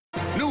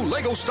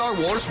LEGO Star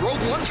Wars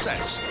Rogue One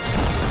sets.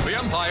 The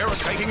Empire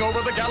is taking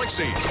over the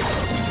galaxy.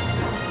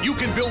 You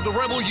can build the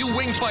Rebel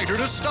U-Wing fighter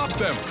to stop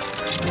them.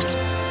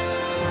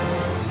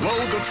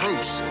 Load the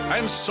troops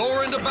and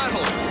soar into battle.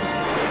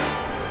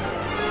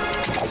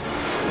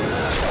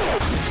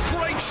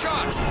 Great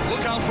shot!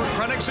 Look out for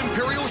Krennic's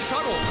Imperial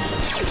shuttle.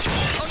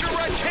 A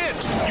direct hit!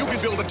 You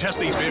can build and test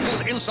these vehicles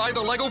inside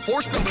the LEGO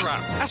Force Builder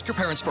app. Ask your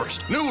parents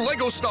first. New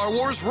LEGO Star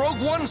Wars Rogue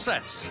One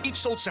sets, each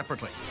sold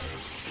separately.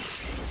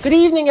 Good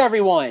evening,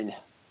 everyone.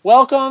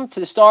 Welcome to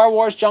the Star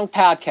Wars Junk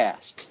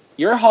Podcast,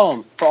 your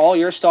home for all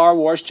your Star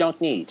Wars junk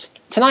needs.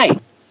 Tonight,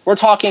 we're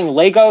talking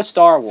LEGO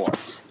Star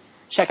Wars.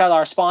 Check out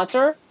our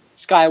sponsor,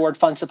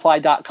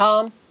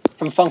 SkywardFunSupply.com,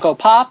 from Funko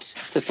Pops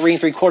to 3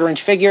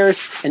 3/4-inch figures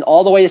and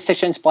all the way to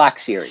 6-inch Black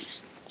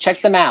Series.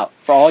 Check them out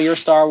for all your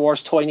Star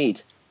Wars toy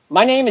needs.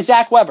 My name is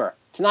Zach Weber.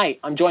 Tonight,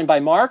 I'm joined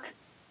by Mark.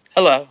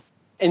 Hello.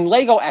 And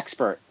LEGO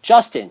expert,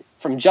 Justin,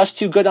 from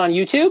just2good on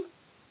YouTube.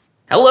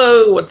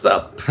 Hello, what's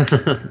up?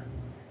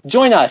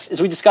 Join us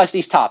as we discuss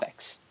these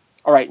topics.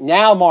 All right,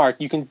 now, Mark,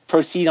 you can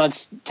proceed on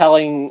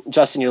telling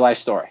Justin your life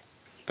story.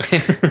 All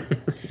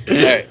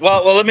right.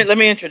 Well, let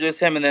me introduce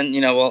him, and then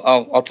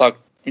I'll talk.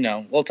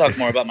 We'll talk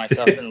more about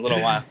myself in a little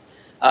while.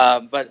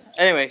 But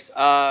anyways,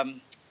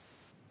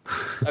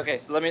 okay.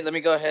 So let me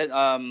go ahead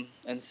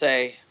and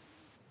say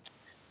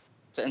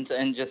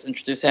and just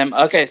introduce him.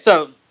 Okay,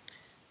 so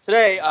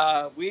today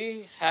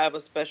we have a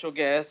special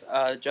guest,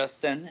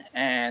 Justin,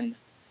 and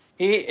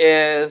he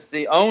is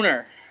the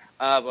owner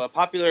of a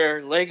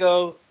popular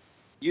LEGO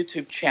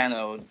YouTube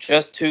channel,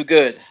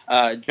 just2good.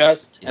 And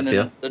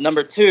then the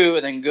number 2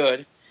 and then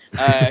good.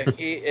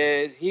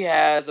 He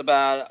has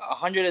about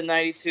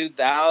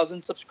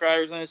 192,000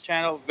 subscribers on his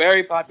channel.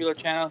 Very popular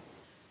channel.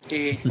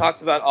 He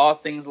talks about all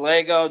things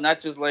LEGO, not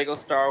just LEGO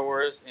Star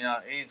Wars.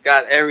 He's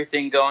got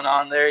everything going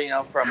on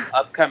there. From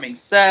upcoming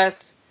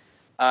sets.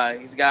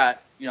 He's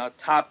got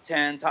top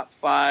 10, top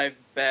 5,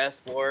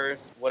 best,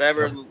 worst,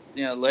 whatever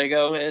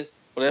LEGO is,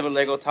 whatever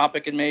LEGO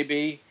topic it may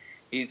be.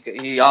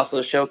 He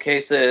also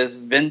showcases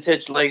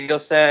vintage LEGO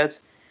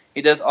sets.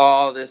 He does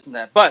all this and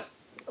that. But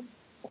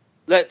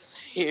let's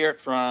hear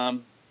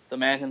from the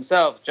man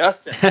himself,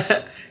 Justin.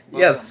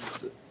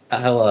 Yes.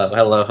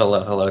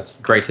 Hello.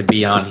 It's great to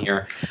be on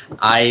here.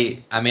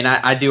 I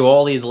do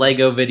all these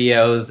LEGO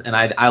videos, and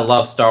I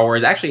love Star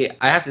Wars. Actually,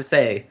 I have to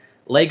say,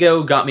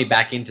 LEGO got me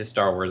back into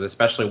Star Wars,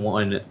 especially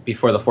when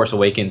before The Force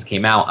Awakens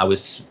came out. I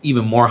was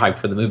even more hyped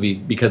for the movie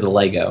because of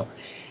LEGO.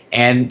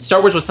 And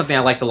Star Wars was something I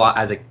liked a lot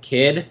as a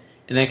kid,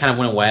 and then it kind of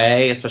went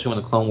away, especially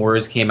when the Clone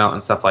Wars came out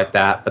and stuff like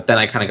that. But then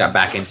I kind of got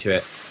back into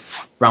it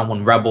around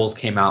when Rebels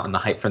came out and the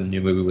hype for the new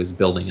movie was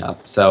building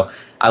up. So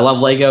I love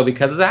LEGO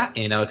because of that.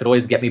 It could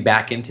always get me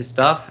back into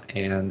stuff,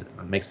 and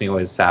it makes me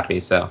always happy.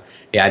 So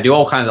yeah, I do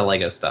all kinds of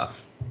LEGO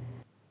stuff.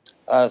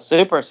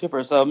 Super.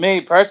 So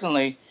me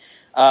personally,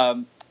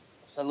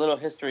 it's a little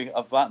history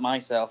about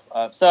myself.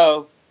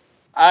 So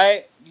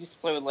I used to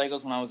play with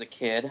Legos when I was a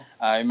kid.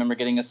 I remember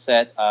getting a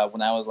set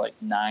when I was like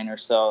 9 or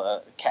so,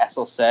 a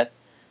castle set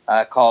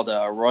called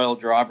Royal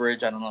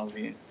Drawbridge. I don't know if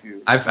you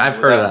I've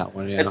heard of that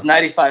one. Yeah. It's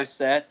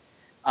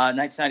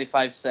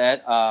 1995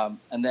 set.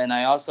 And then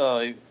I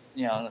also,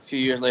 a few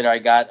years later, I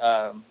got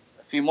a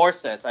few more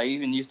sets. I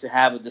even used to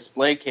have a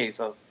display case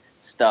of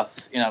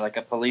stuff, like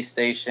a police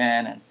station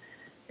and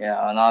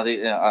all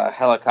the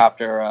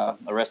helicopter, a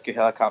rescue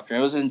helicopter. It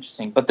was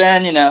interesting. But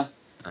then,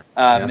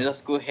 middle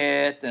school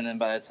hit, and then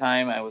by the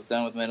time I was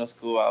done with middle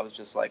school, I was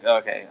just like,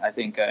 okay, I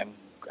think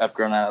I've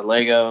grown out of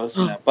Legos,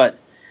 But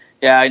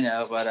yeah, I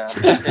know. But I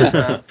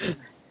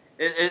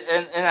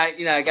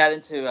got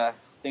into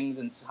things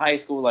in high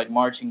school like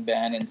marching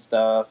band and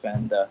stuff,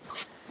 and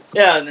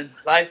and then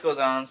life goes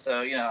on.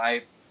 So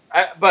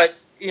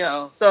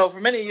so for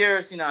many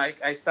years,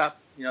 I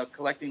stopped,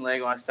 collecting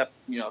Lego. I stopped,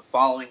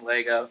 following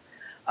Lego.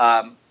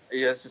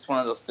 It's just one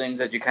of those things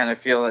that you kind of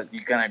feel that you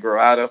kind of grow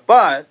out of.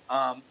 But,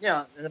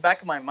 in the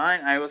back of my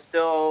mind, I was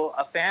still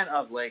a fan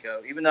of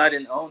Lego, even though I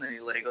didn't own any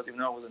Legos, even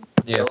though I wasn't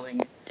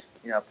building,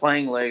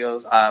 playing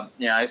Legos.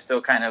 I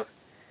still kind of,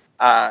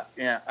 I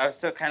was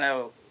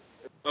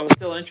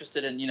still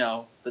interested in,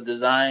 the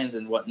designs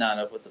and whatnot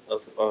of what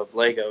of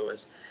Lego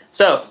is.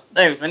 So,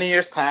 anyways, many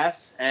years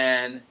passed,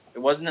 and it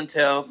wasn't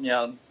until,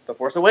 The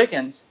Force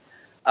Awakens,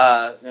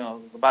 it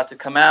was about to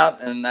come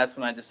out, and that's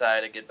when I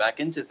decided to get back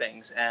into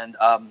things. And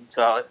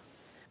I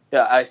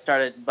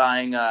started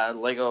buying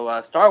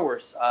Lego Star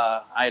Wars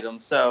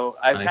items. So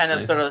I I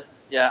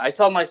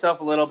told myself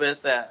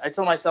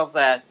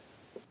that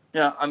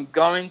I'm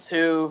going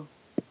to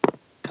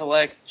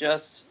collect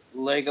just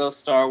Lego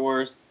Star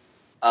Wars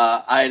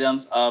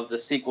items of the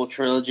sequel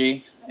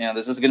trilogy.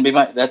 This is gonna be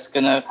that's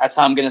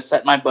how I'm gonna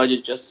set my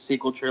budget, just the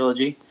sequel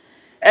trilogy.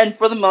 And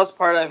for the most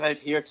part, I've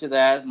adhered to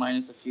that,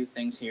 minus a few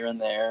things here and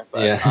there.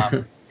 But,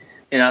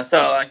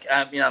 so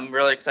I'm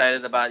really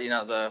excited about,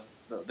 the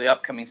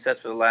upcoming sets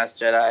for The Last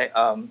Jedi.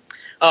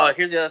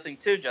 Here's the other thing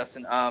too,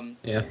 Justin.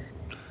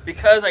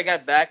 Because I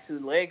got back to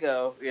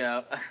Lego,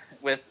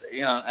 with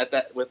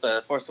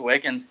The Force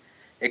Awakens,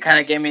 it kind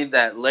of gave me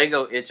that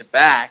Lego itch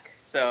back.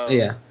 So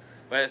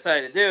what I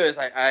decided to do is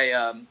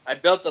I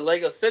built the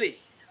Lego City.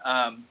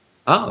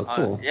 Oh,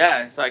 cool.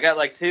 Yeah, so I got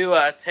like two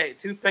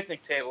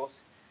picnic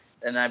tables,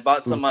 and I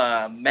bought some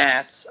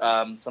mats,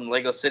 some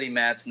Lego City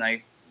mats, and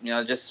I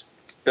just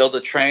built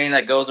a train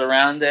that goes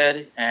around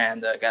it,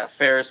 and got a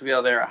Ferris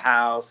wheel there, a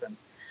house, and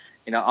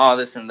all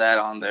this and that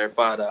on there.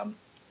 But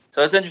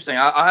so it's interesting.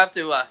 I'll have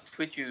to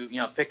tweet you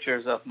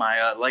pictures of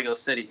my Lego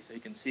City so you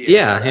can see it.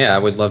 Yeah, I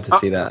would love to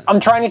see that. I'm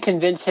trying to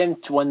convince him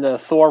to, when the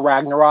Thor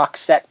Ragnarok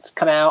sets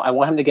come out, I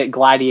want him to get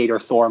Gladiator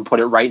Thor and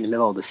put it right in the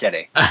middle of the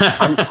city.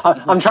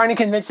 I'm trying to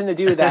convince him to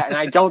do that, and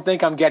I don't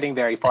think I'm getting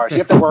very far. So you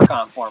have to work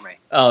on it for me.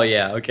 Oh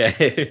yeah,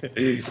 okay.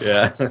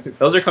 Yeah,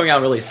 those are coming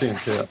out really soon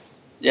too.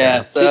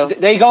 Yeah. So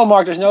there you go,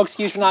 Mark. There's no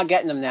excuse for not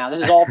getting them now. This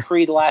is all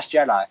pre The Last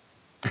Jedi.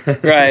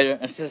 Right.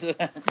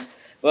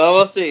 Well,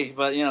 we'll see.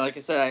 But like I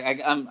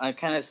said,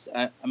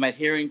 I'm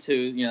adhering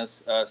to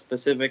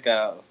specific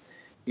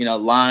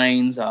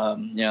lines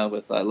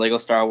with Lego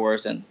Star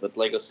Wars and with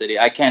Lego City.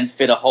 I can't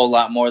fit a whole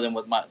lot more than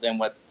what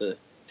the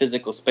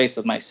physical space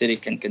of my city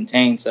can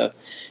contain. So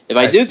if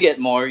I do get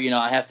more,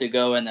 I have to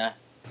go and I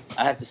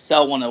have to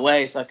sell one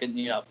away so I can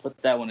put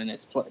that one in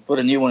its put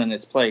a new one in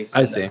its place.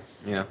 I see.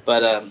 Yeah.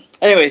 But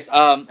anyways,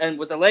 and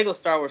with the Lego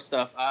Star Wars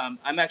stuff,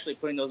 I'm actually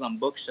putting those on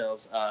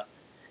bookshelves.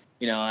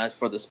 As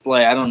for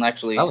display, I don't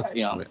actually,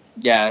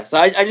 yeah. So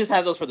I just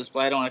have those for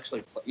display. I don't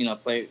actually,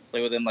 play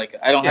with them. Like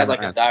I don't have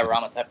like a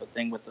diorama type of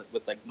thing with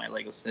like my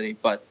Lego City.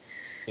 But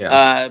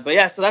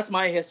yeah. So that's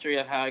my history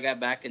of how I got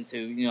back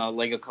into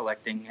Lego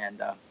collecting,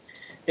 and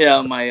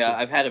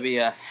I've had to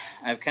be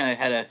I've kind of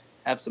had to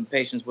have some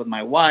patience with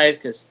my wife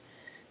because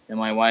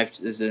my wife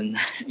isn't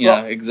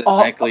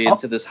exactly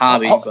into this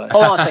hobby. But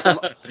hold on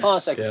a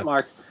second,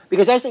 Mark,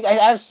 because I think I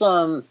have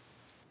some.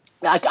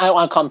 I don't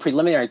want to call them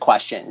preliminary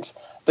questions.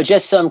 But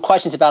just some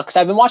questions about, because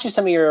I've been watching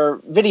some of your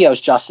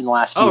videos just in the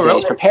last few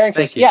days, preparing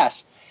for this.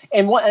 Yes.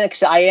 And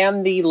I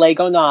am the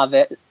Lego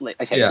novice.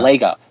 I say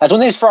Lego. That's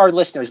one thing for our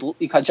listeners,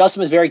 because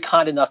Justin was very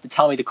kind enough to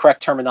tell me the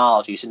correct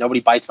terminology so nobody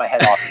bites my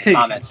head off in the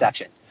comment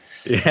section.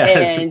 Yes.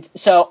 And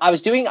so I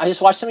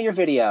just watched some of your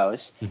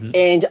videos. Mm-hmm.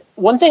 And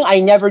one thing I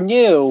never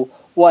knew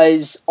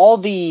was all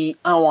the,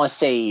 I don't want to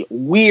say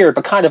weird,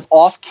 but kind of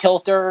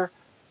off-kilter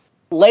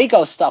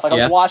Lego stuff. Like I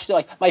was watching,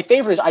 like my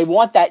favorite is I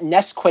want that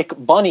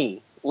Nesquik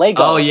bunny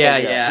Lego. Oh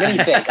yeah.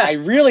 Minifig. I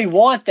really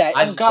want that.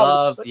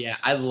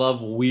 I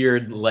love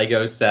weird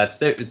Lego sets.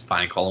 It's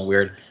fine, call them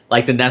weird.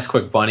 Like the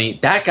Nesquik bunny.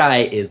 That guy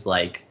is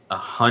like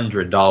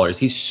 $100.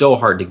 He's so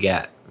hard to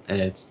get,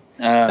 and it's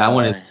that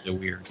one is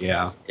weird.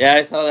 Yeah. Yeah,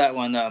 I saw that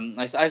one.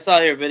 I saw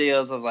your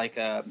videos of like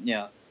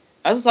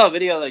I also saw a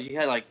video that you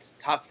had like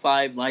top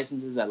 5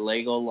 licenses that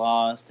Lego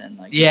lost, and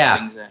like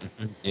things that,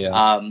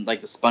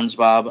 like the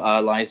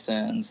SpongeBob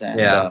license, and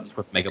it's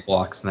with Mega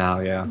Bloks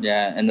now,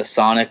 and the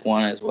Sonic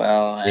one as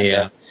well.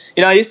 And,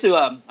 I used to.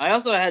 I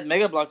also had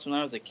Mega Bloks when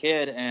I was a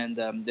kid, and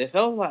they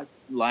felt a lot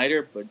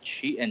lighter, but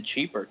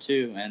cheaper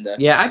too. And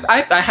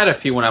I had a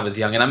few when I was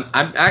young, and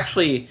I'm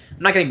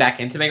not getting back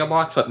into Mega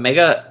Bloks, but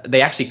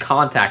they actually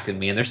contacted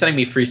me, and they're sending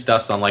me free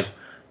stuff, so I'm like,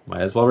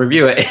 might as well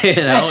review it,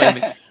 I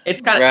mean,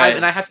 it's kind of,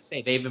 and I have to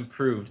say they've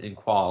improved in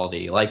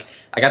quality. Like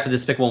I got the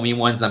Despicable Me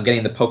ones, I'm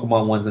getting the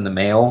Pokemon ones in the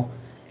mail,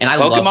 and I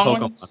love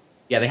Pokemon. Ones?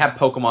 Yeah, they have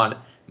Pokemon.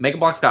 Mega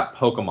Bloks got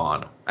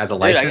Pokemon as a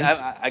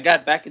license. I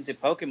got back into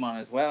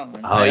Pokemon as well.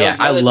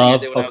 I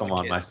love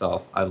Pokemon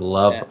myself.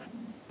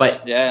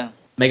 But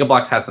Mega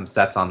Bloks has some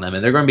sets on them,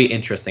 and they're going to be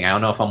interesting. I don't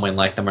know if I'm going to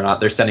like them or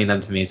not. They're sending them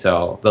to me,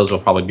 so those will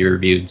probably be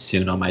reviewed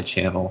soon on my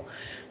channel.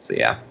 So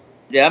yeah.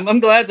 Yeah, I'm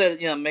glad that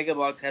Mega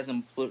Bloks has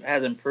improved.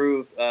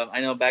 I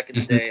know back in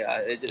the day,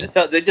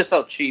 they just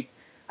felt cheap.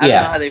 I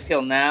don't know how they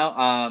feel now.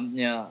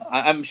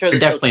 I'm sure they're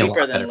definitely still cheaper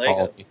a lot than better Lego.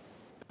 Quality.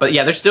 But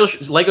yeah,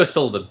 Lego's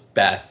still the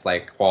best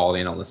like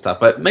quality and all this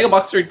stuff. But Mega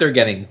Bloks they're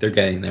getting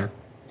there.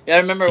 Yeah, I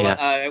remember when,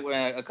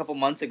 a couple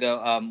months ago,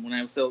 when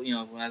I was still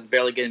when I was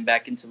barely getting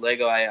back into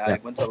Lego, I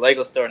went to a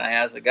Lego store and I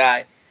asked the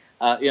guy,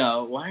 why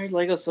are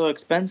Legos so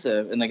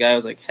expensive? And the guy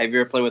was like, "Have you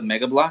ever played with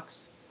Mega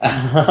Bloks?"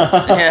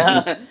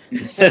 Yeah.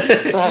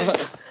 So,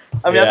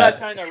 I'm not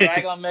trying to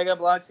rag on Mega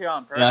Bloks here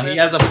on purpose. No, he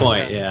has a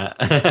point.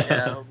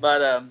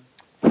 But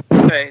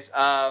anyways,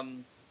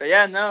 but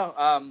yeah, no.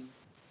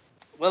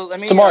 Well, let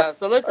me. So, Mark,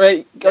 let's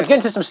get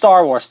into some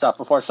Star Wars stuff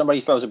before somebody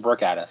throws a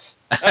brick at us.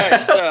 All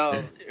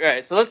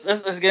right. So let's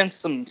get into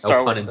some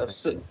Star Wars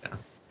stuff.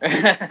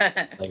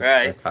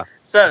 Right.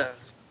 So,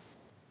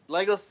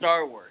 Lego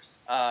Star Wars.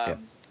 A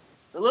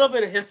little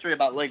bit of history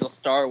about Lego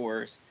Star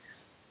Wars.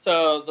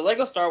 So the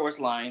Lego Star Wars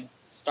line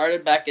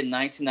started back in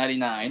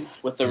 1999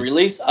 with the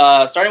release,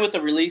 starting with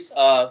the release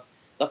of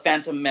The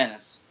Phantom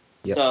Menace.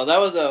 Yep. So that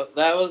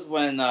was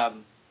when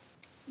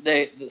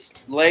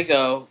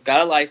Lego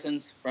got a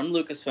license from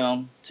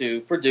Lucasfilm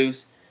to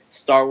produce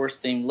Star Wars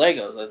themed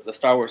Legos, the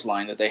Star Wars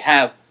line that they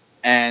have,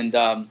 and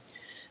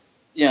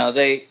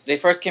they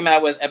first came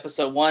out with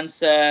Episode 1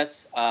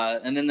 sets,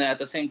 and then at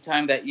the same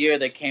time that year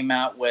they came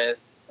out with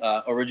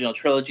original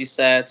trilogy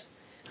sets.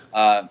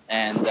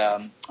 And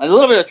a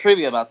little bit of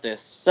trivia about this.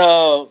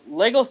 So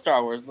Lego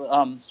Star Wars,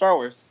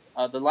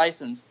 the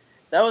license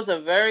that was the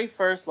very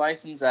first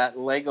license that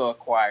Lego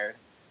acquired.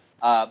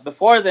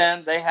 Before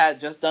then, they had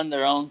just done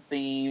their own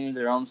themes,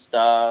 their own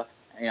stuff.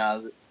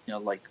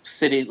 Like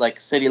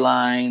city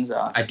lines.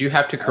 I do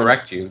have to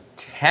correct you.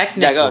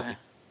 Go ahead.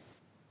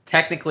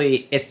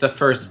 Technically, it's the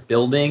first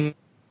building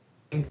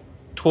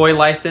toy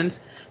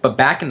license. But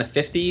back in the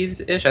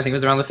 50s-ish, I think it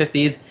was around the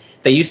 50s,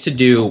 they used to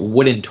do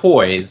wooden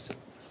toys.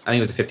 I think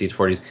it was the 50s,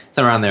 40s,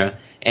 somewhere around there.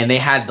 And they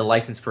had the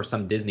license for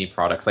some Disney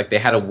products. Like they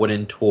had a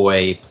wooden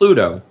toy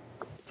Pluto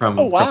from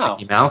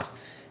Mickey Mouse.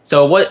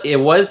 So it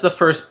was the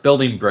first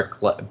building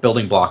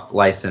block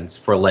license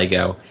for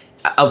Lego.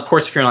 Of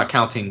course, if you're not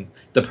counting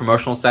the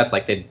promotional sets,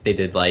 like they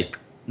did like,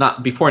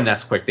 not before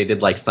Nesquik, they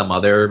did like some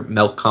other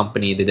milk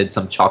company, they did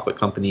some chocolate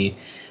company.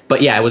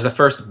 But yeah, it was the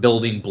first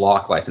building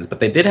block license. But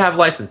they did have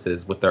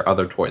licenses with their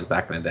other toys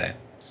back in the day.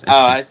 Oh,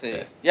 I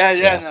see.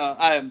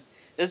 No,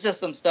 it's just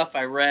some stuff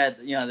I read,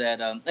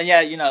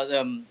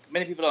 that,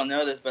 many people don't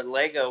know this, but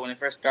Lego, when it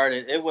first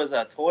started, it was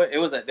a toy.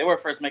 They were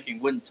first making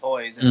wooden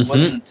toys, and it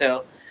wasn't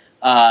until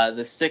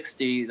the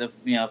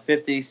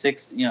 50,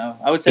 60,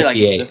 I would say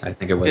 58, like I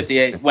think it was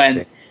 58,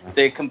 when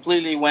they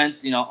completely went,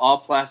 all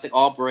plastic,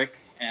 all brick,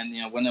 and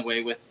went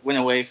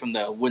away from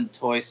the wooden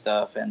toy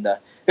stuff. And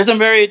there's some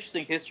very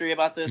interesting history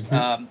about this.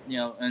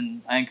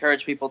 And I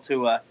encourage people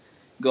to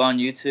go on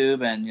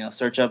YouTube and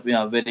search up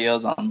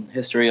videos on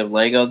history of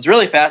Lego. It's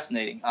really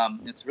fascinating.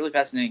 It's really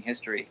fascinating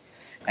history,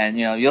 and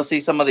you'll see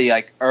some of the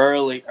like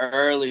early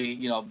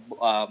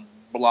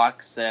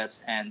block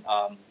sets, and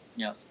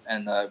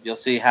you'll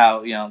see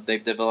how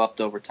they've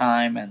developed over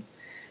time.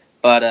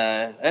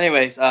 So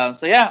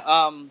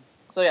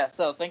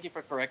thank you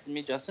for correcting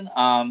me, Justin.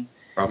 Now,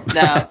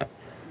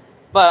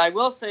 but I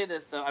will say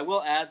this though. I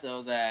will add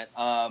though that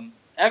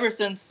ever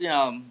since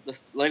the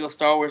Lego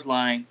Star Wars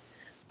line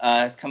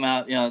has come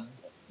out,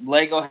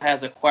 Lego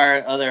has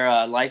acquired other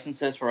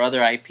licenses for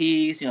other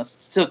IPs.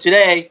 So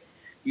today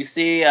you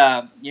see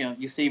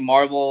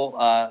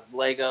Marvel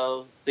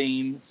Lego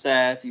theme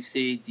sets, you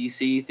see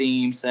DC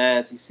theme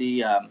sets, you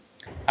see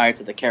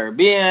Pirates of the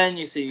Caribbean,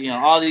 you see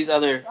all these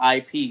other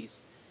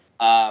IPs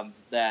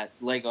that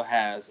Lego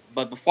has.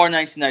 But before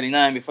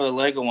 1999, before the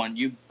Lego one,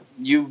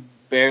 you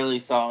barely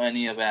saw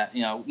any of that.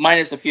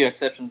 Minus a few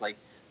exceptions like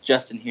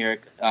Justin here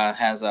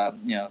has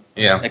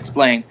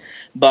explained.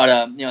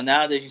 But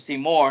nowadays you see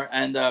more,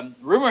 and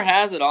rumor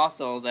has it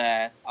also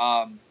that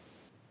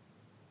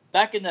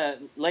back in the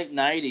late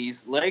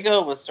 90s,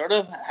 Lego was sort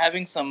of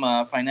having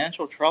some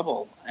financial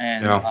trouble,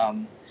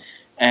 and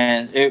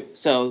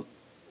so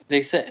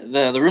they said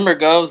the rumor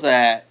goes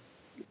that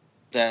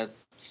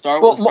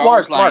Star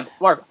Wars line.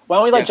 Mark, why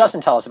don't we let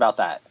Justin tell us about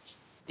that?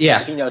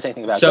 Yeah, if he knows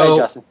anything about it. So go ahead,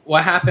 Justin.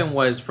 What happened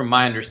was, from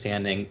my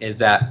understanding, is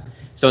that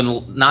so in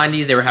the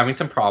 90s they were having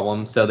some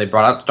problems, so they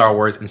brought out Star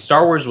Wars, and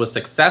Star Wars was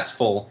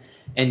successful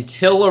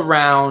until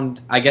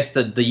around, I guess,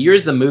 the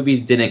years the movies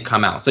didn't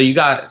come out. So you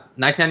got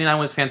 1999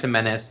 was Phantom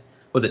Menace.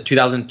 Was it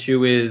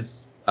 2002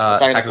 is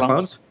Attack of the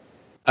Clones?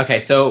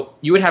 Okay, so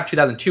you would have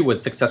 2002 was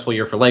a successful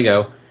year for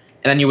Lego,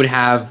 and then you would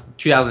have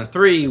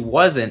 2003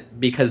 wasn't,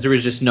 because there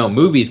was just no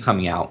movies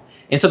coming out.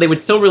 And so they would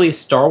still release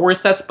Star Wars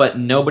sets, but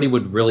nobody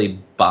would really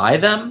buy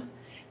them.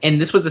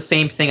 And this was the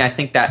same thing, I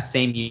think, that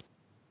same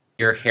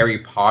year Harry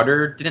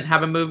Potter didn't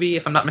have a movie,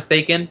 if I'm not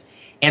mistaken.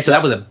 And so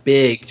that was a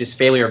big just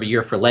failure of a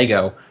year for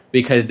Lego,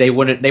 because they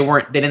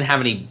didn't have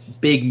any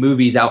big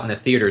movies out in the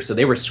theater, so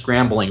they were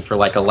scrambling for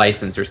like a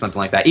license or something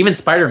like that. Even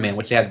Spider-Man,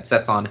 which they had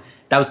sets on,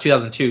 that was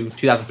 2002.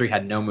 2003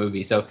 had no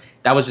movie, so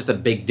that was just a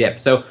big dip.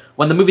 So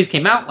when the movies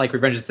came out, like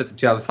Revenge of the Sith in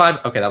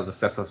 2005, okay, that was a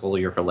successful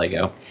year for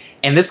Lego.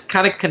 And this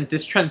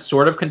this trend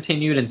sort of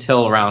continued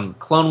until around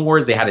Clone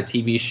Wars. They had a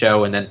TV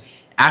show, and then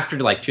after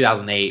like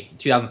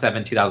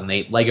 2007,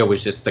 2008, Lego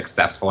was just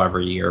successful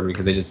every year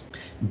because they just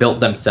built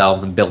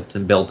themselves and built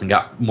and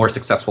got more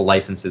successful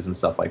licenses and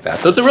stuff like that.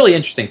 So it's a really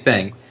interesting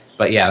thing.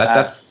 But yeah,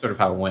 that's sort of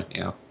how it went,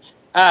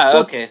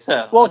 Okay,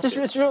 so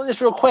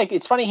just real quick.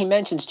 It's funny he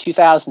mentions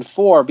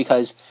 2004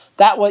 because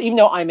that was, even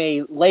though I'm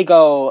a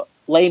Lego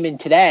layman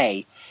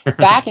today,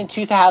 back in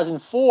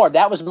 2004,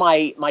 that was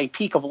my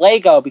peak of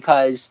Lego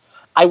because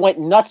I went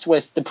nuts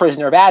with The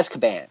Prisoner of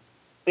Azkaban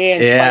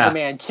and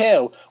Spider-Man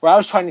 2, where I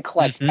was trying to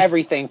collect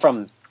everything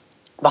from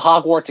the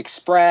Hogwarts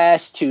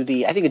Express to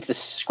I think it's the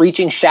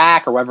Screeching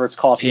Shack or whatever it's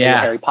called if you know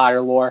Harry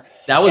Potter lore.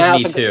 That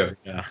was me too.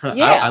 Yeah.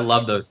 I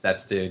love those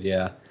sets, dude.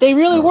 Yeah. They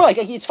really were. Like,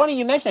 it's funny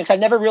you mentioned it because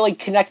I've never really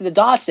connected the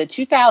dots that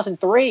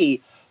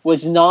 2003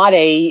 was not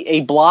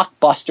a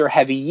blockbuster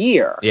heavy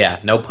year.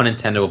 Yeah, no pun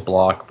intended with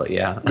block, but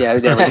yeah. Yeah,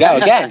 there we go.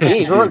 Again,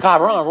 geez, we're on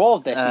a roll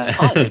with this. These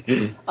puns.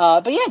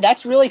 But yeah,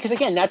 that's really, because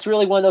again, that's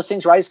really one of those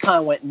things where I just kind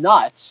of went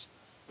nuts.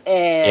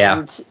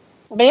 And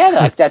but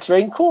yeah, that's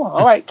very cool.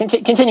 All right,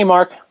 continue,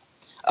 Mark.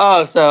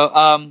 Oh,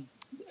 so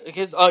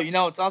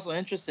what's also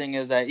interesting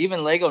is that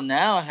even Lego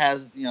now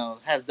has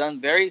done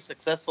very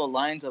successful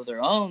lines of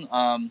their own.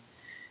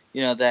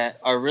 that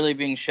are really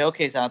being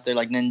showcased out there,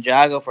 like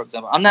Ninjago, for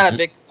example. I'm not a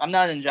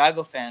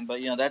Ninjago fan,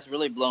 but that's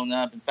really blown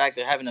up. In fact,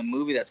 they're having a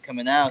movie that's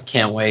coming out. I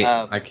can't wait.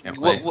 I can't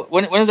wait.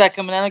 When is that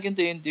coming out again?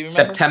 Do you remember?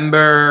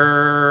 September.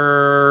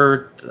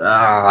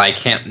 I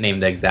can't name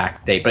the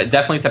exact date, but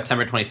definitely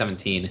September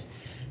 2017.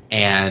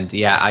 And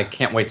yeah, I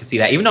can't wait to see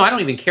that. Even though I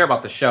don't even care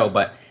about the show,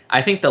 but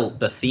I think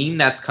the theme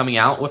that's coming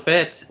out with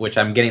it, which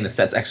I'm getting the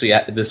sets actually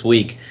this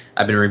week.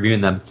 I've been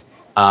reviewing them.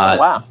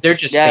 Wow. They're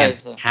just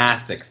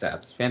fantastic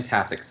sets.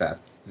 Fantastic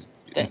sets.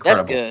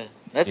 That's good.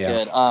 That's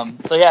good.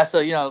 So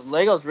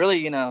Lego's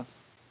really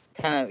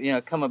kind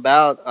of come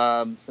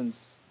about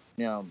since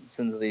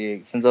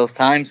those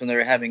times when they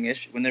were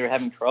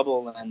having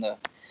trouble, and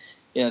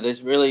they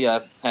really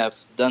have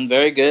done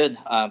very good.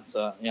 My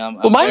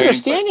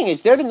understanding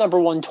is they're the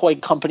 #1 toy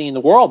company in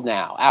the world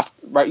now.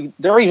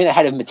 They're even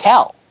ahead of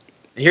Mattel.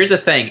 Here's the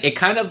thing. It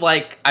kind of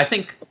like, I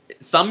think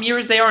some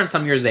years they are and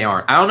some years they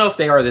aren't. I don't know if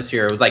they are this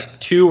year. It was like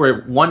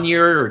 1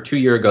 year or 2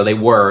 years ago they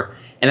were.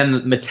 And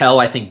then Mattel,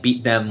 I think,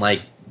 beat them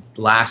like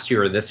last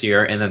year or this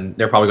year. And then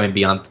they're probably going to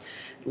be on.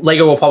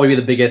 Lego will probably be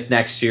the biggest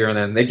next year. And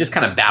then they just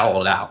kind of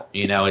battle it out.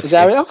 Is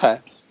that right? Okay.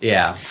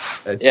 Yeah.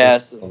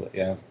 Yes.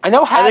 Yeah. I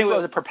know Hasbro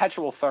is a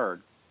perpetual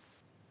third.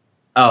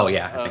 Oh,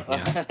 yeah. I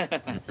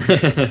think,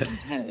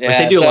 Which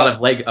they do a lot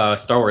of Lego,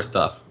 Star Wars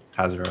stuff,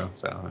 Hasbro.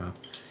 So,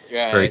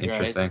 very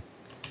interesting. Right.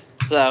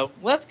 So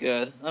that's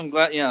good. I'm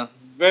glad.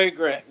 It's very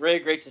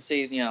great to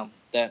see.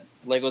 That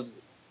Legos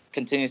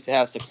continues to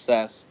have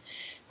success.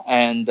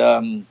 And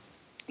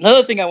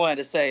another thing I wanted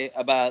to say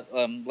about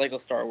Lego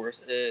Star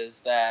Wars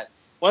is that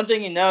one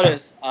thing you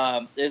notice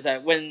is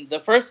that when the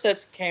first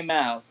sets came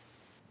out,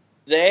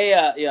 they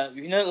if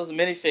you notice the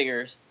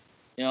minifigures,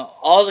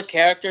 all the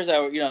characters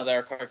that were that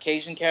are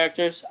Caucasian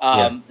characters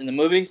in the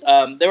movies,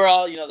 they were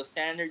all the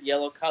standard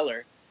yellow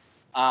color.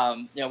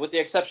 With the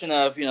exception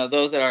of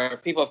those that are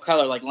people of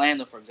color, like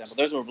Lando, for example,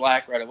 those were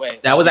black right away.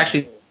 That was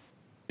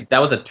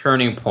a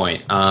turning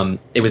point.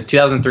 It was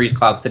 2003's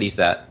Cloud City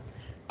set.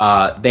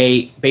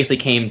 They basically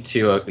came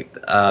to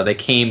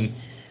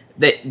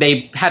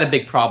they had a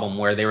big problem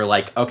where they were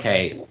like,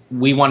 okay,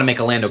 we want to make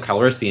a Lando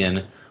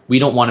Calrissian. We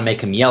don't want to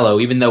make him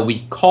yellow, even though we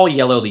call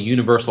yellow the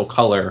universal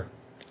color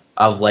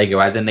of Lego,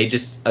 as in they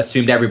just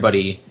assumed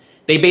everybody.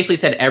 They basically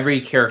said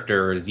every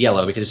character is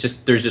yellow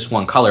because there's just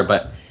one color,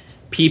 but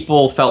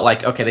people felt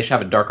like, okay, they should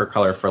have a darker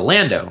color for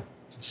Lando.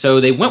 So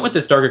they went with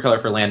this darker color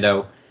for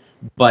Lando,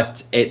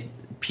 but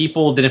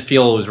people didn't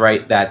feel it was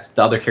right that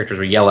the other characters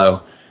were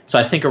yellow. So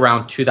I think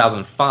around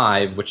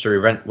 2005, with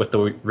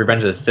the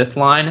Revenge of the Sith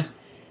line,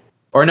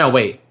 or no,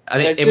 wait,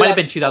 I think it might have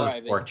been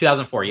 2004.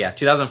 2004, yeah,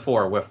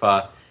 2004 with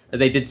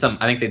they did some.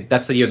 I think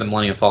that's the year the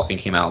Millennium Falcon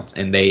came out,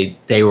 and they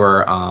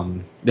were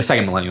the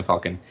second Millennium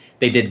Falcon.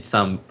 They did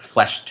some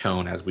flesh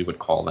tone, as we would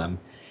call them.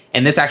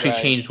 And this actually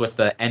changed with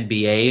the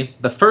NBA.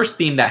 The first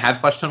theme that had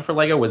flesh tone for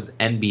Lego was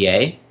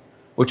NBA,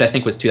 which I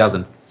think was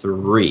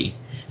 2003.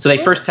 So they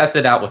first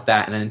tested it out with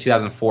that, and then in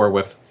 2004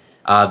 with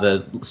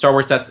the Star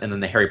Wars sets, and then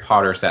the Harry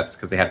Potter sets,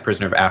 because they had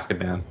Prisoner of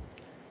Azkaban.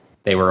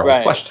 They were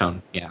all flesh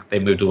tone. Yeah, they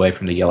moved away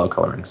from the yellow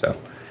coloring. So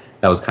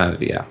that was kind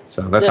of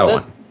so that's how it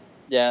went.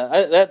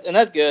 Yeah,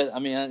 that's good. I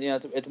mean,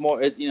 it's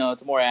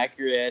more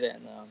accurate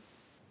and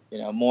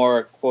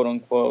more quote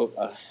unquote.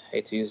 I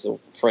hate to use the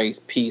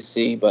phrase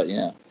PC, but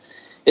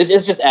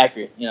it's just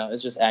accurate.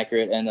 It's just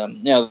accurate, and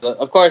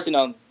of course,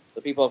 the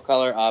people of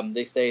color,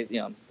 they stay,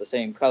 the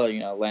same color.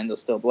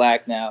 Lando's still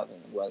black now than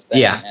it was then.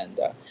 Yeah,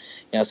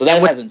 and so that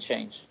hasn't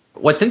changed.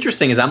 What's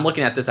interesting is I'm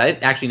looking at this. I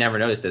actually never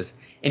noticed this.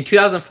 In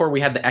 2004,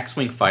 we had the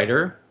X-wing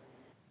fighter.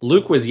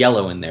 Luke was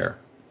yellow in there,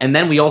 and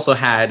then we also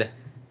had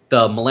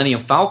the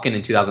Millennium Falcon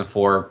in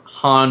 2004.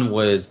 Han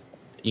was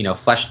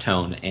flesh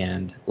tone,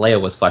 and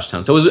Leia was flesh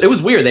tone. So it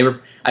was weird.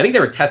 I think they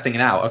were testing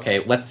it out.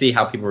 Okay, let's see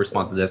how people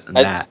respond to this and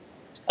that.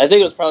 I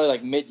think it was probably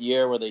like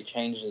mid-year where they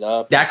changed it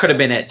up. That could have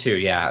been it too.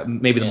 Yeah,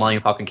 maybe the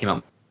Millennium Falcon came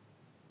out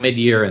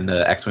mid-year and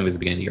the X-wing was the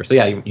beginning of the year. So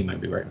yeah, you might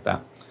be right with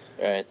that.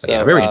 Right. But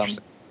so very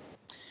interesting.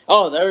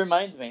 Oh, that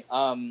reminds me.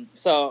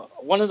 So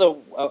one of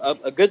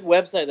a good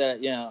website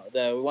that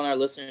that we want our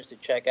listeners to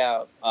check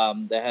out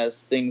that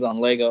has things on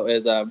Lego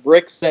is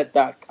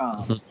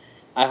brickset.com. Mm-hmm.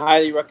 I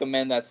highly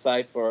recommend that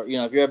site for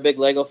if you're a big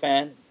Lego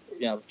fan,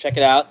 check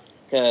it out.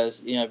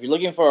 Because if you're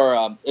looking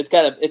for,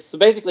 it's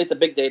basically a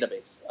big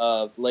database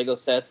of Lego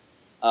sets.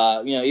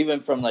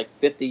 Even from like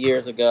 50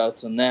 years ago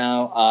to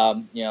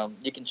now.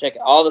 You can check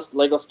all the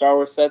Lego Star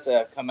Wars sets that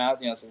have come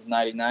out since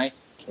 '99.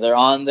 They're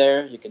on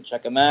there. You can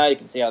check them out. You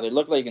can see how they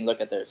look like. You can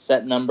look at their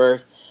set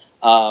numbers.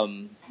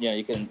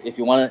 You can if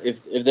you want to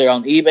if they're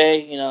on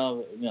eBay.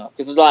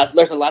 Because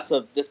there's lots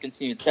of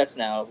discontinued sets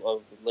now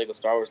of the Lego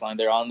Star Wars line.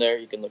 They're on there.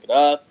 You can look it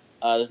up.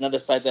 There's another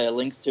site that it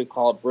links to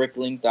called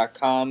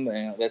bricklink.com,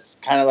 and that's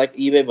kind of like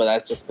eBay, but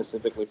that's just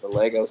specifically for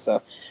Lego.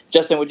 So,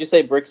 Justin, would you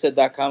say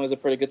brickset.com is a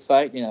pretty good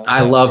site?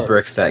 I love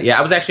Brickset. Yeah,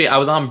 I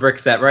was on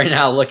Brickset right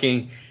now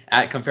looking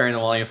at comparing the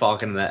Millennium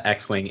Falcon and the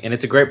X-Wing, and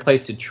it's a great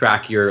place to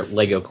track your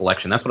Lego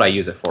collection. That's what I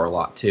use it for a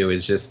lot too,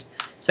 is just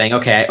saying,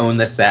 okay, I own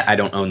this set, I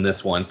don't own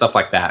this one, stuff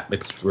like that.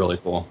 It's really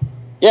cool.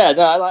 Yeah,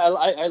 no,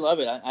 I love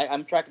it.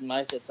 I'm tracking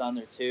my sets on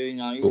there too. You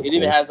know, it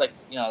even has like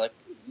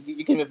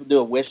you can even do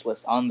a wish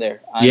list on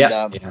there. And,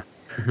 yeah.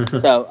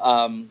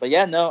 but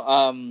yeah,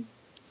 no.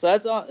 So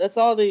that's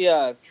all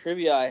the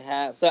trivia I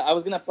have. So I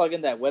was gonna plug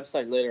in that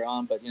website later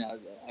on, but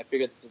I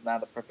figured this was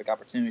not the perfect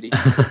opportunity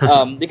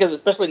because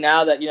especially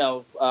now that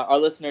our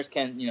listeners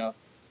can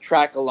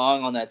track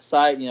along on that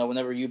site.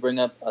 Whenever you bring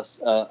up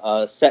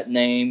a set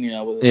name,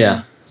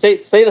 say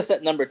the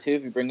set number 2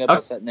 if you bring up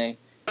a set name.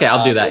 Okay,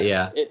 I'll do that.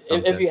 Yeah.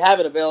 If you have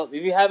it available,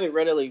 if you have it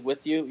readily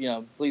with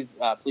you, please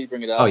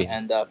bring it up. Oh, yeah.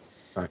 And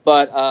right.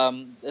 But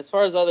as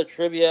far as other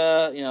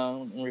trivia,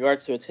 in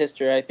regards to its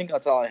history, I think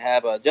that's all I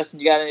have. Justin,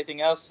 you got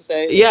anything else to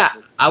say? Yeah,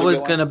 I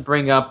was gonna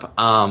bring up.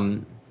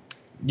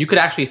 You could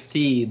actually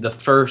see the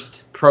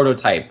first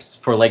prototypes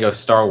for Lego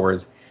Star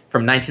Wars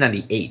from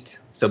 1998.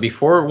 So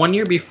 1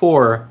 year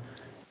before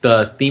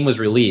the theme was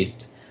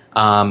released.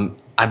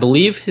 I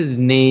believe his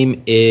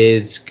name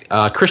is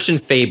Christian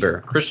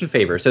Faber.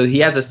 So he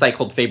has a site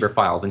called Faber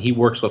Files, and he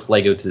works with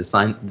Lego to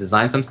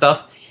design some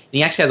stuff. And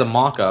he actually has a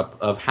mock-up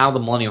of how the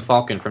Millennium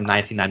Falcon from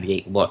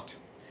 1998 looked.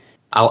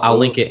 I'll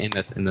link it in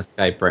the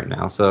Skype right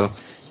now. So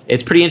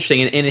it's pretty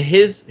interesting. And in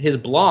his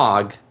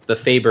blog, the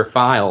Faber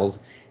Files,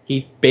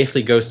 he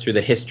basically goes through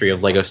the history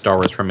of Lego Star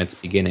Wars from its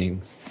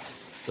beginnings.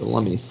 So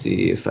let me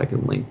see if I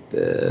can link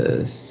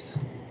this.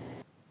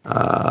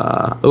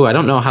 I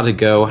don't know how to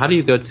go. How do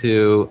you go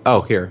to?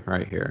 Oh, here,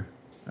 right here.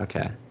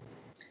 Okay.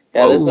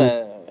 Yeah,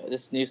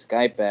 this new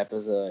Skype app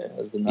has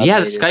been updated.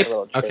 Yeah, the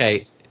Skype.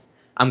 Okay,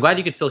 I'm glad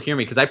you could still hear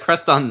me because I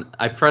pressed on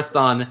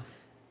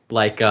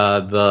like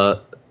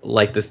the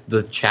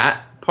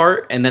chat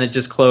part and then it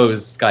just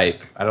closed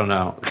Skype. I don't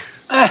know.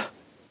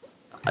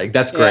 Like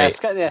that's great.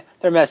 Yeah,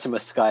 they're messing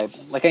with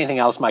Skype. Like anything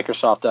else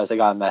Microsoft does, they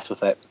gotta mess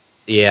with it.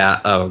 Yeah.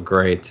 Oh,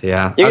 great.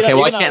 Yeah. Okay.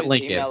 Well, I can't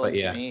link it, but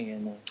yeah.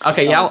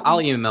 Okay. Yeah.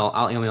 I'll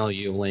email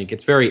you a link.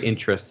 It's very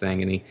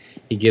interesting, and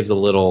he gives a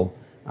little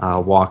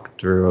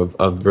walkthrough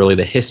of really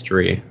the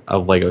history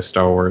of Lego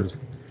Star Wars.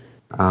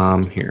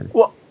 Here.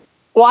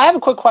 Well, I have a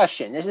quick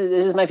question.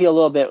 This might be a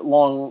little bit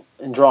long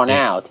and drawn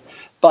out,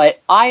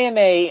 but I'm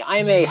a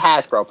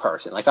Hasbro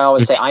person. Like I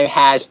always say, I'm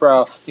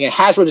Hasbro.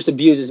 Hasbro just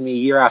abuses me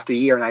year after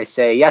year, and I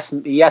say,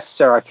 yes,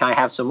 sir. Can I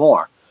have some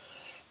more?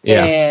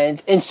 Yeah.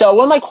 And so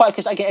one of my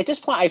questions, because at this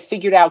point I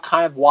figured out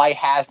kind of why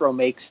Hasbro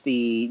makes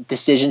the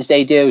decisions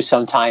they do.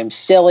 Sometimes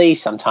silly,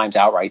 sometimes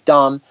outright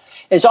dumb.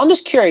 And so I'm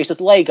just curious with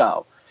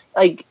Lego.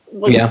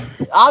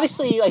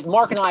 Obviously, like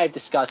Mark and I have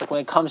discussed, like when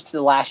it comes to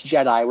The Last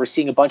Jedi, we're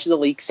seeing a bunch of the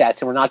leaked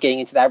sets, and we're not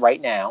getting into that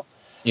right now.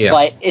 Yeah.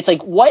 But it's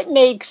like, what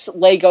makes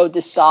Lego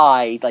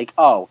decide, like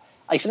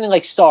something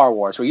like Star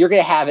Wars, where you're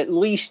going to have at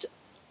least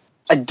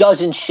a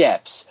dozen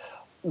ships?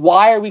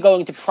 Why are we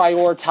going to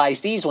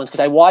prioritize these ones?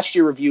 Because I watched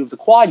your review of the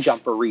Quad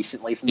Jumper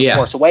recently from The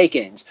Force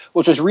Awakens,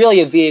 which was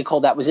really a vehicle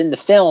that was in the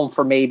film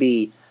for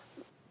maybe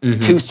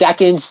 2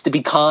 seconds, to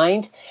be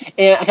kind.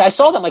 And I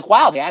saw them like,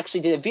 wow, they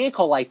actually did a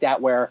vehicle like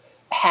that where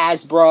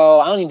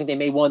Hasbro, I don't even think they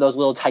made one of those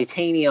little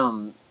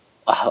titanium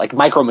like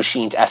Micro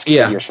Machines-esque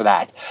figures for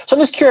that. So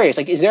I'm just curious,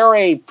 like, is there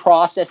a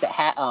process that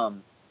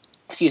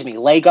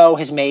Lego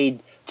has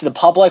made to the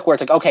public where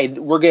it's like, okay,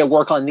 we're going to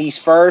work on these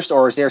first,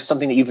 or is there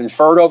something that you've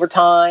inferred over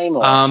time?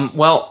 Or?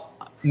 Well,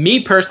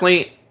 me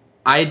personally,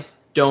 I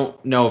don't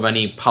know of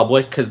any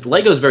public, because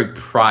Lego's very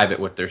private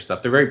with their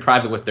stuff. They're very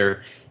private with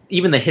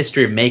even the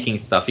history of making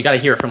stuff. You got to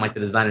hear it from like the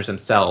designers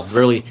themselves,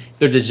 really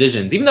their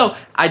decisions. Even though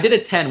I did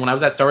attend, when I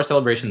was at Star Wars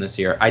Celebration this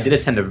year, I did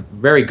attend a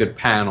very good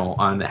panel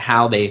on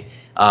how they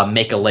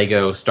make a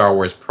Lego Star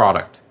Wars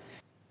product.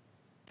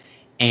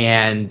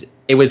 And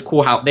it was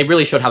cool how they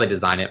really showed how they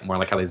design it, more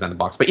like how they design the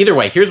box. But either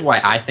way, here's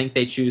why I think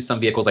they choose some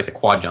vehicles like the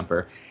Quad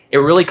Jumper. It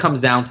really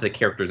comes down to the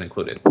characters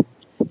included.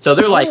 So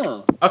they're like,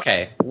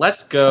 okay,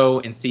 let's go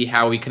and see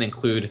how we can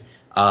include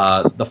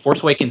the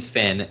Force Awakens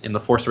Finn and the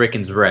Force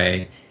Awakens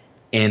Rey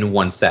in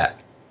one set.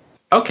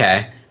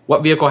 Okay,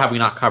 what vehicle have we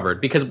not covered?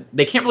 Because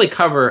they can't really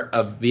cover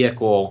a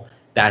vehicle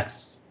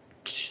that's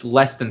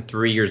less than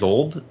 3 years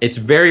old. It's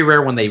very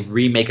rare when they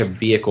remake a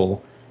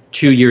vehicle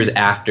 2 years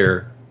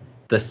after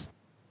the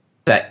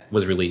set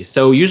was released.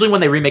 So usually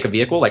when they remake a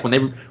vehicle, like when they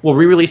will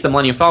re-release the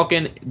Millennium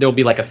Falcon, there'll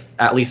be like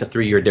at least a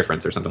 3-year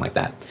difference or something like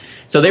that.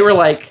 So they were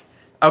like,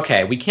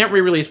 okay, we can't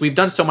re-release. We've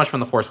done so much from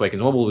the Force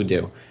Awakens. What will we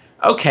do?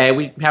 Okay,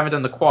 we haven't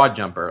done the Quad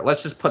Jumper.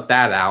 Let's just put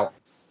that out.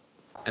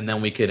 And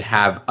then we could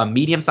have a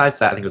medium-sized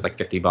set, I think it was like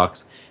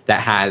 $50, that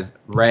has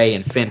Rey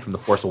and Finn from The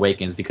Force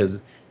Awakens,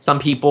 because some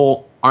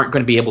people aren't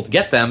going to be able to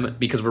get them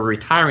because we're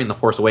retiring The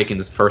Force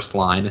Awakens first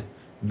line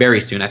very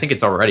soon. I think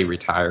it's already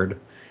retired.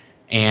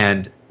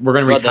 And we're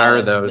going to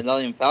retire those.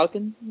 Millennium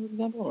Falcon, for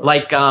example? Or?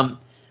 Like,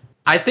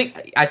 I think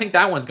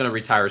that one's going to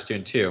retire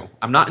soon too.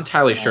 I'm not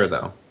entirely sure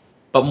though.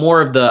 But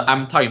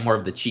I'm talking more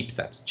of the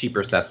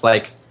cheaper sets,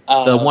 like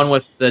the one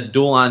with the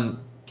dual-on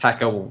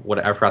Tekka,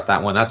 whatever, I forgot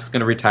that one. That's going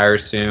to retire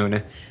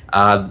soon.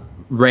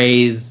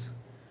 Ray's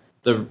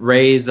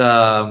Ray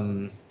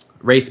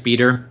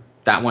Speeder,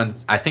 that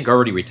one's I think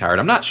already retired.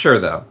 I'm not sure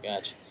though.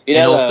 Gotcha.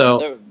 And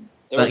also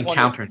the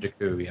Encounter in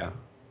Jakku, yeah.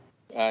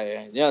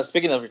 Yeah.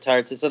 Speaking of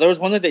retired, so there was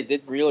one that they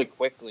did really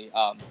quickly.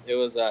 It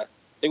was I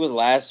think it was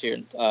last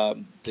year.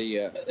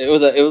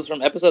 It was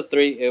from episode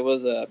 3. It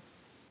was a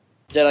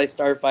Jedi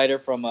Starfighter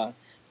from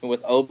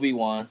with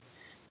Obi-Wan.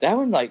 That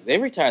one, like, they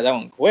retired that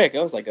one quick.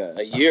 It was like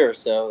a year or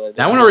so.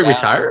 That one already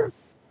retired?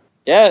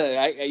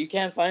 Yeah, you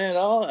can't find it at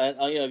all. And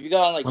if you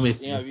go on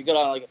if you go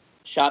on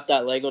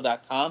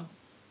shop.lego.com,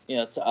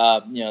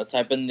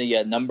 type in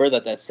the number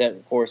that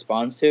set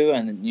corresponds to,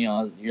 and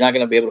you're not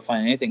gonna be able to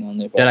find anything on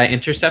there. Jedi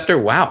Interceptor?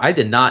 Wow, I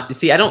did not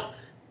see.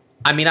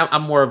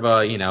 I'm more of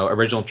a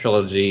original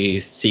trilogy,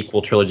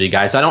 sequel trilogy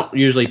guy, so I don't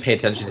usually pay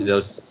attention to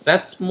those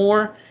sets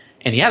more.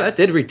 And yeah, that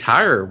did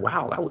retire.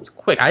 Wow, that was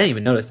quick. I didn't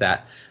even notice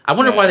that. I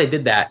wonder why they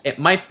did that. It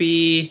might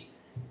be.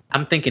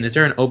 I'm thinking, is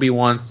there an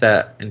Obi-Wan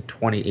set in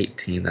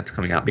 2018 that's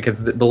coming out?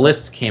 Because the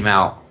list came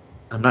out.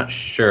 I'm not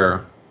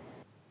sure,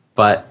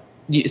 but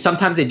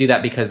sometimes they do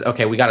that because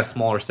we got a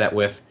smaller set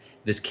with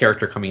this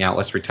character coming out.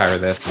 Let's retire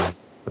this and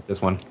put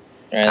this one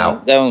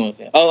out. That one.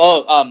 Okay.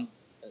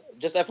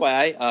 Just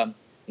FYI,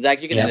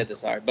 Zach, you can edit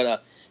this out,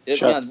 but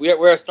sure.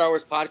 We're a Star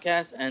Wars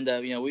podcast, and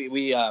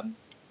we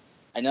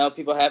I know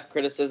people have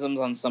criticisms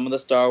on some of the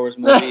Star Wars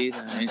movies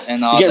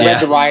and all you that. Get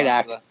read the riot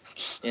act.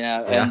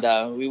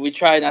 And we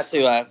try not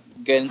to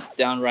get into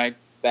downright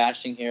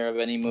bashing here of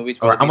any movies.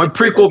 Or I'm a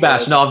prequel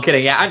bash. No, I'm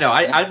kidding. Yeah, I know.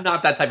 I'm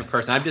not that type of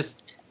person.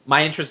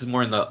 My interest is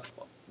more in the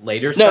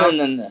later stuff.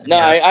 No.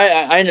 Yeah.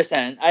 I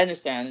understand. I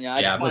understand.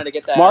 I just wanted to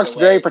get that. Mark's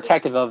very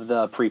protective of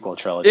the prequel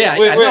trilogy. Yeah,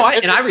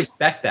 I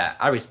respect that.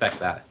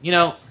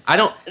 I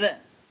don't.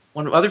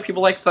 When other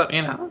people like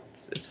something,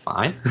 it's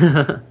fine.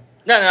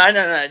 No. I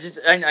know.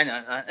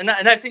 And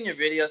I've seen your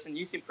videos, and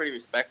you seem pretty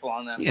respectful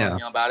on them.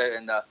 About it,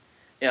 and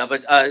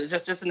but I'm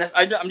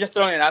just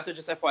throwing it out there,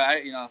 just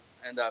FYI,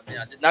 and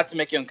not to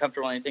make you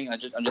uncomfortable or anything. I'm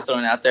just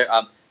throwing it out there.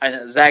 I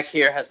know Zach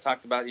here has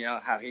talked about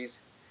how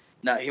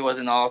he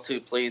wasn't all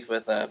too pleased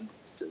with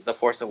The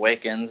Force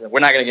Awakens. We're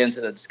not going to get into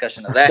the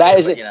discussion of that.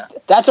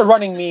 That's a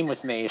running meme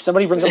with me. If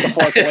somebody brings up The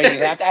Force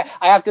Awakens,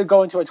 I have to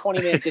go into a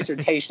 20-minute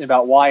dissertation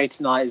about why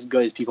it's not as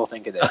good as people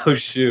think it is. Oh,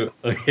 shoot.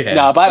 Okay.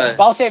 No, but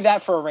I'll save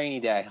that for a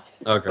rainy day.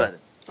 Okay.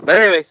 But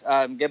anyways,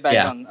 get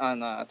back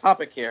on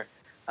topic here.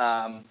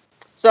 I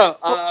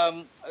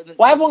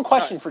have one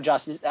question for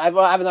Justin. I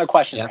have another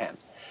question for him.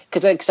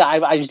 Because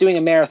I was doing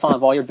a marathon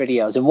of all your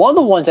videos, and one of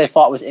the ones I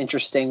thought was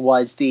interesting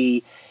was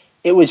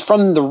it was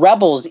from the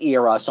Rebels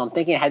era, so I'm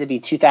thinking it had to be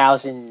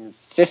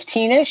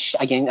 2015-ish.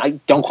 Again,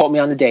 don't quote me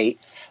on the date,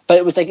 but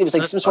it was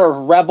like some sort of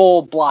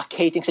Rebel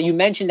blockade thing. So you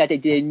mentioned that they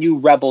did a new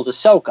Rebels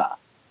Ahsoka,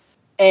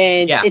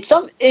 and it's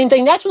that's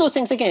one of those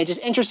things. Again, it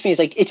just interests me. It's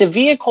like it's a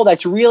vehicle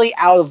that's really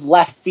out of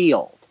left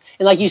field,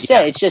 and like you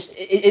said, it's just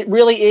it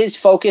really is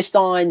focused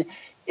on.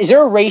 Is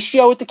there a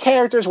ratio with the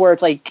characters where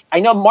it's like,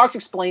 I know Mark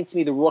explained to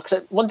me the rule,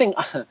 because one thing,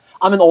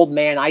 I'm an old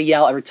man, I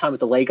yell every time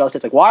with the Legos,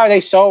 it's like, why are they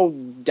so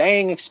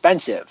dang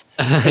expensive?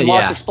 And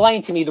Mark's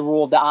explained to me the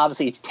rule that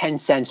obviously it's 10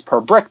 cents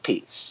per brick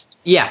piece.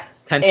 Yeah,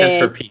 10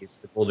 cents per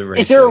piece.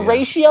 Is there a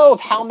ratio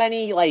of how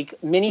many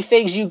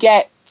minifigs you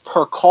get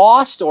per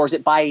cost, or is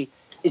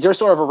there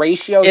sort of a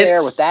ratio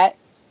there with that?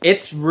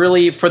 It's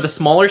really, for the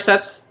smaller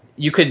sets,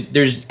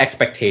 there's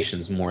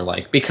expectations more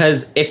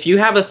because if you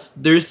have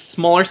there's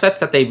smaller sets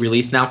that they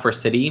release now for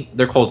City,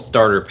 they're called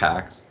starter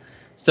packs.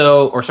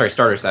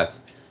 Starter sets.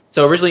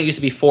 So originally it used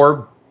to be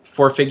four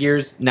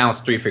figures, now it's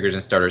 3 figures in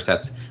starter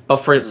sets. But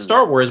for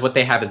Star Wars, what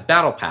they have is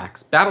battle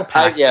packs. Battle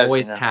packs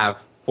always have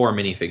 4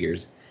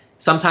 minifigures.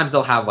 Sometimes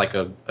they'll have like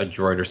a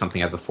droid or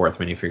something as a 4th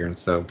minifigure, and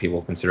so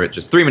people consider it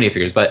just 3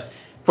 minifigures. But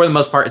for the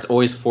most part, it's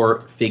always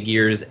 4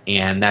 figures,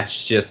 and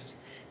that's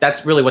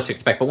really what to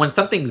expect. But when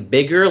something's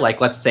bigger, like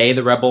let's say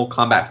the Rebel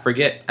Combat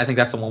Frigate, I think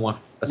that's the one with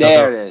Ahsoka.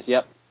 There it is.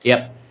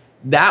 Yep.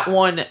 That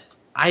one,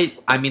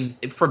 I mean,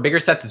 for bigger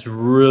sets, it's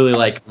really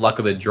like luck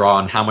of the draw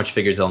on how much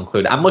figures they'll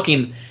include. I'm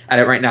looking at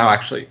it right now,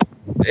 actually,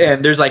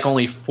 and there's like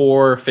only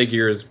 4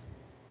 figures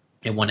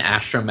in one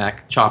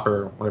astromech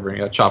chopper,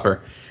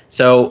 chopper.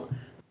 So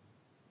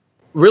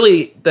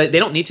really, they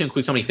don't need to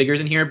include so many figures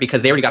in here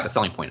because they already got the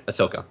selling point,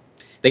 Ahsoka.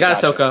 They got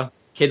Ahsoka.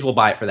 Kids will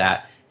buy it for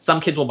that. Some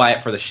kids will buy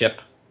it for the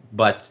ship.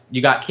 But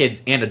you got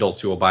kids and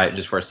adults who will buy it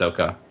just for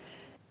Ahsoka.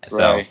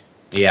 So,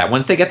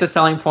 once they get the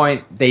selling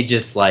point, they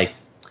just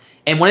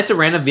and when it's a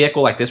random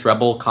vehicle like this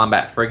Rebel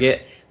Combat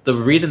Frigate, the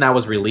reason that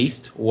was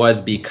released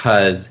was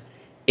because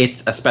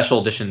it's a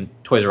special edition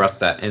Toys R Us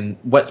set. And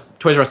what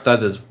Toys R Us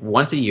does is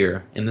once a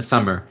year in the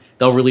summer,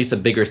 they'll release a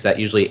bigger set,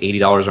 usually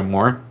 $80 or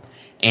more,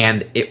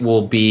 and it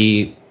will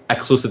be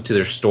exclusive to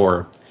their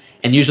store.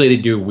 And usually they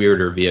do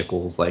weirder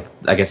vehicles, I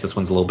guess this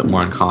one's a little bit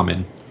more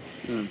uncommon.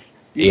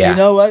 You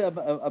know what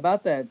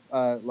about that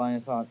line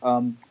of thought?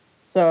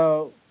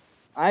 So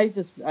I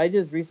just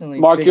recently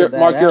Mark,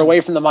 you're away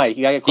from the mic.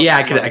 You gotta get closer.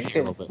 I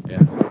can a little bit. Yeah.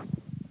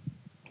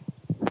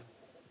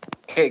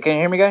 Okay, can you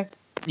hear me, guys?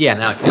 Yeah,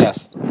 now.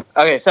 Yes.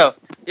 Okay, so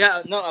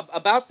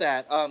about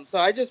that. So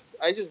I just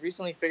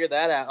recently figured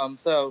that out.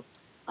 So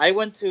I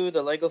went to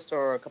the Lego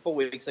store a couple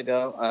weeks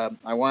ago.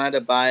 I wanted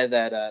to buy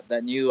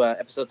that new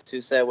episode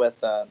 2 set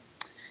with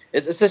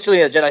It's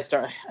essentially a Jedi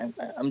Star.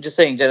 I'm just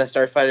saying Jedi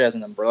Starfighter as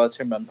an umbrella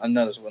term, but I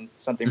know there's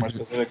something more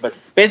specific. But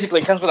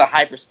basically, it comes with a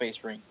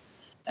hyperspace ring.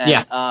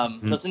 And,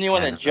 so it's a new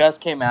one that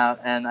just came out,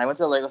 and I went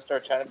to the Lego store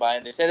trying to buy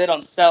it. They say they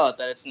don't sell it;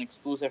 that it's an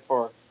exclusive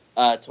for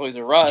Toys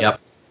R Us. Yep.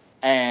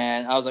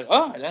 And I was like,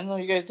 oh, I didn't know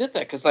you guys did that,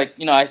 because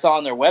I saw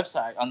on their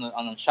website on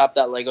the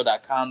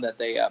shop.lego.com that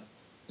they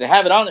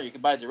have it on there. You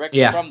can buy it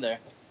directly from there.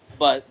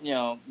 But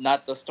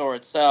not the store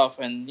itself,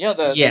 and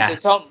they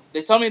told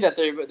me that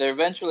they're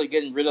eventually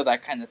getting rid of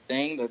that kind of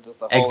thing, the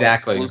whole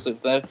exclusive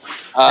thing.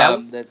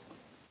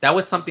 That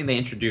was something they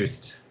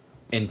introduced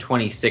in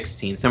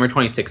 2016, summer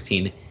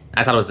 2016.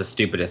 I thought it was the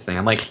stupidest thing.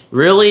 I'm like,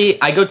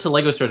 really? I go to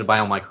Lego store to buy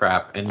all my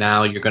crap, and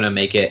now you're gonna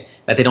make it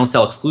that they don't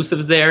sell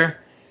exclusives there.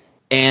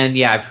 And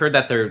yeah, I've heard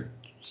that they're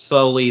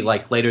slowly,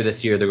 like later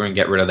this year, they're going to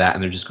get rid of that,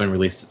 and they're just going to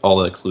release all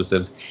the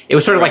exclusives. It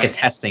was sort of like a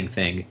testing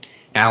thing.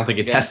 I don't think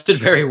it tested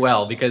very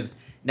well, because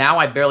now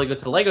I barely go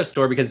to the Lego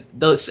store, because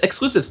those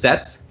exclusive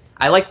sets,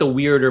 I like the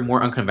weirder,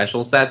 more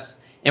unconventional sets.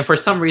 And for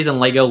some reason,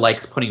 Lego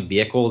likes putting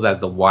vehicles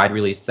as the wide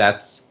release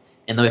sets,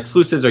 and the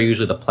exclusives are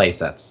usually the play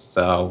sets.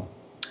 So,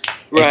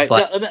 it's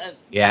like,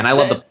 and I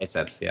love the play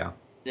sets. Yeah.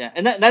 Yeah,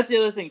 and that's the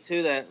other thing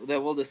too that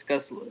we'll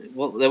discuss,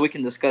 that we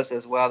can discuss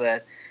as well.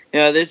 That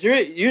there's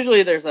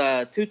usually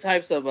two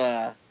types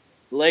of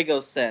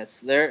Lego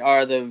sets. There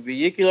are the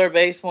vehicular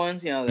based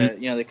ones,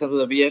 they come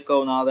with a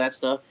vehicle and all that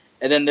stuff,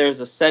 and then there's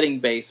the setting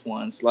based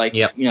ones, like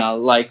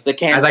like the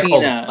cantina. As I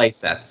call them, play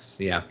sets.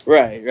 Yeah.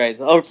 Right.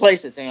 Or play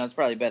sets. It's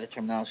probably a better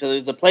terminology. So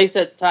there's a play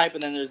set type,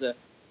 and then there's a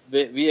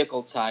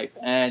vehicle type,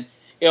 and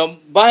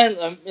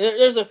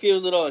there's a few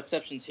little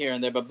exceptions here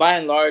and there, but by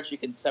and large, you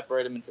can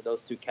separate them into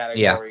those two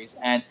categories.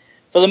 Yeah. And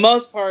for the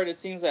most part, it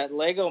seems that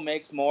Lego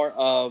makes more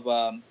of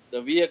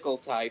the vehicle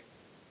type,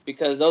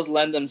 because those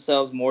lend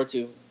themselves more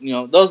to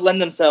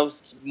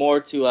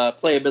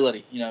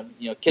playability.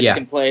 Kids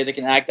can play, they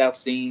can act out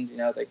scenes.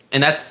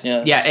 And that's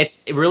it's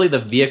really the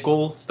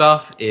vehicle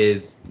stuff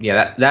is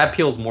that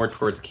appeals more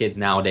towards kids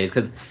nowadays,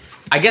 because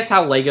I guess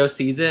how Lego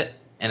sees it,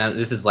 and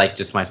this is like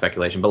just my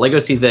speculation, but Lego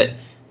sees it,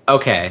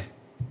 okay,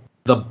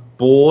 the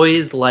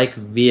boys like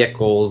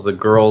vehicles, the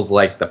girls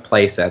like the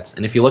play sets.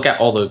 And if you look at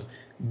all the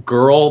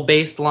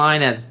girl-based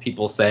line, as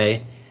people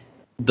say,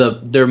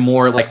 they're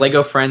more like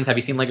Lego Friends. Have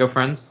you seen Lego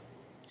Friends?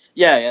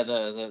 Yeah, and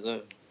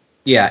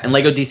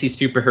Lego DC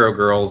Superhero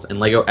Girls and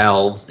Lego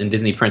Elves and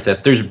Disney Princess,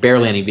 there's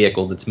barely any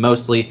vehicles. It's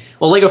mostly,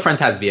 Lego Friends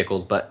has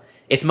vehicles, but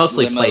it's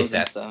mostly play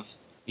sets.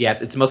 Yeah,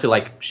 it's mostly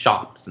like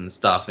shops and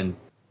stuff and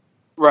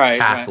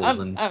castles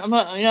and I like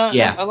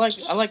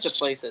the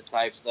playset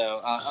type though.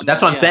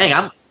 That's what I'm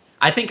saying.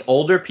 I think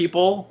older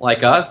people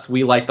like us,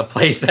 we like the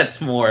play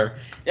sets more,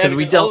 because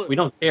we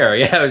don't care.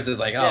 Yeah, it's just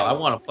like, I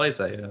want a play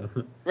set. Yeah.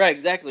 Right,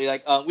 exactly.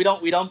 Like we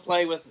don't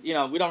play with we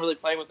don't really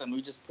play with them.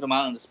 We just put them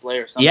out on display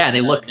or something. Yeah, and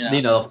they look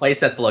the play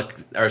sets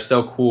are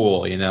so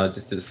cool.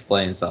 Just to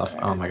display and stuff.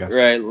 Oh my gosh.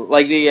 Right,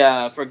 like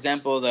the for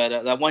example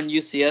that one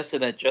UCS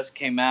set that just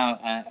came out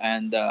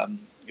and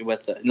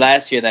with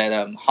last year,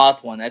 that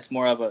Hoth one, that's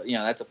more of a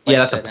that's a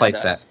play set. Play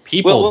set.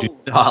 People do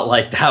not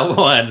like that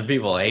one.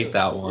 People hate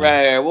that one.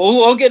 Right.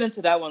 We'll get into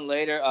that one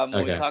later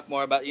when we talk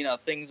more about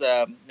things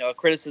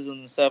criticism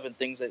and stuff, and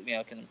things that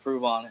can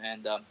improve on,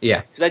 and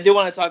because I do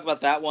want to talk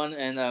about that one,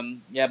 and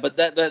but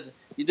that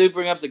you do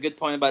bring up the good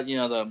point about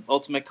the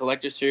Ultimate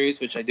Collector Series,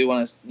 which I do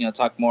want to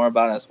talk more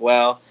about as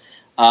well.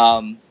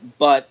 So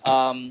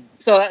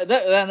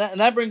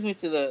that brings me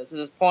to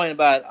this point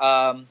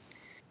about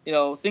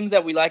things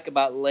that we like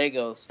about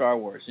Lego Star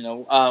Wars.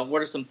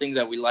 What are some things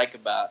that we like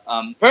about?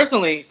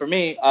 Personally, for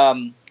me,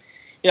 I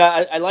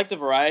like the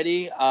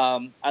variety.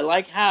 I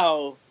like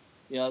how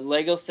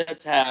Lego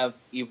sets have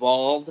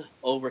evolved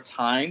over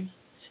time.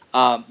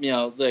 I'll give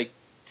you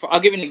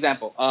an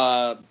example.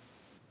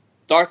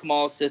 Darth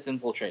Maul Sith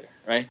Infiltrator,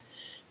 right?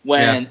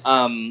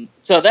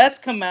 So that's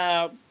come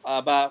out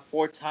about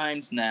 4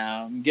 times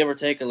now, give or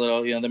take a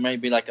little. There might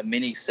be like a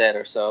mini set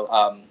or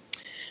so.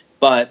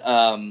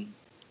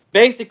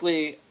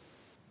 Basically,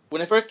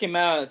 when it first came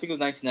out, I think it was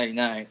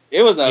 1999.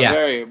 It was a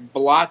very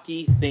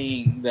blocky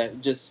thing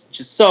that just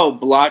so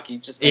blocky.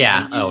 It just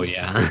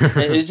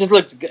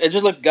looked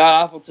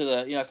god awful to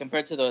the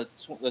compared to the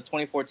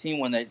 2014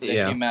 one that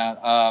came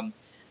out.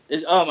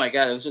 Oh my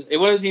god, it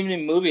wasn't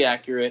even movie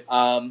accurate.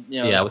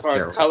 As far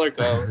as color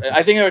goes,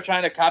 I think they were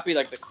trying to copy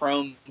like the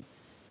chrome,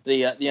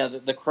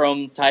 the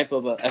chrome type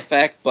of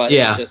effect, but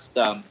it was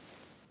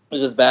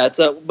just bad.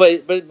 So,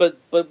 but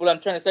what I'm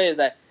trying to say is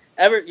that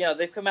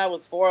they've come out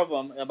with 4 of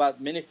them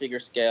about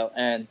minifigure scale,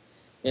 and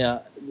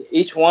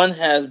each one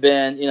has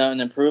been an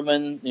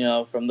improvement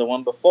from the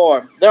one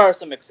before. There are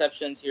some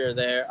exceptions here or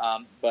there,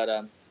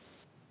 but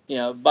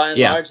by and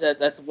large,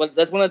 that's one of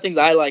the things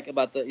I like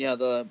about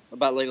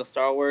about Lego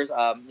Star Wars.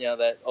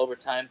 That over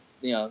time,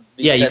 these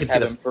sets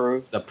have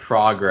improved. The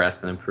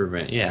progress and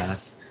improvement. Yeah.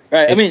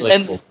 Right.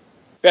 Cool.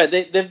 Right.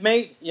 They've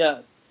made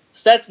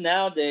sets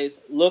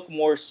nowadays look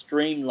more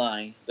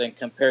streamlined than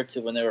compared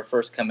to when they were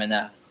first coming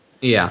out.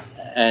 Yeah.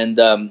 And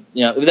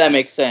if that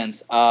makes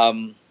sense.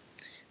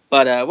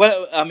 But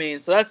what I mean,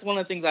 so that's one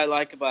of the things I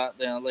like about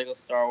Lego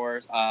Star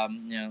Wars. I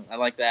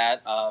like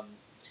that.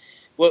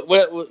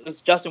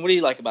 Justin? What do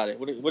you like about it?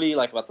 What do you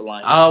like about the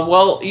line?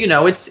 Well,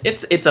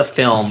 it's a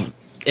film.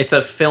 It's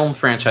a film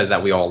franchise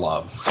that we all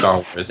love, Star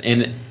Wars,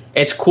 and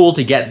it's cool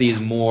to get these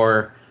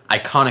more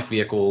iconic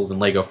vehicles in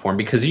Lego form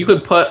because you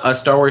could put a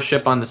Star Wars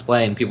ship on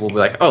display and people will be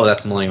like, "Oh,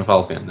 that's the Millennium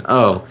Falcon.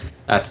 Oh,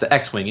 that's the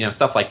X-wing."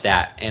 Stuff like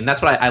that. And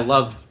that's what I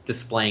love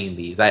displaying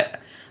these.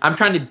 I'm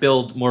trying to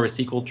build more of a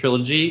sequel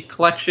trilogy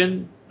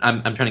collection.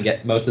 I'm trying to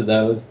get most of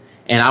those,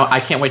 and I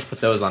can't wait to put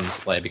those on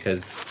display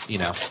because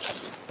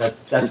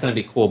that's going to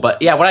be cool.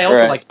 But yeah, what I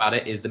also like about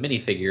it is the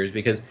minifigures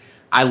because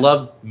I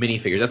love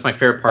minifigures. That's my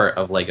favorite part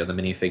of Lego, the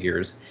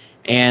minifigures.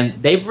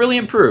 And they've really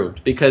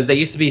improved because they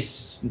used to be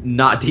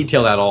not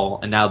detailed at all,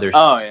 and now they're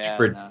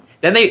super. Yeah, no.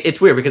 Then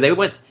it's weird because they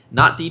went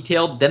not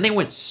detailed, then they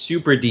went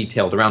super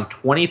detailed around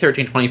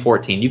 2013,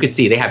 2014. You could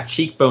see they have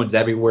cheekbones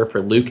everywhere for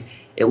Luke.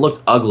 It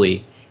looked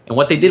ugly. And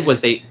what they did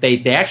was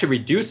they actually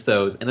reduced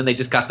those, and then they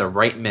just got the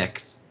right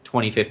mix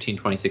 2015,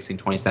 2016,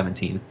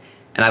 2017.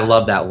 And I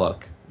love that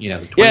look.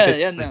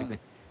 2016.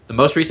 The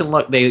most recent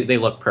look, they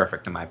look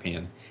perfect in my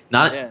opinion.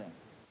 Not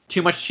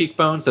too much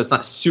cheekbone, so it's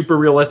not super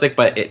realistic,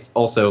 but it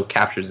also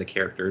captures the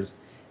characters.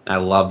 And I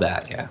love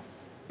that. Yeah.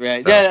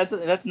 Right. So. Yeah,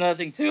 that's another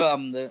thing too.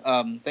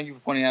 Thank you for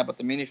pointing out about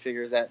the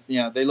minifigures that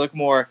they look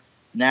more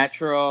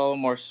natural,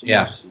 more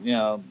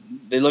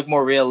they look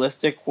more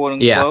realistic, quote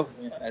unquote.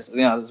 Yeah.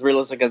 As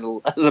realistic as a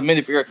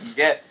minifigure can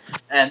get.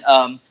 And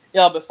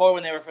before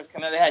when they were first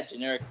coming out, they had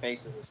generic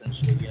faces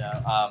essentially.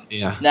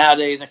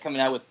 Nowadays they're coming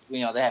out with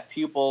they have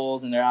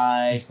pupils in their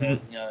eyes.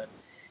 Mm-hmm. And,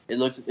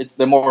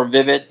 they're more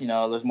vivid.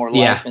 There's more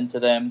life into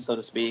them, so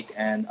to speak.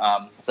 And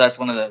so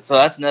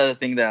that's another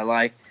thing that I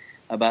like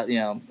about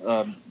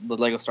the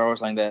Lego Star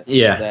Wars line that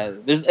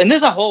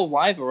there's a whole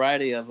wide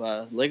variety of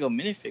Lego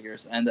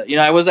minifigures. And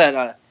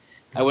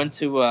I went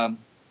to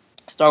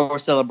Star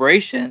Wars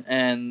Celebration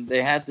and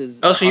they had this.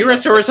 Oh, so you were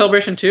at Star Wars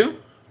Celebration too?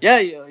 Yeah.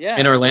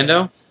 In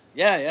Orlando.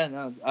 Yeah,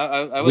 no.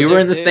 I was. We were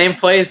in the same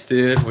place,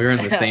 dude. We were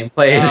in the same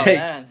place. Oh,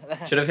 man.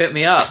 Should have hit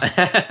me up.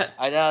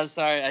 I know.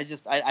 Sorry, I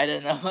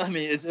didn't know. I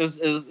mean, it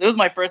was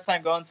my first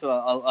time going to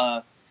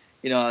a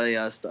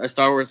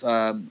Star Wars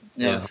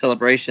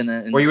celebration.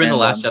 Were you in the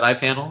Last Jedi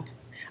panel?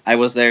 I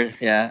was there.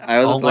 Yeah,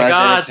 I was. Oh my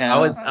god!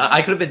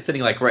 I could have been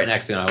sitting like right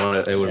next to you.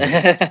 It would.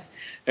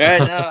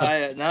 Right.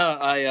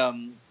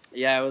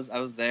 I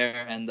was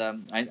there, and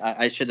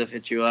I should have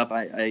hit you up.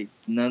 I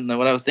don't know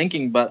what I was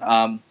thinking, but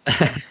I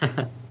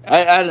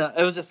don't know.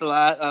 It was just a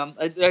lot.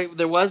 I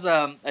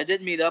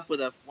did meet up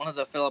with one of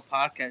the fellow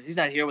podcasters. He's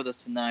not here with us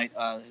tonight.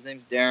 His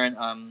name's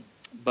Darren.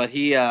 But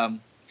he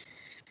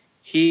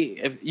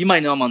you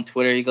might know him on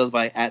Twitter. He goes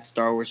by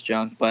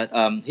 @StarWarsJunk. But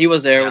he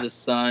was there with his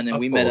son, and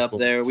we met up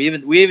there. We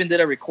even did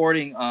a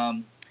recording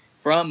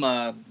from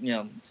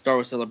Star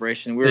Wars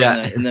Celebration. We were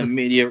in the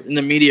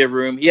media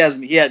room. He had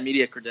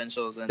media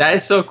credentials. And that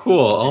is so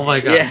cool. Oh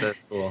my god, that's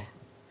cool.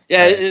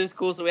 Yeah, it was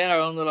cool. So we had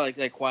our own little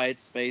like quiet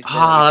space.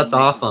 That's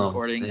awesome.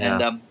 Recording. Yeah.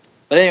 And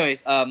but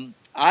anyways,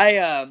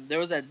 there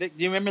was that big.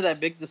 Do you remember that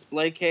big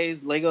display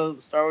case, Lego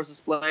Star Wars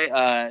display?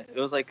 It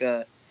was like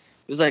a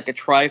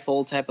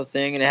trifold type of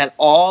thing, and it had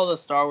all the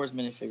Star Wars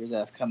minifigures that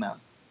have come out.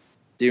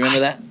 Do you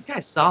remember that? I think I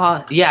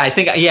saw. Yeah, I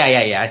think.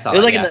 Yeah. I saw. It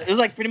was it was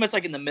like pretty much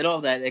like in the middle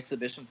of that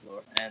exhibition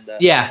floor, and I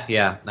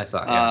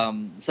saw. Yeah.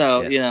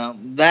 So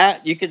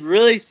that you could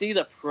really see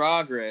the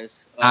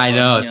progress.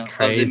 It's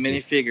crazy. Of the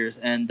minifigures,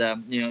 and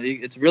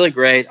it's really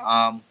great.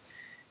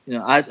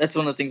 That's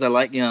one of the things I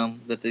like.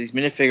 That these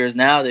minifigures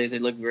nowadays they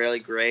look really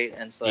great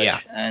and such.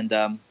 Yeah.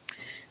 And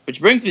which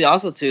brings me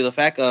also to the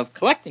fact of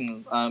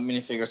collecting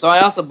minifigures. So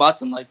I also bought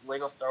some like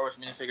Lego Star Wars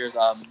minifigures.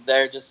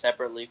 They're just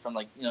separately from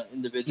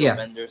individual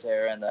vendors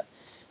there, and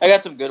I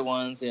got some good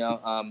ones.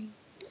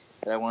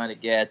 That I wanted to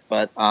get,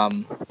 but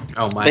oh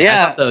my!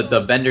 I thought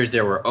the vendors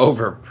there were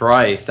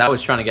overpriced. I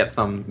was trying to get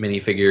some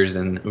minifigures,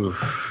 and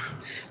oof.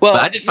 Well,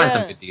 but I did find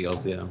some good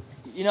deals. Yeah.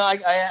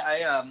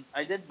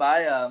 I did buy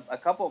a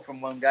couple from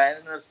one guy. I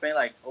ended up spending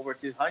like over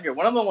 $200.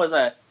 One of them was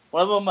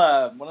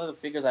one of the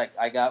figures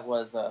I got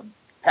was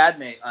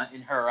Padme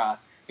in her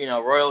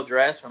royal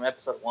dress from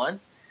Episode 1.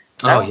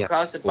 That one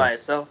costed by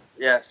itself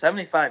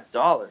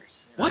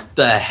 $75. What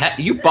the heck?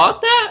 You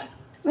bought that?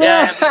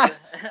 Yeah,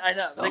 I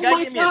know. The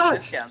guy gave me a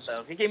discount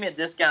though. He gave me a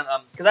discount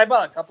because I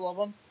bought a couple of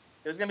them.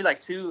 It was gonna be like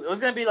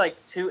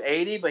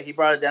 $280, but he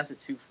brought it down to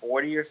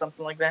 $240 or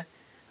something like that.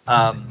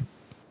 I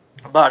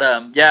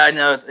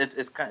know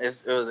it's kind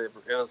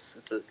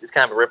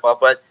of a rip off,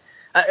 but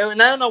I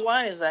don't know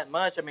why it's that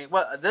much. I mean,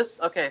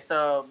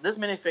 so this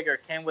minifigure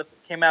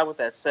came out with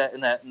that set in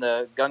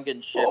the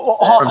Gungan ship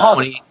from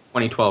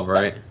 2012,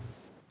 right?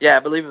 Yeah, I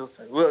believe it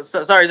was.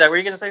 Sorry, Zach, were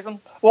you gonna say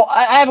something? Well,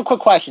 I have a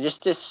quick question.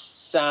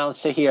 Just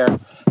sounds to hear.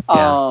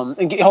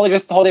 And hold your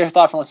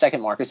thought for 1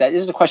 second, Mark. This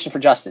is a question for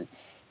Justin.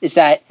 Is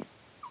that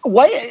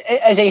what,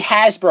 as a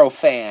Hasbro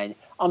fan,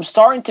 I'm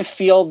starting to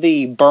feel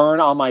the burn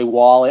on my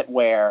wallet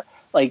where,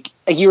 like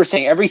you were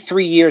saying, every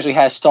 3 years we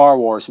had a Star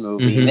Wars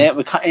movie,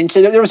 and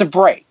so there was a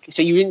break,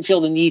 so you didn't feel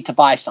the need to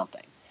buy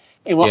something.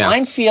 And what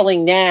I'm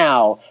feeling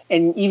now,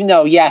 and even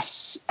though,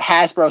 yes,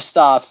 Hasbro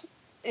stuff,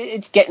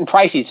 it's getting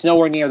pricey. It's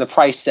nowhere near the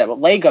price that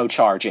what Lego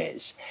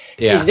charges.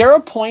 Yeah. Is there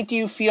a point, do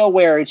you feel,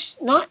 where it's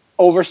not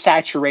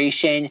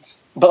oversaturation,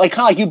 but like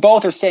kind of like you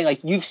both are saying, like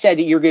you've said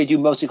that you're going to do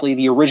mostly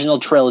the original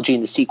trilogy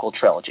and the sequel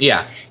trilogy.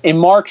 Yeah. And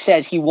Mark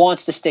says he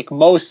wants to stick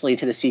mostly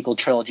to the sequel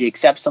trilogy,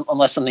 except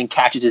unless something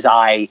catches his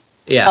eye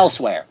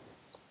elsewhere.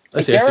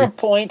 Is there a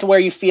point where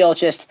you feel it's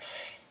just,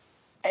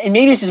 and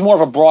maybe this is more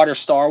of a broader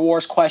Star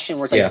Wars question,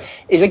 where it's like,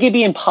 is it going to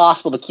be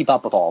impossible to keep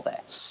up with all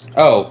this?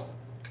 Oh,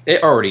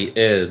 it already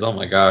is. Oh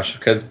my gosh,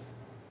 because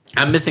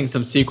I'm missing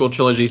some sequel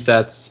trilogy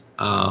sets.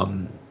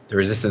 The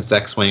Resistance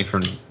X-Wing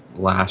from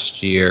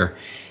last year.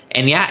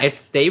 And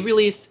they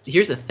release,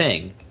 here's the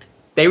thing.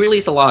 They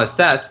release a lot of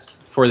sets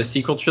for the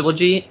sequel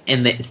trilogy,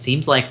 and it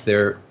seems like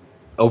they're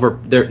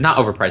not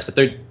overpriced, but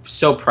they're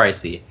so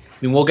pricey.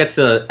 I mean, we'll get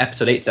to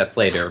episode 8 sets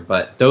later,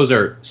 but those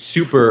are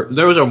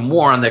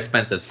more on the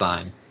expensive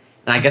side.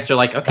 And I guess they're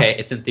like, okay,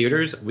 it's in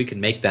theaters, we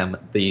can make them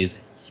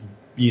these,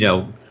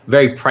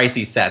 very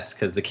pricey sets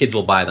because the kids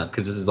will buy them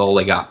because this is all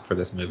they got for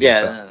this movie.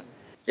 Yeah,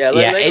 so.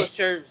 Lego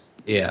sure.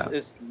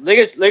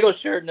 Lego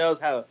sure knows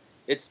how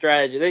its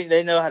strategy.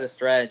 They know how to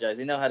strategize.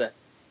 They know how to,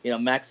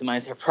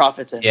 maximize their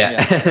profits. And,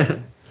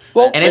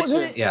 Well, and it's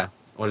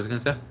What was I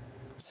going to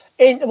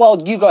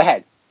say? You go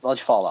ahead. I'll let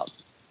you follow up.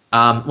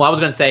 I was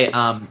going to say,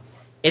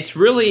 it's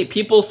really,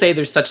 people say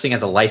there's such thing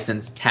as a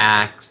license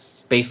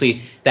tax.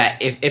 Basically,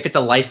 that if it's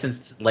a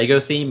licensed Lego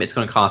theme, it's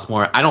going to cost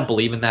more. I don't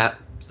believe in that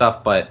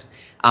stuff, but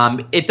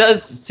it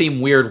does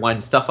seem weird when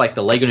stuff like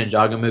the Lego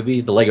Ninjago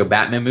movie, the Lego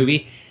Batman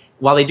movie,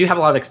 while they do have a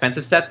lot of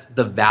expensive sets,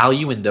 the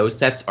value in those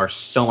sets are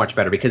so much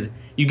better because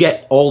you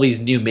get all these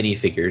new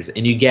minifigures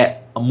and you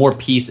get more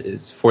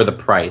pieces for the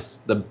price,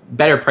 the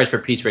better price per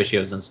piece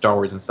ratios than Star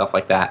Wars and stuff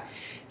like that.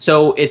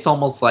 So it's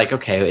almost like,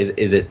 okay, is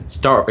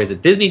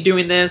it Disney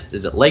doing this?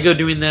 Is it Lego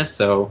doing this?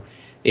 So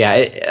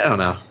I don't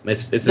know.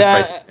 It's a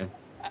price.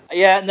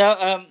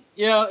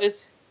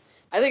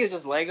 I think it's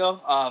just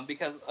Lego.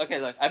 Because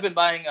look, I've been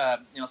buying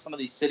some of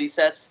these city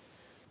sets,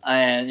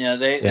 and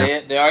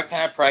they are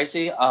kind of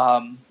pricey.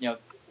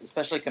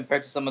 Especially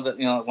compared to some of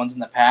the ones in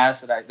the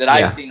past that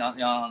I've seen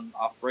on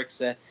off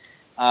bricks.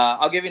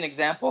 I'll give you an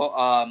example.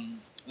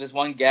 There's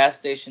one gas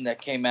station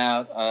that came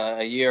out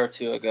a year or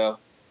two ago.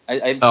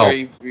 I'm sure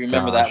you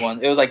remember that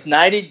one. It was like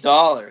 $90.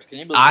 Can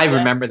you believe that? I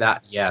remember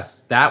that.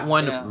 Yes, that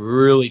one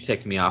really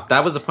ticked me off.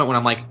 That was the point when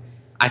I'm like,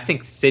 I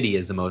think City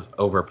is the most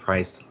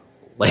overpriced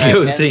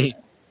Lego thing.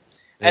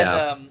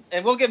 And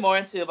we'll get more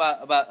into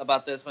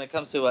about this when it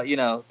comes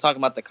to talking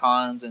about the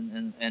cons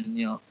and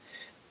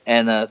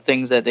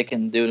things that they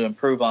can do to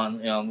improve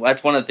on.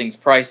 That's one of the things,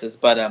 prices.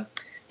 But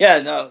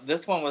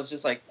this one was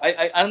just like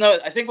I don't know.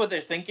 I think what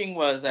they're thinking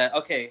was that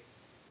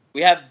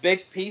we have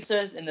big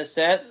pieces in the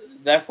set,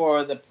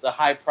 therefore the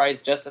high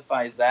price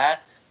justifies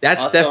that.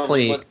 That's also,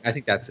 definitely. I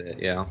think that's it.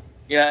 Yeah.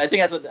 Yeah, I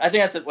think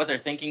that's what they're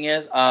thinking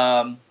is.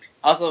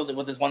 Also,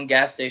 with this one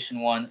gas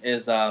station one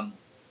is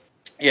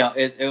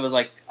it was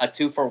like a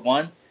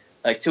 2-for-1,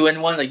 like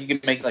 2-in-1. Like you can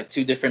make like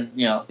two different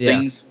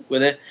things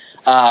with it.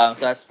 So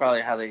that's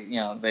probably how they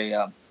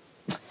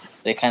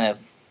kind of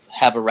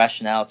have a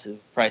rationale to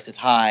price it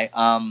high.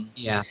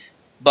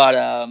 But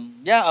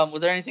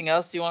was there anything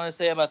else you want to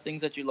say about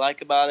things that you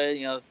like about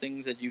it?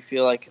 Things that you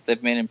feel like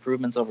they've made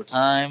improvements over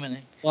time, and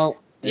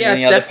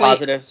any other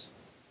positives?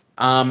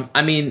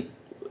 I mean,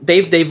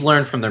 they've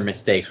learned from their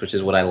mistakes, which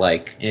is what I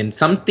like. In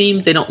some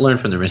themes, they don't learn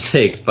from their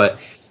mistakes, but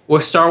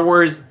with Star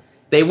Wars,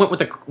 they went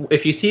with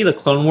if you see the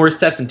Clone Wars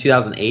sets in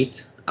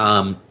 2008,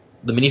 the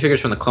minifigures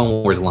from the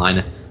Clone Wars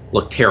line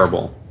look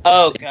terrible.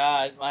 Oh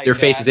God, their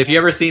faces. If you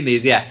ever seen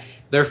these,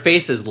 their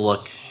faces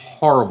look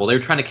horrible. They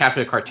were trying to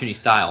capture the cartoony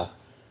style,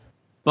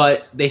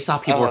 but they saw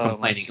people were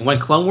complaining. And when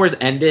Clone Wars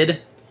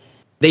ended,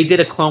 they did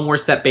a Clone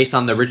Wars set based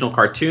on the original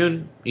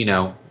cartoon, by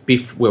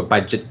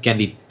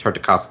Genndy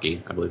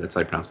Tartakovsky, I believe that's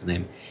how you pronounce his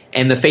name.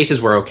 And the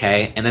faces were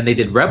okay. And then they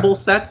did Rebel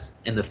sets,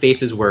 and the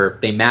faces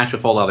they matched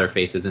with all the other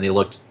faces, and they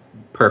looked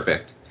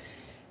perfect.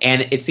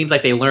 And it seems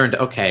like they learned,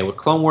 with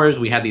Clone Wars,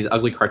 we have these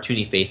ugly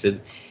cartoony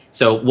faces.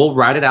 So we'll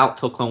ride it out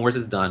till Clone Wars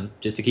is done,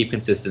 just to keep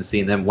consistency.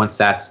 And then once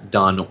that's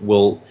done,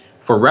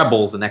 for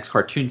Rebels, the next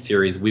cartoon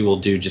series, we will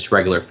do just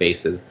regular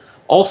faces.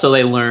 Also,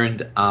 they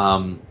learned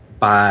what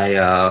was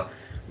I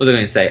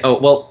going to say?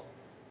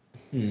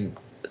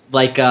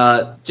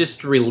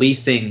 Just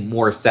releasing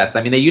more sets.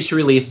 I mean, they used to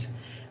release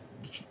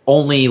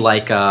only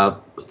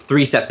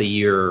 3 sets a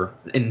year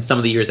in some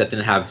of the years that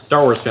didn't have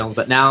Star Wars films,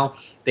 but now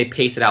they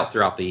pace it out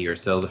throughout the year.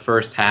 So the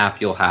first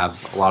half you'll have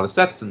a lot of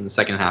sets, and the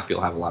second half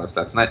you'll have a lot of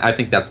sets. And I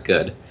think that's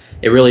good.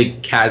 It really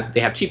they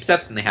have cheap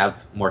sets and they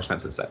have more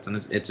expensive sets, and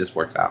it just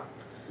works out.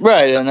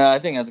 Right, and I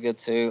think that's good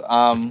too.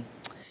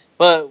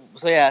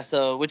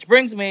 Which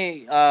brings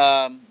me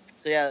to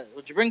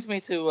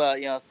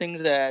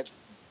things that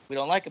we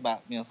don't like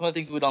about some of the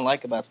things we don't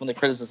like about some of the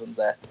criticisms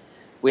that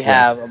we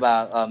have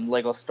about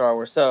Lego Star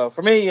Wars. So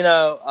for me,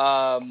 that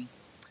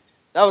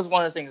was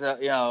one of the things that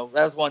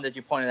that was one that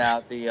you pointed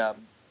out, the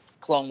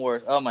Clone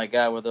Wars. Oh my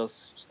God, were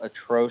those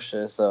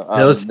atrocious though?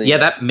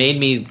 That made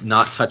me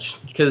not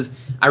touch, because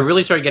I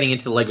really started getting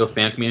into the Lego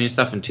fan community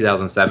stuff in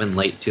 2007,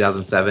 late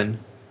 2007,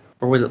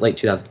 or was it late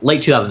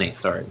 2008?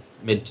 Sorry,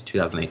 mid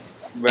 2008.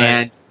 Right.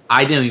 And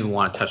I didn't even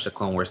want to touch the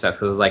Clone Wars sets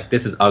because I was like,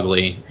 this is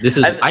ugly.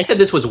 I said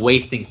this was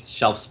wasting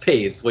shelf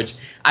space, which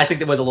I think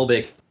that was a little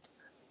bit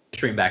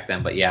extreme back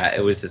then. But yeah,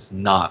 it was just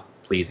not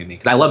pleasing me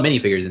because I love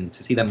minifigures, and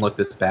to see them look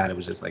this bad, it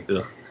was just like,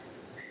 ugh.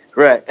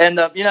 Right, and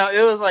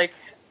it was like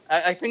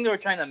I think they were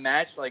trying to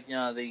match like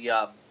the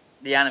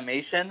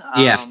animation.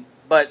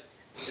 But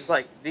it's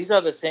like these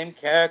are the same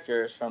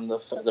characters from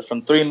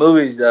from 3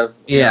 movies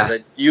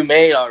that you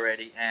made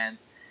already, and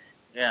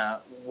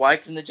why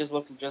couldn't they just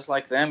look just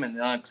like them? And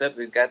except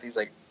they've got these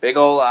like big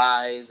old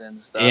eyes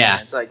and stuff. Yeah,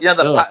 and it's like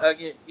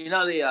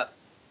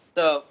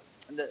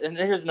and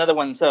here's another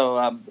one. So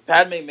the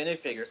Padme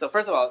minifigure. So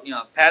first of all,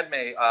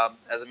 Padme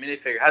as a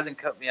minifigure hasn't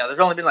come. There's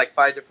only been like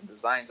 5 different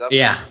designs of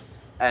her.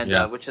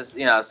 And which is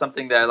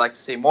something that I like to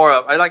see more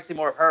of. I like to see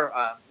more of her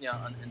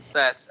in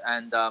sets.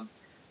 And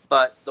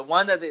but the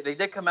one that they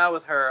did come out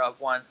with her of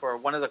one for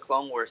one of the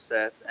Clone Wars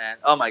sets, and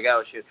oh my God,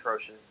 was she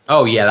atrocious?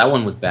 Oh yeah, that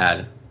one was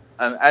bad.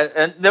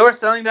 And they were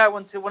selling that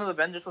one too. One of the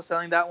vendors was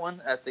selling that one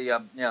at the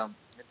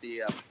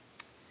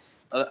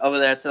over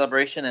there at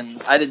Celebration, and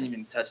I didn't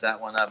even touch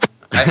that one. I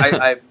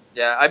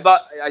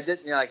bought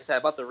like I said, I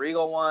bought the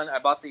Regal one. I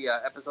bought the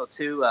Episode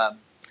 2.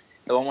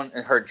 The one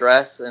in her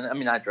dress, and I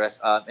mean not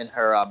dress, in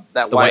her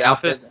that white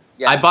outfit.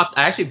 Yeah, I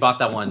actually bought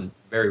that one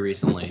very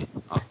recently.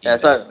 Yeah,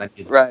 so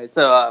right.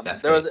 So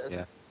there was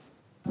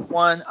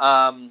one.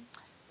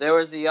 There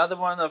was the other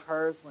one of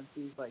hers when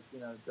she's like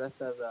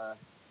dressed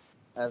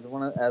as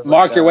one as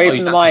Mark, like, you're away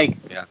from the mic.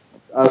 Yeah.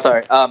 Oh,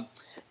 sorry.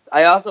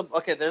 I also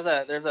there's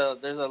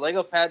a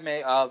Lego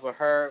Padme of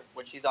her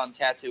when she's on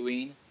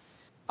Tatooine,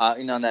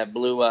 in that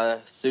blue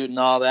suit and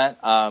all that.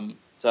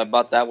 So I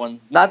bought that one.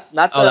 Not.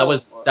 That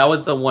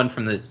was the one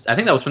from the. I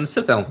think that was from the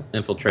Sith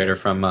Infiltrator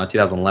from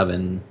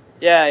 2011.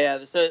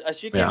 Yeah. So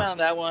she came out on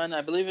that one.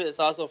 I believe it's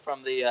also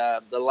from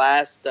the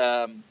last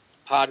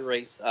pod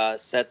race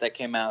set that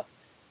came out.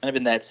 Might have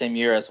been that same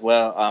year as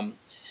well.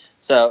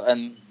 So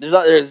and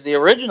there's the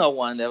original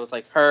one that was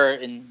like her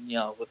in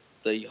with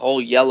the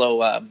whole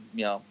yellow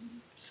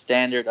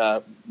standard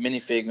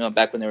minifig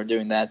back when they were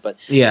doing that. But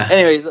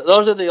anyways,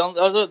 those are the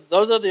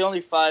only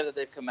 5 that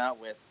they've come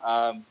out with.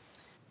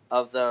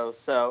 Of those,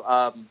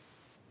 so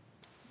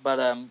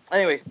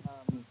anyways,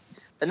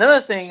 another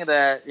thing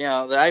that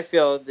that I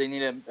feel they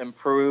need to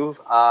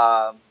improve,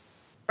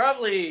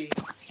 probably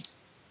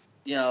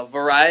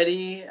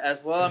variety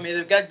as well. I mean,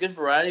 they've got good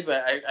variety,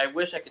 but I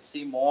wish I could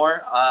see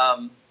more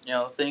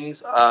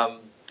things.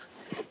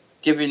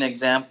 Give you an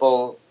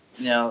example,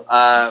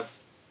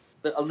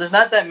 there's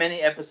not that many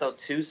Episode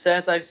 2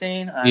 sets I've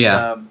seen.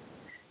 And,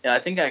 I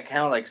think I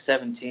counted like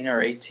 17 or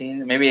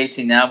 18, maybe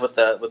 18 now with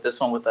this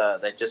one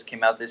that just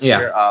came out this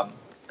year,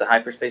 the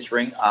Hyperspace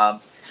Ring.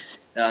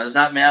 There's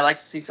not many. I'd like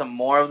to see some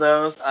more of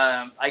those.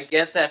 I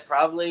get that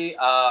probably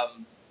I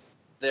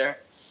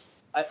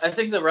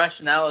think the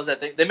rationale is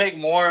that they make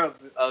more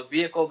of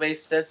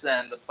vehicle-based sets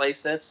than the play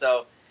sets.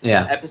 So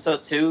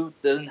Episode 2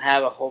 doesn't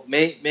have a whole.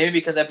 Maybe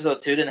because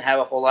Episode 2 didn't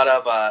have a whole lot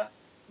of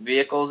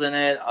vehicles in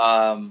it.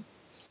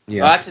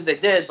 Well, actually, they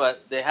did,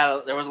 but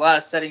there was a lot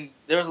of setting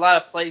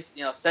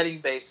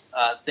based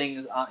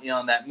things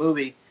in that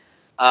movie,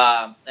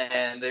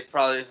 and they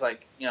probably was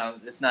like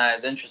it's not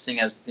as interesting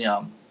as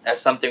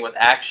as something with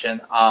action.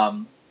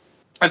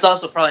 It's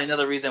also probably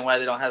another reason why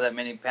they don't have that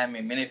many Padme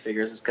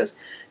minifigures is because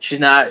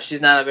she's not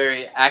a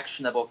very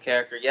actionable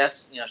character.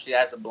 Yes, she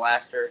has a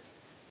blaster.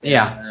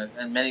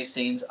 In many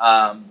scenes, in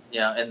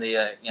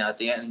the at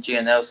the end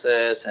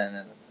Geonosis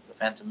and the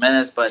Phantom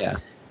Menace, but.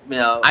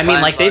 I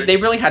mean, like they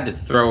really had to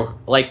throw.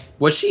 Like,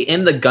 was she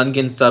in the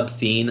Gungan sub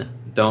scene?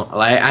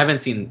 I haven't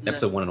seen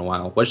Episode 1 in a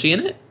while. Was she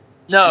in it?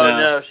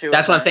 No, she.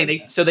 That's what I'm saying.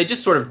 They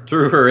just sort of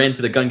threw her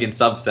into the Gungan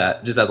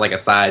subset just as like a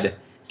side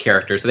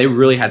character. So they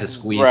really had to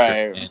squeeze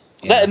her in.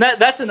 Yeah.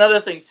 That's another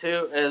thing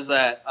too. Is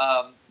that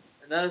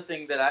another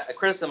thing that a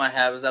criticism I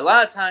have is that a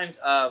lot of times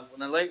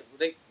when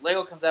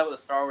Lego comes out with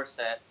a Star Wars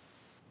set,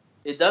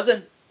 it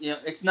doesn't.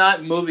 It's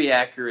not movie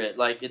accurate.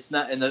 Like it's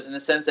not in the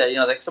sense that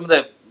like some of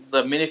the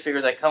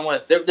minifigures that come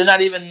with, they're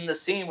not even in the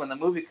scene when the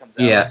movie comes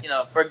out. Yeah.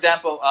 Like, for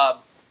example,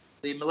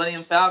 the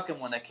Millennium Falcon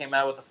one that came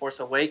out with The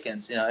Force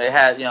Awakens. It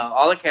had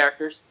all the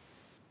characters.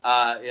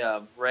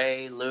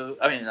 Rey, Luke.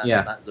 I mean,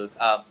 not Luke.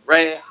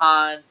 Rey,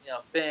 Han.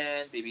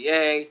 Finn,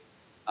 BB-8,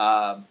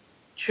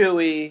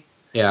 Chewie.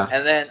 Yeah.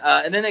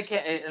 And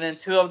then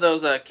 2 of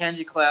those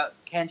Kanji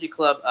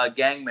Club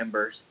gang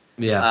members.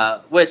 Yeah.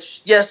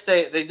 Which yes,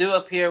 they do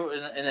appear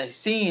in a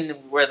scene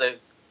where the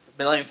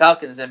Millennium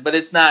Falcon is in, but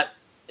it's not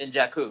in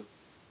Jakku.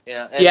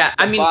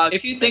 I mean,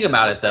 if you think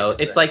about it though,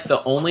 it's like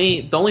the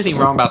only thing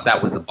wrong about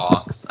that was the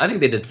box. I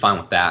think they did fine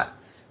with that.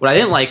 What I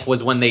didn't like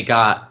was when they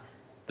got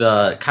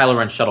the Kylo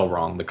Ren shuttle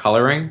wrong, the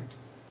coloring.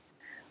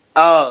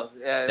 Oh,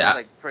 yeah, it was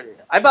like pretty.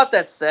 I bought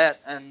that set,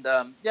 and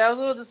I was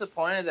a little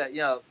disappointed that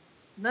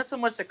not so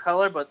much the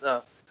color, but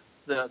the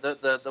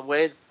the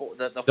way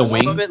the The form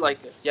wings? of it, like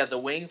the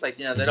wings, like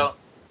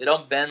they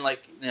don't bend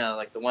like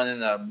like the one in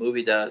the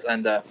movie does,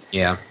 and I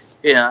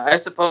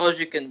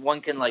suppose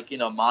one can like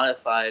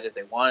modify it if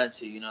they wanted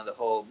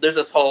to. There's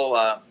this whole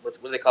what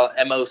do they call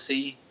it,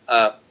 MOC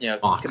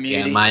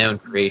community. Yeah, my own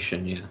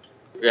creation. Yeah.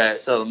 Yeah,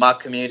 so the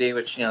mock community,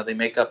 which they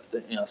make up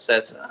the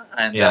sets,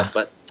 and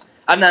but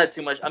I'm not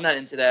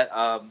into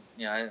that.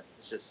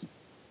 It's just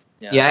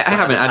I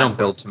haven't. I don't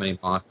build too many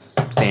mocks.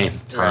 Same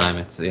time.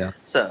 Right. It's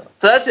So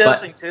that's the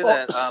other thing too.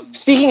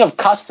 Speaking of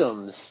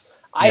customs,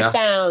 I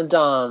found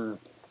a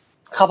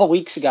couple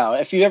weeks ago.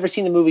 If you've ever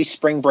seen the movie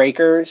Spring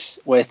Breakers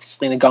with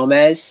Selena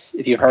Gomez,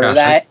 if you've heard of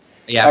that,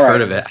 I've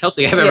heard of it. I don't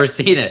think I've ever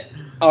seen it.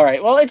 All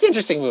right, well, it's an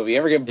interesting movie. You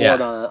ever get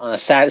bored on a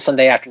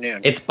Sunday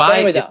afternoon? It's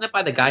isn't it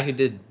by the guy who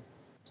did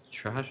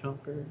Trash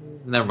Humpers?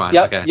 Never mind.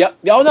 Yep, okay. Yep.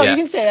 Oh no, you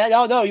can say that.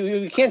 No,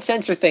 you can't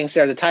censor things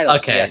there. The title.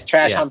 Okay. Yes,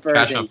 Trash Humpers.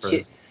 Trash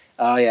Humpers.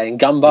 And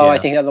Gumbo. I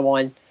think another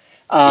one.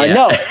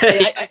 No,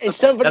 it's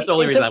somebody. That's the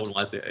only reason I would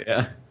want to see it.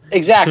 Yeah.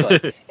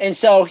 Exactly. And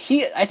so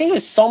I think it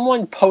was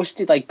someone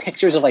posted like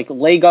pictures of like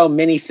Lego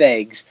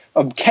minifigs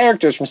of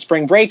characters from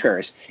Spring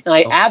Breakers, and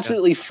I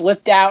absolutely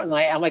flipped out, and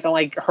I'm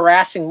like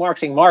harassing Mark,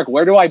 saying, "Mark,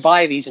 where do I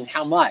buy these and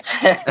how much?"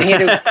 And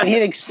he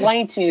had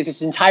explained to me that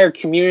this entire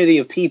community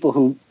of people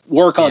who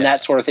work on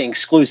that sort of thing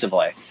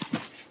exclusively.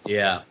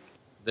 Yeah.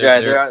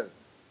 There are.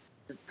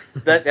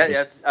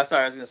 I'm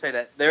sorry, I was going to say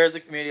that there is a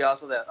community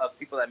also of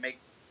people that make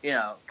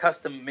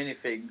custom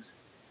minifigs.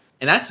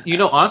 And that's,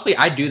 honestly,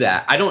 I do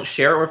that. I don't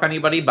share it with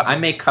anybody, but I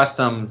make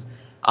customs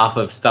off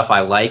of stuff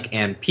I like.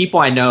 And people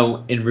I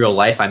know in real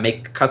life, I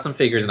make custom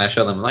figures and I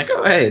show them. I'm like,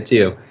 oh, hey, it's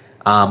you.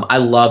 I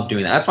love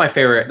doing that. That's my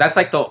favorite. That's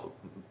like the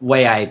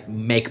way I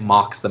make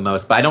mocks the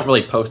most. But I don't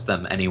really post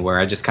them anywhere.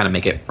 I just kind of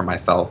make it for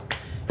myself.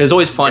 It's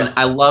always fun. Yeah.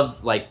 I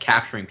love like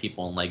capturing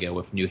people in Lego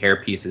with new hair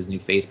pieces, new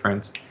face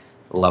prints.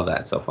 I love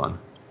that. It's so fun.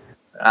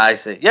 I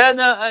see. Yeah,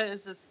 no, I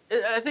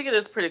think it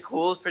is pretty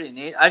cool. It's pretty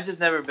neat. I've just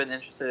never been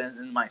interested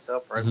in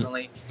myself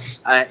personally.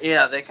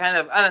 They kind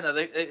of, I don't know.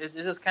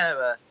 It's just kind of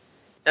a.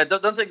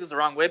 Don't take this the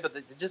wrong way, but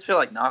they just feel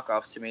like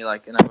knockoffs to me,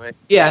 like in a way.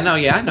 Yeah, no,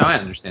 I know, I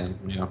understand.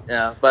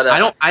 Yeah, but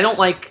I don't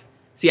like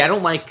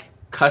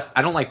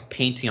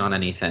painting on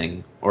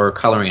anything or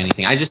coloring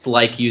anything. I just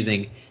like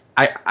using.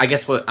 I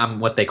guess I'm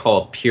what they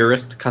call a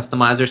purist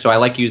customizer. So I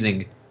like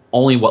using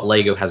only what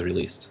Lego has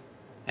released.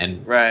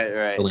 And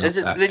right.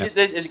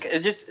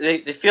 It's just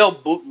they feel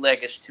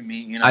bootleggish to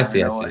me. I see.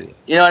 You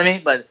know what I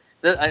mean? But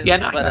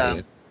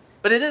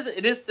but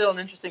it is still an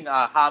interesting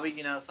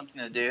hobby.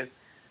 Something to do.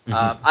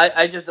 Mm-hmm.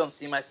 I just don't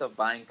see myself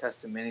buying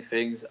custom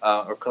minifigs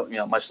or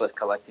much less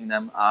collecting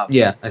them.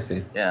 Yeah, I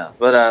see. Yeah,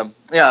 but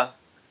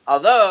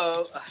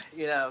although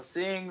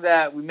seeing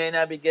that we may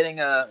not be getting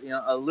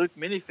a Luke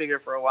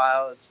minifigure for a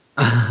while,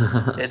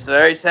 it's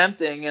very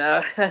tempting.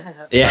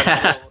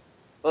 Yeah.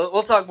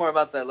 We'll talk more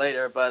about that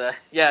later, but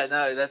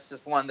that's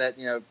just one that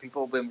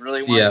people have been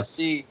really wanting to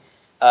see.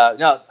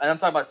 And I'm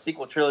talking about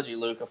sequel trilogy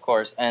Luke, of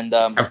course, and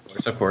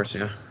of course,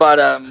 yeah. But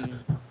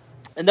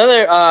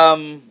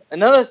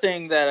another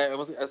thing that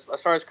was as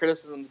far as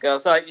criticisms go,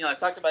 so I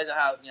talked about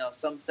how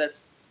some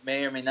sets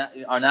may or may not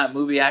are not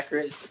movie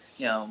accurate.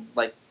 They're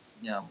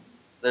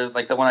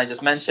like the one I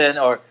just mentioned,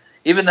 or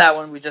even that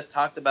one we just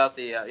talked about,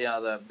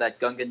 that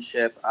Gungan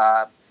ship.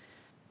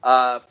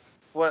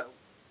 What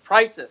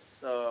prices?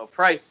 So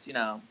price,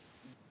 Yeah.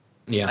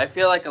 I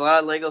feel like a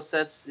lot of Lego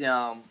sets, they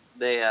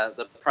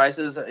the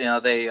prices,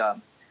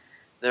 they're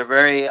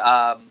very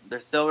they're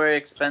still very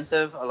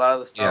expensive. A lot of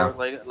the Star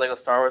Wars Lego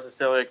Star Wars are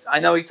still. I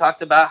know we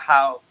talked about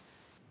how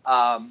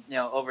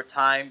over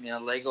time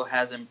Lego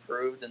has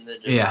improved in the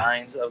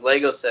designs of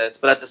Lego sets,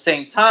 but at the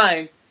same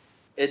time,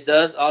 it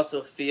does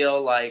also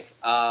feel like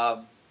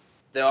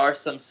there are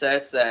some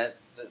sets that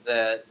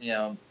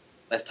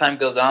as time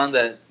goes on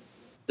that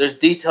there's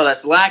detail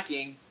that's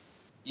lacking,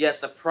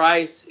 yet the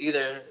price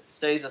either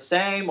stays the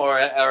same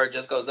or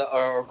just goes up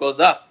or goes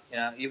up.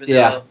 Even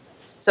though.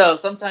 So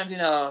sometimes when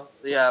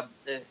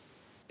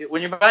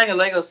you're buying a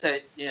Lego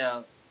set,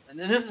 and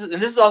this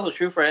is also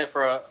true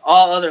for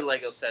all other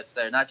Lego sets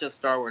there, not just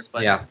Star Wars,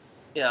 but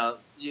you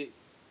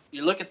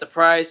look at the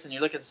price and you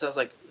look at stuff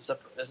like is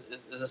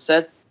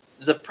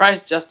a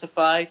price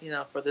justified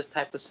for this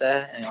type of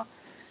set?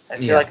 I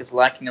feel like it's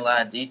lacking a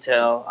lot of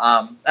detail.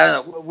 I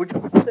don't know. Would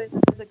you say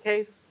that is the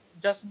case,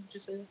 Justin? Would you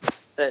say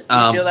that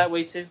you feel that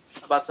way too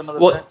about some of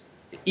the sets?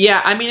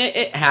 Yeah, I mean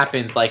it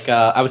happens. Like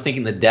I was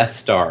thinking the Death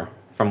Star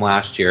from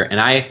last year,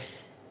 and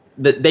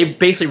they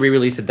basically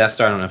re-released the Death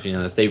Star. I don't know if you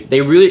know this. They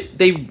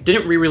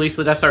didn't re-release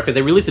the Death Star because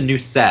they released a new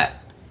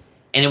set,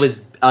 and it was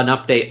an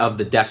update of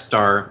the Death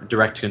Star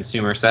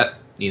direct-to-consumer set.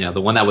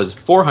 The one that was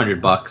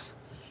 $400,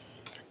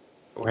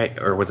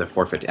 right? Or was it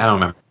 $450? I don't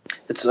remember.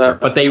 It's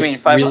but they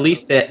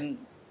released it.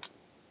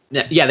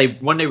 Yeah,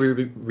 when they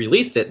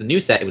released it, the new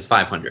set, it was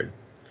 $500.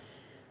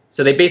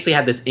 So they basically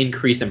had this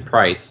increase in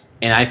price,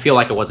 and I feel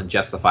like it wasn't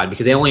justified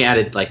because they only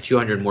added like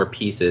 200 more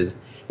pieces,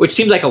 which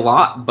seems like a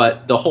lot,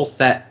 but the whole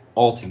set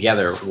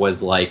altogether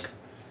was like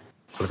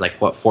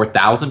what,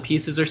 4,000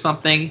 pieces or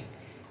something?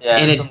 Yeah,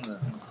 and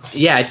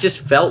yeah, it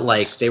just felt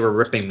like they were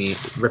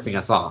ripping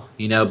us off,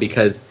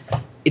 because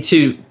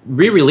to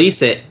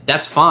re-release it,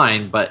 that's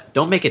fine, but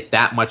don't make it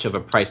that much of a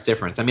price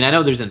difference. I mean, I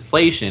know there's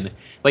inflation,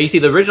 but you see,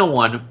 the original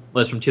one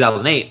was from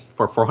 2008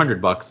 for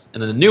 $400,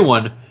 and then the new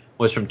one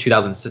was from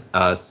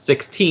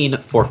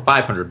 2016 for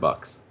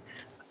 $500.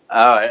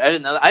 Oh, I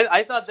didn't know that.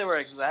 I thought they were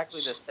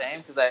exactly the same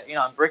because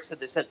on Brick said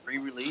they said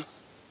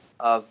re-release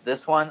of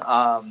this one,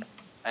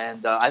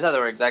 and I thought they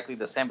were exactly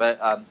the same,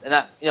 but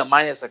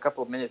minus a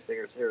couple of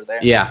minifigures here or there.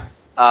 Yeah.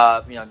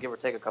 Give or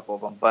take a couple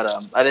of them, but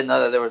I didn't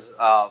know that there was,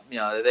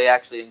 they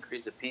actually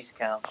increased the piece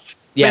count.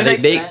 Yeah,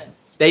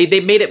 they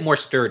made it more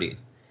sturdy,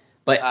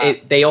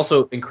 but they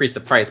also increased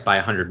the price by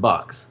 $100.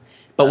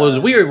 But what was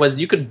weird was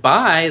you could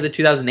buy the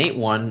 2008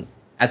 one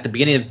at the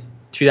beginning of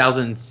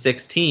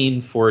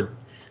 2016 for,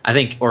 I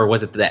think, or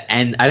was it the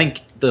end? I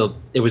think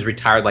it was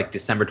retired like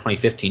December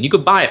 2015. You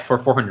could buy it for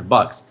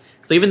 $400.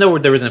 So even though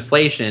there was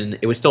inflation,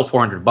 it was still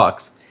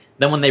 $400.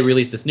 Then when they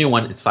released this new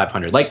one, it's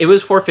 $500. Like, it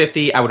was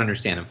 $450. I would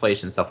understand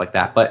inflation and stuff like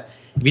that. But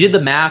if you did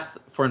the math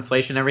for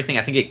inflation and everything,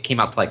 I think it came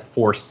out to like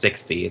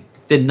 $460. It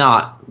did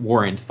not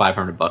warrant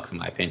 $500 in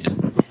my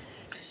opinion.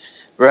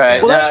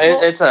 Right.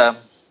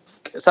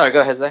 Sorry,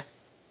 go ahead, Zay.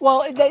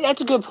 Well,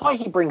 that's a good point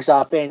he brings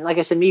up. And like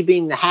I said, me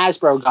being the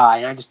Hasbro guy,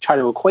 and I just try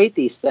to equate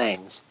these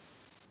things.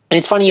 And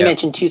it's funny you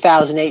mentioned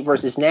 2008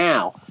 versus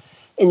now.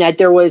 In that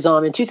there was,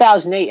 in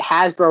 2008,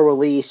 Hasbro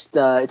released,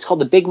 it's called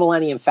the Big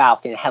Millennium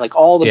Falcon. It had like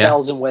all the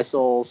bells and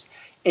whistles,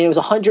 and it was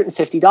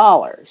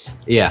 $150.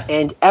 Yeah.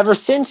 And ever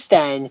since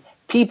then,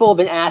 people have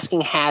been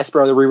asking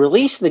Hasbro to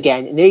re-release it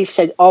again, and they've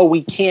said, "Oh,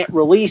 we can't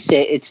release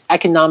it. It's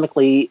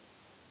economically,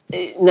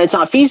 it's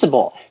not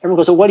feasible." Everyone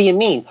goes, "So what do you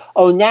mean?"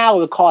 "Oh, now it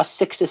would cost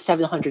 $600 to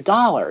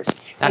 $700."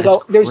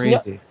 That's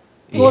crazy.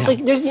 Well, it's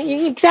like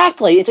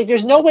exactly. It's like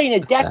there's no way in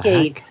a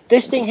decade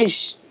this thing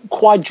has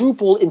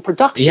quadrupled in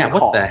production costs. Yeah,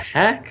 what the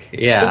heck?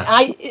 Yeah.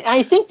 And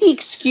I think the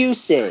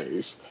excuse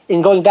is,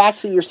 and going back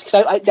to your,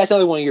 because that's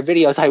another one of your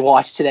videos I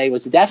watched today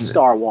was the Death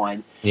Star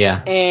one.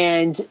 Yeah.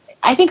 And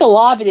I think a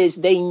lot of it is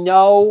they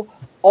know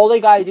all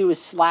they got to do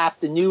is slap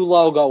the new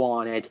logo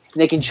on it,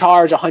 and they can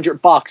charge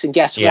 $100. And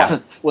guess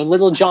what? When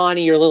little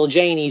Johnny or little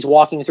Janie's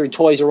walking through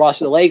Toys R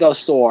Us or the Lego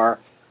store,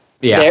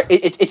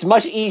 it's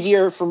much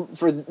easier for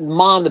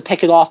mom to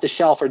pick it off the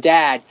shelf or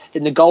dad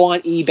than to go on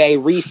eBay.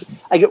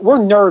 We're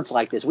nerds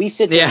like this. We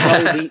sit there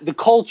and know the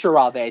culture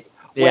of it,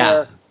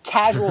 where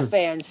casual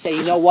fans say,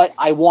 "You know what?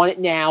 I want it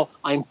now.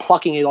 I'm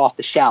plucking it off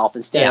the shelf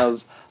instead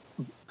of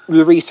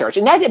the research."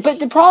 But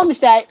the problem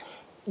is that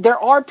there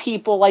are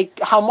people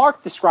like how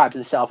Mark described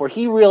himself, where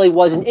he really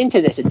wasn't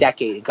into this a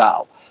decade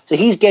ago, so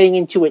he's getting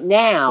into it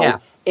now. Yeah.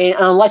 And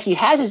unless he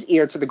has his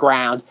ear to the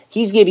ground,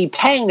 he's going to be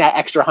paying that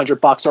extra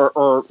 $100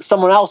 or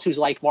someone else who's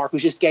like Mark,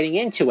 who's just getting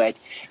into it.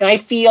 And I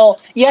feel,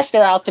 yes,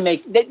 they're out to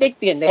make, they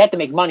have to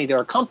make money.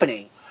 They're a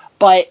company.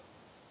 But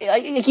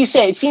like you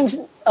said, it seems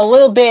a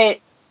little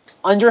bit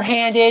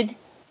underhanded.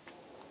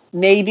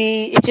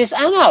 Maybe it just,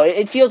 I don't know.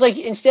 It feels like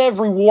instead of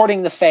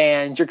rewarding the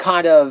fans, you're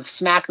kind of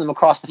smacking them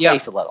across the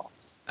face a little.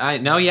 I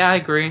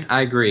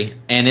agree.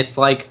 And it's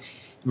like,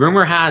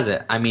 rumor has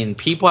it, I mean,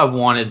 people have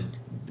wanted,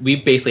 we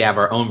basically have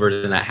our own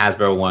version of that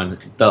Hasbro one,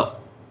 the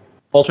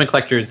Ultimate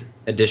Collector's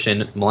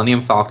Edition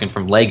Millennium Falcon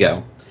from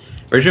Lego.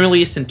 Originally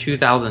released in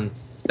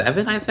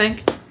 2007, I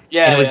think.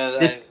 Yeah,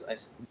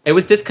 it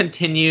was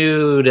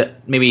discontinued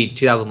maybe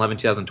 2011,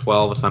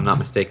 2012, if I'm not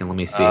mistaken. Let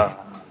me see. Yeah,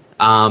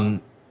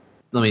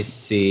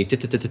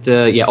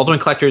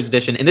 Ultimate Collector's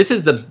Edition. And this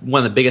is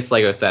one of the biggest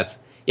Lego sets.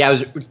 Yeah, it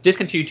was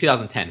discontinued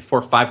 2010 for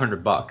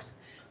 $500.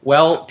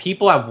 Well,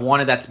 people have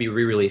wanted that to be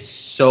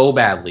re-released so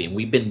badly, and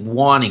we've been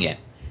wanting it.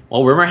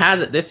 Well, rumor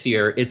has it this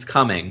year it's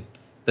coming.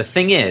 The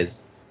thing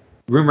is,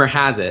 rumor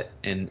has it,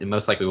 and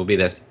most likely will be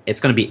this, it's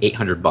going to be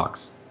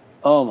 $800.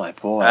 Oh my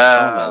boy! Oh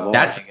my Lord.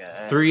 That's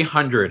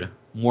 $300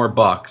 more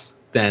bucks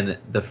than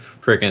the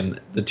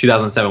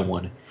 2007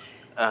 one.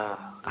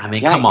 I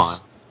mean, come on.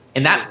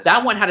 And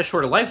that one had a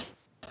shorter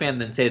lifespan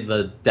than, say,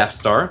 the Death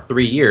Star,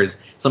 3 years.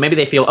 So maybe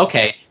they feel,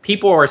 okay,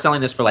 people are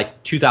selling this for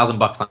like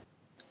 $2,000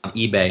 on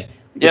eBay.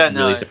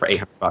 Release it for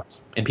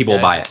 $800, and people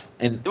will buy it.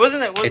 And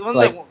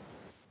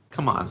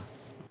come on. What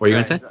were you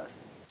gonna say?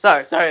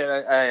 Sorry.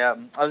 I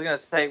was gonna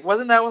say,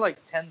 wasn't that one like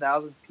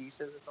 10,000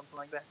 pieces or something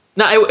like that?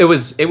 No, it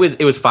was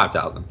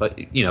 5,000. But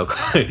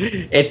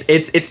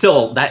it's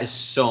still, that is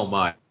so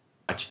much.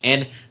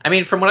 And I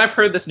mean, from what I've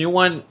heard, this new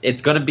one, it's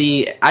gonna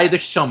be.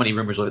 There's so many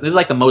rumors. This is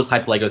like the most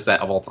hyped Lego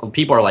set of all time.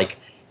 People are like,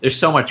 there's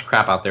so much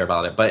crap out there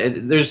about it. But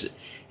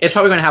it's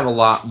probably gonna have a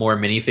lot more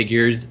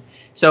minifigures.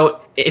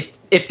 So if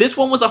this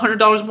one was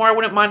 $100 more, I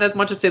wouldn't mind as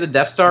much as say the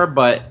Death Star,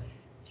 but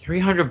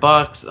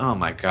 $300, oh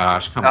my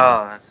gosh, come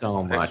on, that's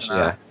so much,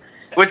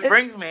 Which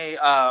brings me,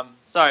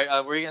 sorry,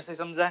 were you gonna say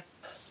something, Zach?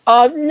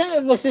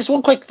 No, but there's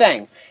one quick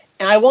thing,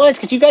 and I wanted,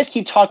 because you guys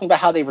keep talking about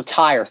how they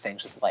retire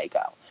things with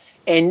Lego,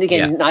 and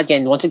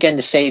once again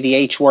to say the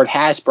H word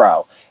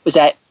Hasbro, was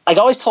that I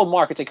always told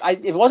Mark, it's like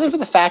if it wasn't for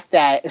the fact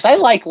that, because I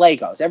like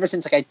Legos ever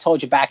since, like I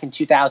told you back in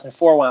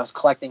 2004 when I was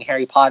collecting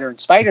Harry Potter and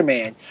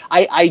Spider-Man,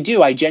 I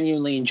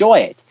genuinely enjoy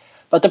it,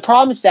 but the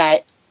problem is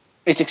that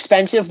It's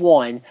expensive,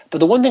 one. But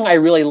the one thing I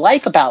really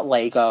like about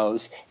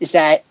Legos is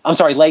that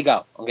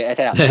Lego. Okay, that's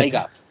out.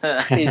 Lego.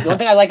 Is the one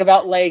thing I like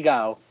about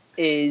Lego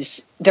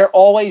is they're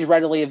always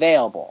readily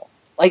available.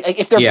 Like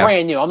if they're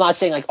brand new, I'm not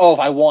saying like, oh, if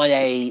I want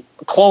a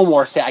Clone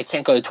Wars set, I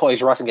can't go to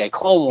Toys R Us and get a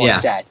Clone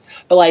Wars set.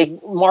 But like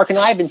Mark and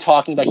I have been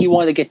talking about, he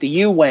wanted to get the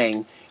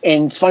U-Wing.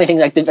 And it's funny thing,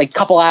 like a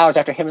couple hours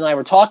after him and I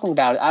were talking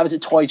about it, I was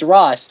at Toys R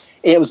Us.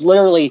 And it was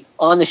literally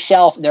on the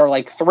shelf, and there were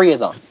like 3 of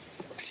them.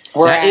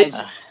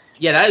 Whereas,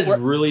 that is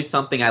really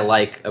something I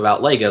like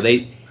about Lego.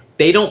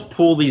 They don't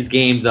pull these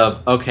games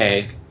of,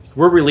 okay,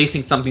 we're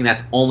releasing something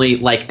that's only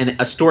like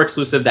a store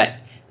exclusive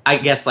that I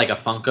guess like a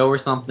Funko or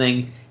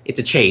something. It's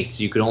a chase.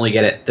 You could only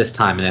get it this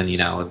time, and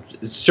then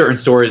certain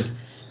stores,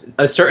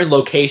 certain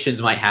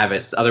locations might have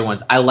it. Other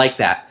ones, I like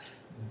that,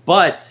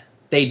 but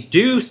they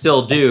do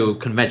still do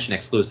convention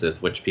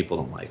exclusive, which people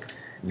don't like.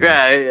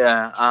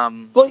 Yeah.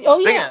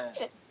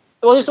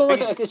 Well, there's one more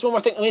thing. There's one more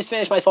thing. Let me just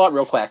finish my thought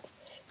real quick.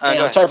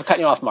 Sorry for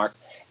cutting you off, Mark.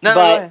 No,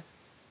 but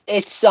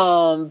it's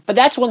but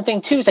that's one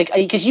thing too. It's like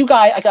because you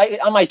guys,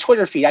 on my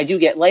Twitter feed, I do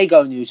get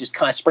Lego news, just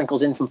kind of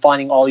sprinkles in from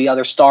finding all the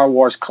other Star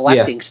Wars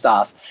collecting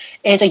stuff,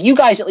 and it's like you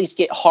guys at least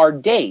get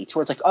hard dates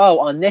where it's like, oh,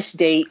 on this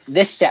date,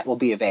 this set will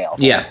be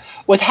available. Yeah.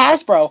 With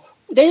Hasbro,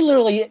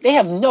 they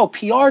have no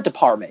PR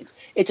department.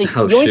 It's like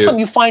the only time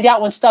you find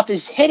out when stuff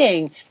is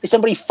hitting is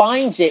somebody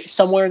finds it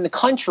somewhere in the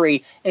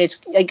country, and it's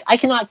like I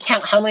cannot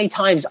count how many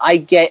times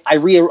I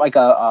read like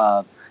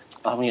a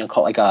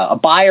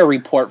buyer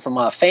report from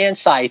a fan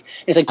site.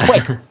 It's like,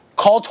 quick,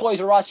 call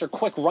Toys R Us or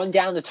quick run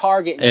down to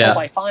Target and hope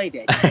I find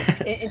it.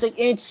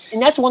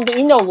 And that's one thing.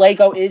 Even though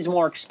Lego is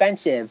more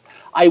expensive,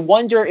 I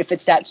wonder if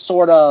it's that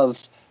sort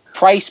of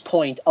price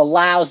point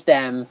allows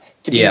them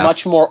to be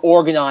much more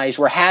organized,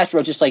 where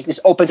Hasbro just like this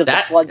opens up the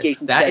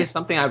floodgates. And that is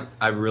something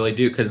I really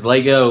do, because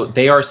Lego,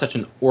 they are such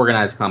an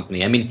organized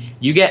company. I mean,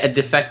 you get a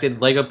defected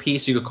Lego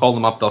piece, you could call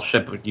them up, they'll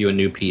ship you a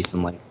new piece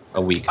in like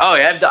a week. Oh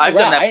yeah, I've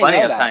done that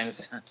plenty of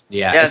times.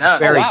 It's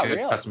very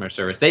good customer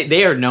service.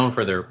 They are known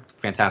for their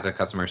fantastic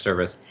customer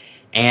service.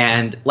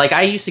 And like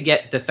I used to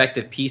get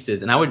defective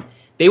pieces, and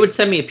they would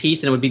send me a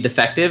piece and it would be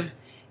defective,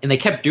 and they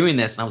kept doing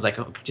this, and I was like,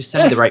 oh, just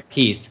send me the right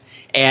piece.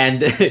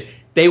 And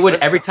they would,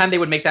 every time they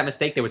would make that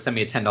mistake, they would send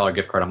me a $10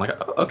 gift card. I'm like,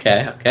 oh,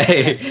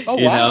 okay. Oh,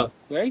 wow.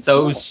 Very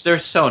so cool. They're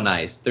so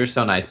nice. They're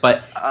so nice.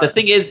 But the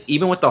thing is,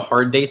 even with the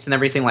hard dates and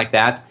everything like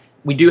that,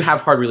 we do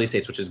have hard release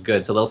dates, which is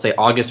good. So they'll say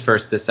August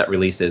 1st, this set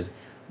releases.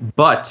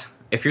 But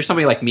if you're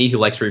somebody like me who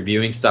likes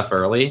reviewing stuff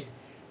early,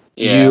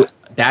 I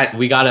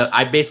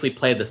basically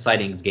play the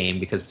sightings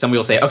game, because somebody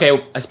will say,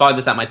 okay, I spotted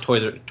this at my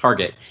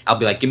Target. I'll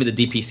be like, give me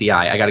the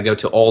DPCI. I got to go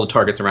to all the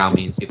Targets around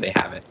me and see if they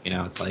have it.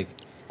 It's like.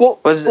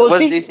 What's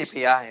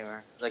DCPI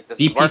or like the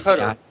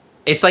DPCI?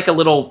 It's like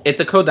it's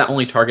a code that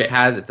only Target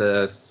has. It's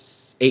a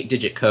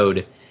 8-digit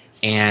code,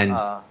 and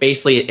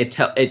basically it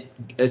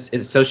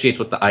associates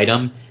with the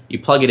item. You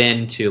plug it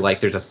into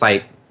there's a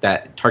site,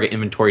 that Target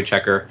inventory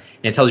checker,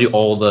 and it tells you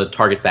all the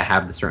Targets that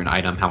have the certain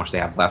item, how much they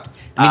have left.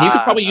 I mean, you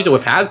could probably use it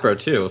with Hasbro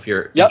too if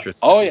you're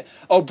interested. Oh yeah.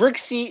 Oh,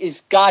 Brickseat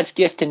is God's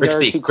gift to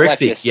nerds who collect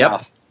this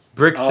stuff.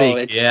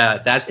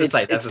 Brickseat, that's the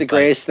site. That's the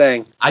greatest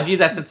thing. I've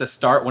used that since the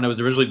start, when it was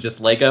originally just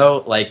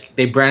Lego. Like,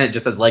 they brand it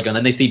just as Lego, and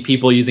then they see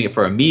people using it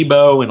for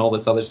Amiibo and all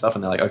this other stuff,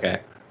 and they're like, okay,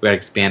 we gotta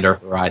expand our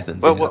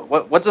horizons.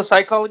 What's the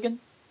site called again?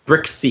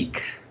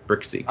 Brickseat.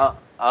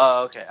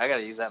 Oh, okay. I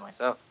gotta use that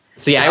myself.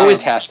 So yeah, I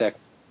always hashtag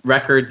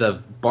records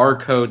of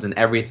barcodes and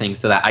everything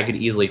so that I could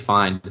easily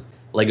find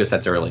Lego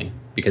sets early,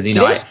 because you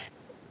gotta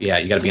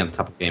be on the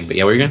top of the game. But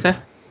yeah, what were you gonna say?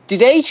 Do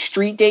they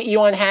street date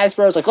you on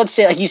Hasbro's? Like, let's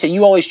say, like you said,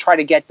 you always try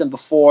to get them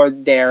before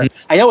they're.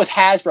 I know with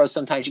Hasbro,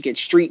 sometimes you get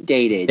street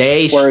dated.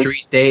 They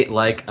street date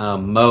like a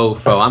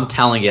mofo. I'm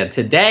telling you.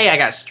 Today, I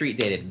got street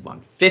dated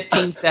on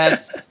 15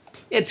 sets.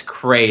 It's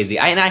crazy.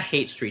 I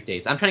hate street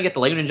dates. I'm trying to get the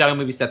Lego Ninjago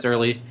movie sets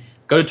early.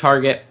 Go to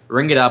Target,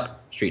 ring it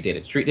up, street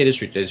dated.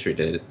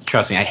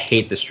 Trust me, I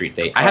hate the street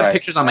date. I have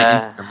pictures on my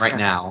Instagram right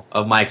now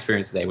of my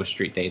experience today with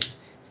street dates.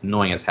 It's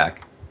annoying as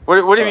heck.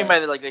 What do you mean by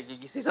that? Like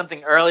you see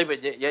something early,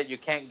 but yet you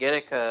can't get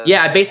it?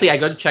 I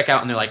go to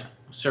checkout and they're like,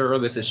 sir,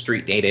 this is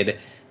street dated.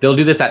 They'll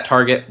do this at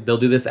Target. They'll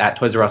do this at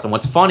Toys R Us. And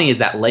what's funny is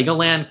that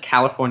Legoland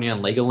California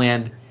and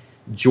Legoland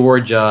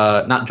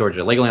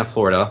Legoland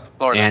Florida,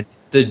 and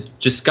the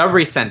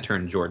Discovery Center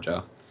in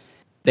Georgia,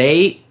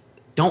 they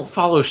don't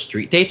follow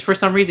street dates for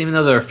some reason, even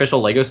though they're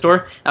official Lego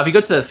store. Now, if you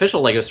go to the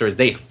official Lego stores,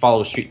 they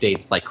follow street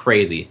dates like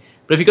crazy.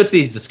 But if you go to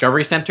these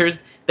Discovery Centers,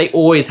 they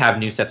always have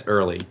new sets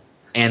early.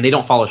 And they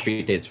don't follow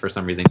street dates for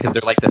some reason, because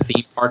they're like the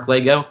theme park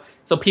Lego.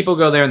 So people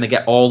go there and they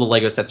get all the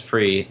Lego sets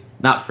free.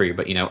 Not free,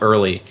 but,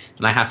 early.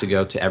 And I have to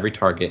go to every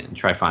Target and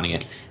try finding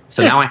it.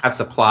 So now I have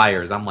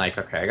suppliers. I'm like,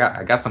 okay,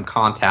 I got some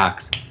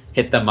contacts.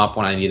 Hit them up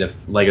when I need a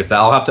Lego set.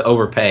 I'll have to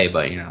overpay,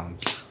 but,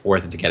 it's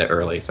worth it to get it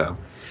early. So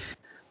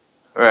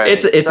right.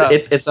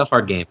 It's a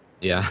hard game.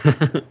 Yeah.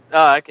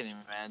 Oh, I can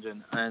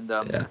imagine. And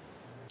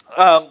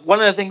one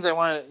of the things I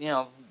wanted,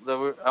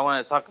 I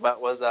wanted to talk about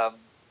was,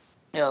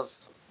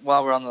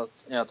 while we're on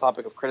the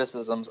topic of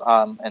criticisms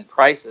and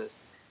prices,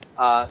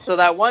 so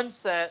that one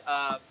set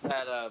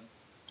that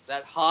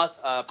that Hoth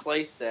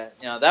play set,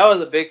 that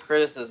was a big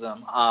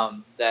criticism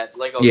that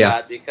Lego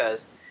got,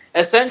 because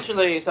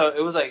essentially, so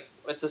it was like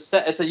it's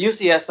a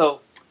UCS.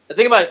 So the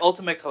thing about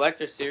Ultimate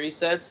Collector Series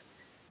sets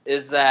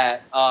is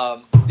that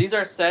these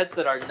are sets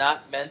that are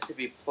not meant to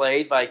be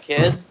played by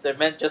kids. They're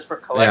meant just for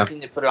collecting,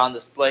 to put it on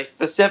display.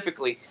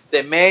 Specifically,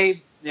 they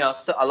may,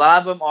 so a lot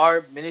of them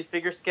are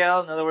minifigure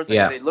scale. In other words,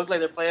 they look like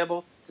they're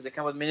playable because they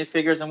come with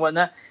minifigures and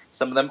whatnot.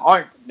 Some of them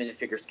aren't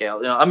minifigure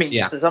scale.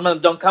 So some of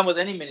them don't come with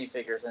any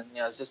minifigures, and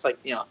it's just like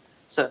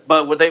So,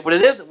 but what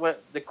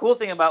the cool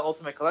thing about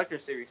Ultimate Collector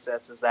Series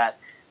sets is that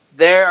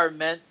they're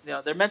meant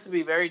to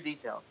be very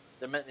detailed.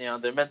 They're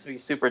meant to be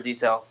super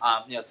detailed.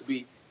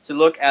 To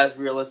look as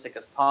realistic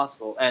as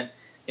possible. And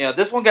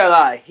this one got a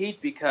lot of heat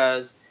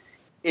because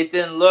it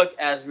didn't look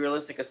as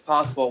realistic as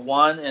possible.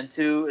 One, and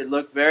two, it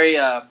looked very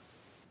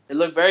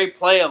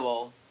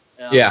playable.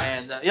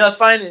 And it's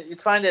fine.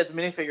 It's fine that it's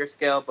minifigure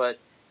scale, but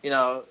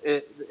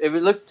if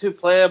it looked too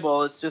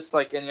playable, it's just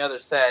like any other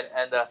set.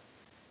 And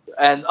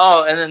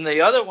then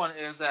the other one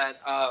is that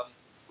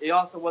it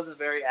also wasn't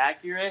very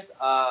accurate.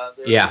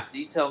 There was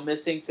detail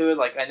missing to it.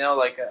 Like I know,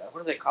 what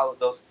do they call it?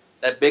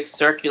 That big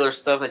circular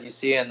stuff that you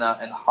see in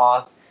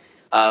Hoth.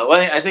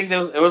 I think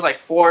it was like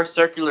 4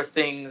 circular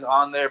things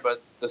on there,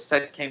 but the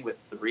set came with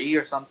 3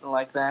 or something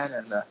like that.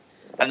 And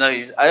I don't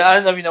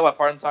know if you know what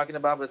part I'm talking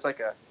about, but it's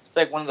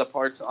like one of the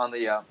parts on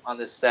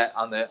this set.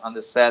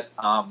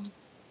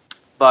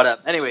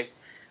 Anyways,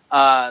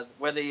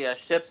 where the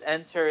ships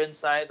enter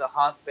inside the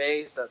Hoth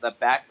base, the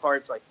back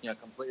part's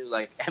completely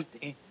like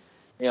empty.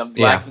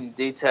 Lacking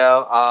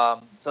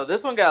detail. So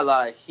this one got a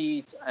lot of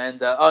heat.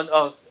 And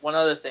one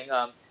other thing.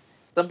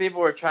 Some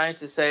people were trying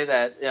to say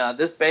that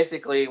this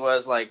basically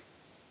was like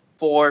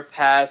 4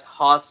 past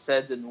Hoth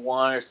sets in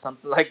one or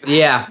something like that.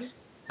 Yeah,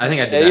 I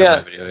think I did that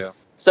in my video. Yeah.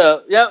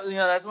 So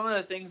that's one of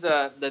the things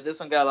that this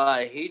one got a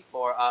lot of heat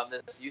for.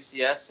 This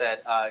UCS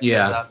set.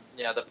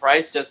 The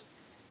price just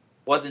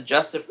wasn't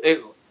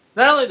justified.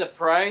 Not only the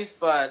price,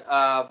 but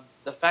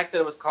the fact that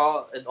it was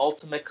called an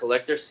Ultimate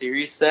Collector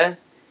Series set,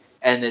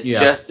 and it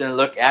just didn't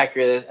look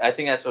accurate. I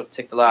think that's what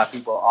ticked a lot of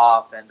people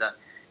off. And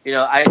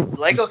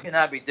Lego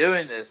cannot be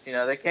doing this.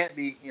 They can't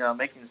be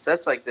making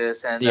sets like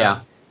this. And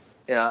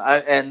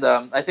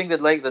I think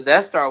that like the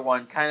Death Star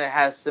one kind of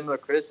has similar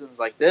criticisms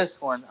like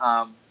this one,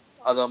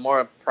 although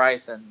more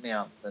price than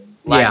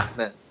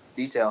than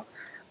detail.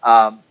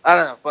 I don't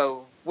know, but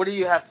what do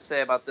you have to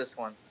say about this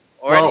one,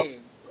 or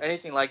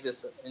anything like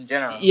this in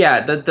general?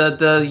 Yeah,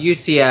 the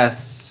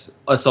UCS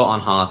Assault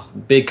on Hoth,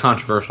 big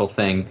controversial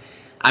thing.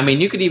 I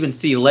mean, you could even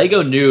see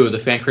Lego knew the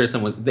fan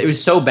criticism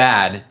was so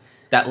bad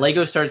that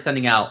Lego started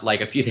sending out,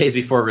 like a few days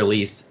before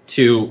release,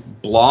 to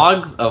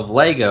blogs of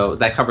Lego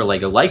that cover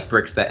Lego, like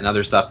Brickset and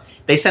other stuff.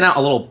 They sent out a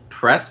little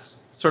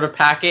press sort of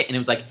packet, and it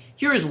was like,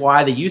 here's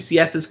why the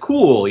UCS is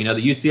cool. The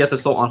UCS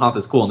Assault on Hoth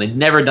is cool, and they'd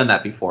never done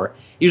that before.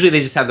 Usually they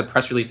just have the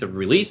press release of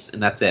release,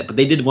 and that's it. But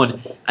they did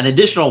an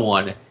additional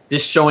one,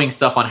 just showing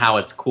stuff on how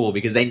it's cool,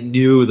 because they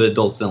knew the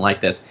adults didn't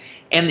like this.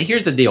 And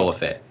here's the deal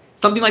with it.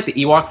 Something like the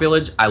Ewok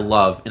Village, I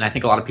love, and I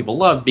think a lot of people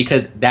love,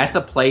 because that's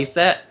a play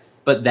set,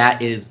 but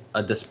that is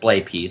a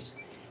display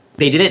piece.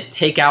 They didn't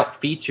take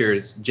out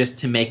features just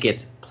to make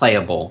it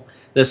playable.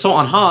 The Assault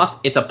on Hoth,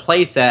 it's a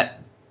play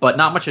set, but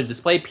not much of a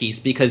display piece,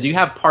 because you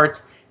have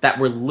parts that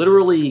were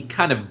literally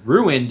kind of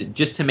ruined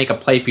just to make a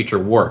play feature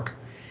work.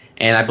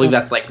 And I believe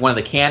that's like one of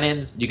the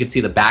cannons. You can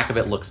see the back of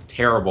it looks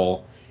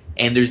terrible.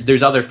 And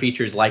there's other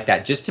features like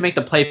that. Just to make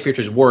the play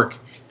features work,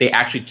 they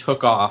actually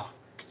took off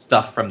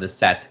stuff from the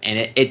set, and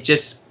it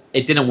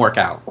didn't work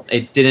out.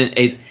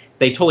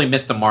 They totally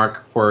missed the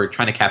mark for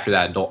trying to capture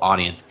that adult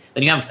audience.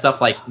 Then you have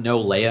stuff like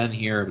no Leia in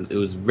here. It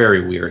was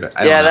very weird.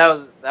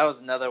 That was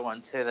another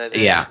one too. That they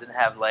didn't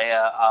have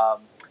Leia.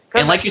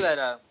 And like you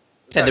said,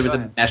 there was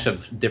a mesh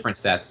of different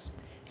sets,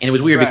 and it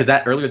was weird because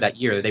earlier that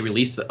year they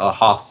released a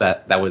Hoth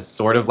set that was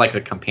sort of like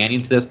a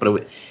companion to this,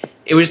 but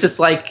it was just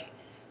like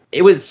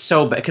it was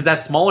so bad, because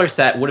that smaller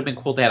set would have been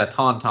cool if they had a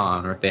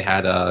Tauntaun, or if they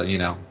had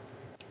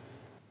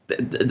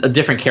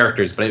different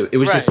characters, but it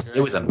was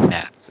it was a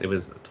mess. It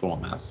was a total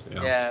mess.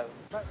 Yeah.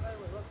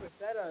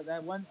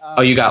 That one.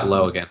 Oh, you got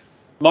low again.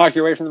 Mark,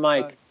 you're away from the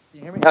mic. Can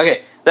you hear me?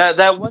 Okay.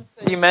 That one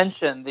set you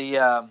mentioned,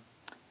 the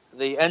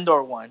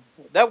Endor one,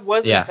 that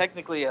wasn't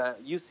technically a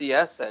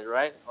UCS set,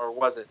 right? Or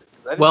was it?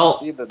 I didn't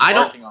see the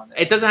marking on it.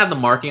 It doesn't have the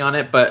marking on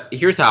it, but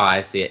here's how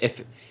I see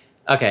it.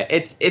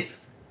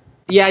 It's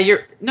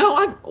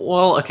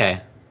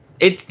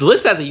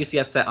listed as a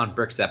UCS set on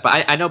Brickset,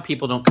 but I know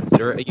people don't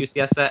consider it a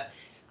UCS set.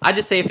 I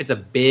just say if it's a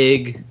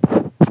big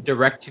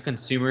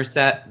direct-to-consumer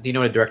set. Do you know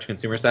what a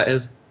direct-to-consumer set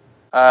is?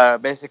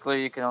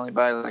 Basically, you can only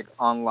buy like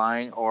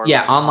online or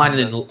online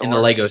in the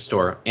Lego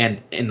store and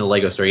in the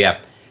Lego store.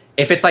 Yeah,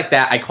 if it's like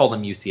that, I call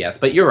them UCS.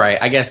 But you're right.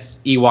 I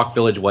guess Ewok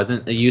Village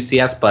wasn't a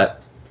UCS,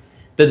 but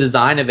the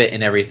design of it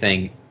and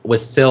everything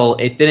was still.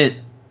 It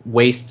didn't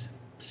waste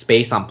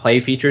space on play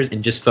features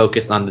and just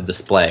focused on the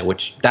display,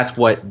 which that's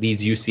what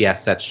these UCS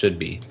sets should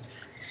be.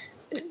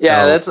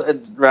 Yeah, that's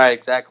right.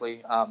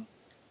 Exactly.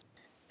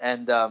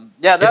 And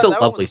it's a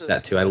lovely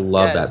set too. I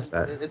love that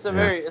set. It's a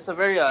very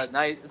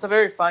nice. It's a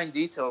very fine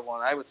detailed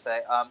one, I would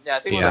say. I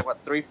think it was like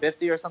what,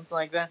 $350 or something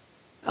like that.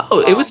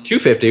 Oh, it was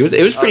 $250.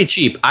 It was pretty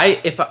cheap.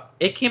 If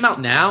it came out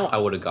now, I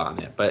would have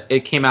gotten it, but it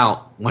came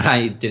out when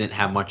I didn't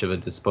have much of a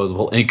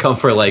disposable income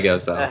for Lego,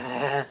 so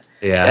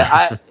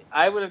yeah.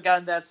 I would have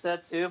gotten that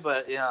set too,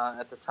 but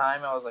at the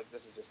time I was like,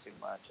 this is just too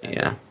much.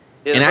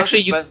 And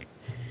actually,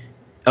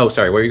 oh,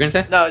 sorry, what were you gonna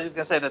say? No, I was just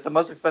gonna say that the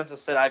most expensive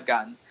set I've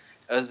gotten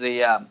is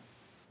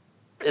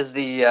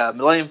the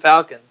Millennium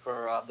Falcon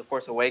for The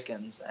Force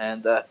Awakens,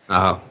 and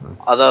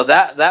although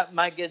that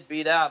might get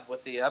beat out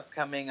with the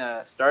upcoming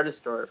Star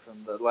Destroyer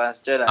from The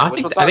Last Jedi. I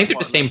think they're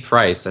the same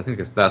price. I think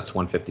that's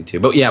 $152.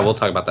 But yeah, we'll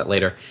talk about that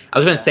later. I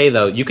was going to say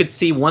though, you could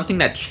see one thing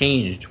that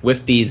changed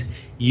with these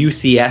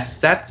UCS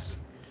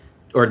sets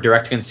or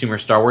direct-to-consumer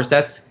Star Wars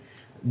sets.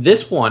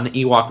 This one,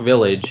 Ewok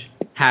Village,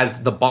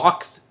 has the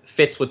box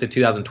fits with the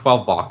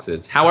 2012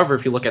 boxes. However,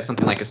 if you look at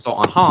something like Assault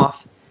on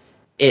Hoth,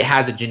 it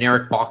has a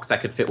generic box that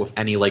could fit with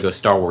any Lego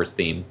Star Wars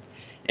theme.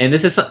 And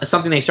this is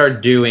something they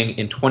started doing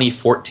in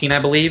 2014, I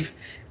believe,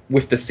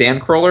 with the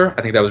Sandcrawler.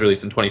 I think that was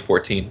released in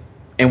 2014.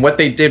 And what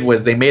they did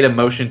was they made a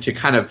motion to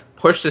kind of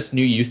push this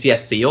new UCS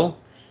seal,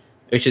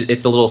 which is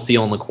it's the little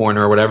seal in the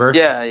corner or whatever.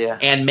 Yeah.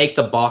 And make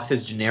the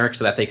boxes generic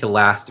so that they could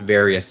last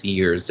various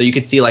years. So you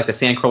could see like the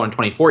Sandcrawler in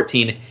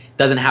 2014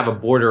 doesn't have a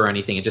border or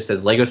anything. It just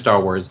says Lego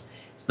Star Wars.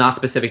 It's not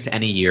specific to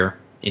any year.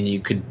 And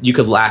you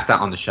could last out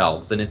on the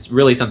shelves, and it's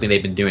really something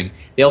they've been doing.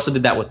 They also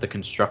did that with the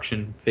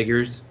construction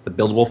figures, the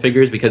buildable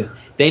figures, because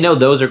they know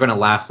those are going to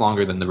last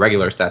longer than the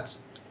regular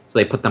sets, so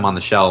they put them on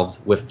the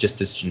shelves with just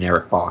this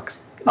generic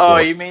box. Oh,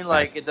 you mean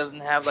like it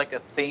doesn't have like a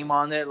theme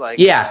on it, like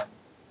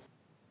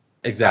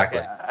exactly.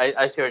 Okay,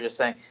 I see what you're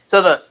saying.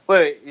 So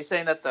wait, you're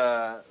saying that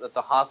the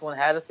Hoth one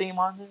had a theme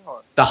on it,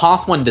 or the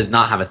Hoth one does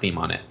not have a theme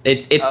on it.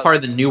 It's part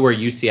of the newer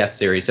UCS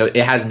series, so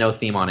it has no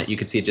theme on it. You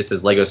can see it just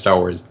says Lego Star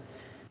Wars.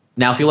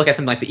 Now, if you look at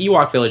something like the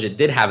Ewok Village, it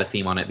did have a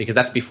theme on it because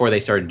that's before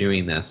they started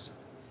doing this.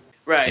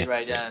 Right.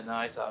 Yeah, no,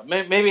 I saw.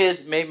 Maybe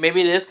it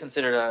is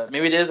considered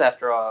maybe it is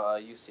after all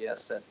a UCS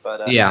set,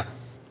 but yeah,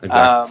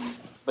 exactly.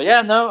 But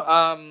yeah, no.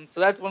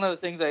 So that's one of the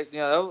things that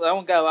that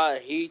one got a lot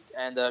of heat,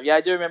 and I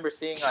do remember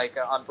seeing like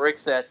on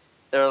Brickset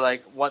there were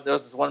like there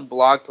was this one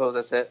blog post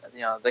that said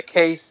the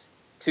case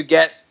to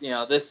get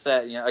this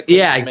set a case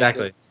yeah,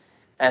 exactly.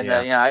 And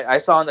I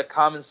saw in the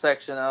comments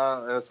section,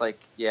 it was like,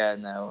 yeah,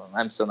 no,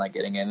 I'm still not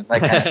getting in, that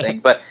kind of thing.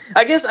 But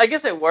I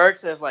guess it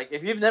works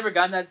if you've never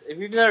gotten a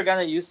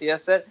UCS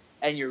set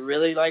and you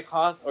really like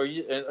Hoth, or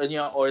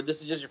or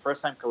this is just your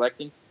first time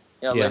collecting,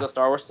 Lego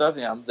Star Wars stuff,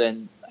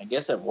 then I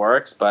guess it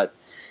works. But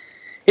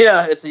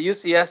it's a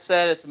UCS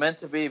set. It's meant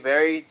to be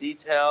very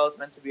detailed. It's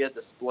meant to be a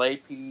display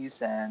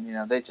piece,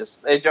 and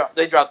they dropped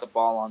the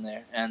ball on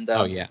there. And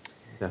definitely.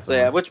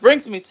 So which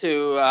brings me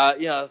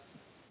to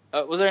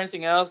was there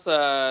anything else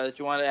that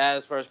you want to add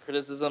as far as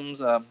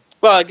criticisms? Well,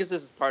 I guess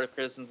this is part of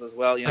criticisms as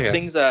well.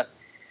 Things that,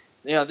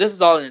 this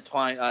is all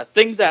intertwined.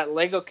 Things that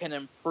Lego can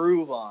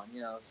improve on.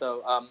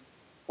 So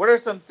what are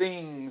some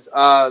things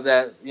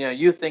that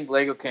you think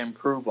Lego can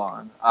improve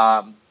on?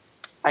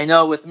 I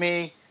know with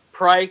me,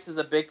 price is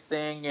a big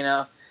thing.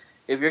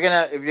 If you're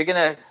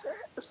gonna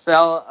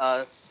sell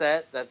a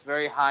set that's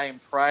very high in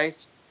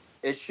price,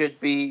 it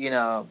should be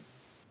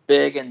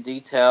big and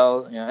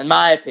detailed, in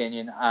my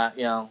opinion.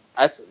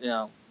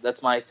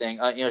 That's my thing.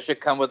 It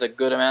should come with a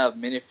good amount of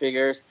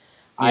minifigures.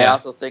 Yeah. I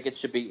also think it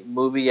should be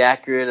movie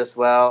accurate as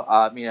well.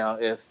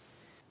 If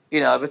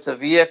it's a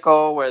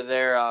vehicle where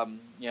they're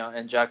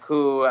in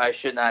Jakku, I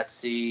should not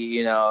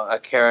see a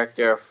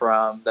character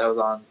from that was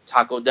on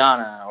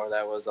Takodana or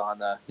that was on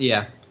the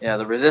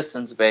the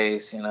Resistance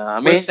base.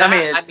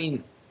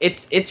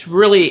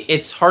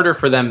 It's harder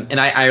for them, and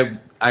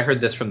I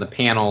heard this from the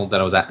panel that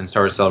I was at in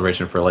Star Wars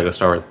Celebration for Lego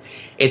Star Wars.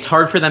 It's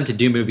hard for them to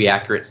do movie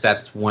accurate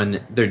sets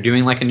when they're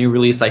doing like a new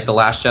release like The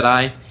Last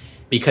Jedi,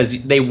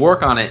 because they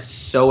work on it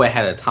so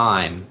ahead of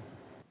time.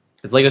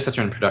 Because Lego sets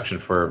are in production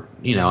for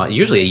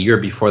usually a year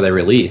before they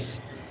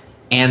release,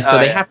 and so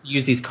they have to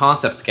use these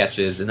concept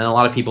sketches, and then a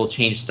lot of people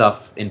change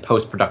stuff in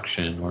post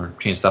production or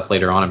change stuff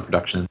later on in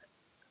production.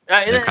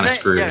 They're kind of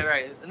screwed. Yeah,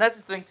 right. And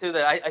that's the thing too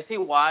that I see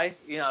why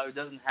it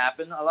doesn't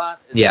happen a lot.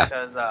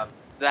 Because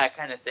that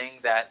kind of thing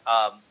that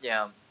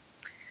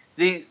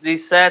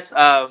these sets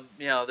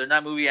they're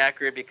not movie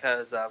accurate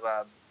because of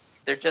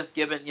they're just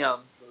given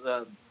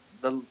the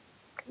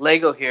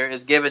Lego here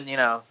is given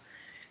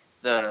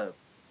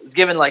it's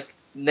given like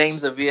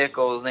names of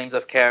vehicles, names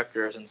of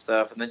characters and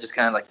stuff, and then just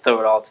kind of like throw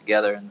it all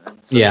together in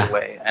such a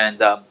way. And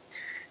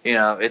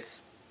that's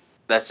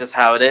just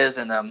how it is.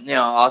 And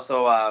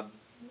also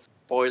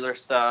spoiler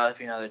stuff,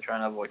 they're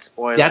trying to avoid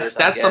spoilers.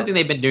 That's something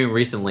they've been doing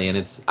recently,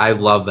 and I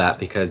love that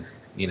because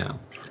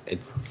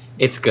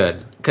it's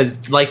good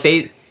because like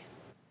they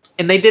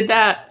did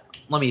that.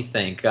 Let me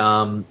think.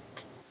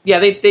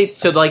 They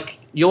so like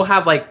you'll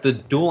have like the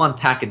Duel on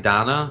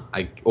Takodana.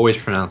 I always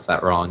pronounce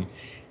that wrong.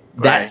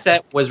 That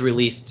set was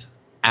released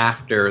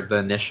after the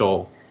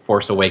initial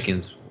Force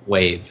Awakens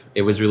wave.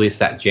 It was released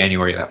that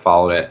January that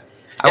followed it.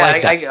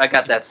 I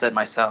got that set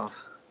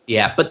myself.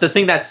 Yeah, but the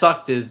thing that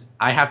sucked is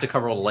I have to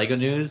cover all the Lego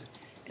news,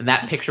 and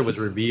that picture was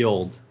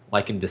revealed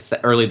like in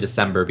early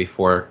December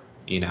before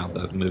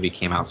the movie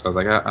came out. So I was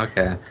like, oh,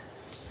 okay.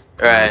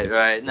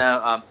 Right.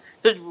 Now,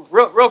 just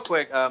real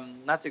quick,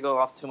 not to go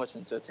off too much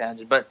into a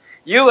tangent, but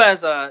you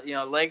as a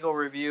Lego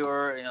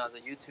reviewer, as a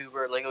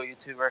YouTuber, Lego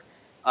YouTuber,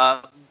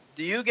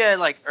 do you get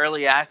like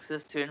early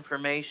access to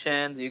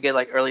information? Do you get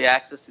like early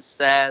access to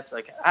sets?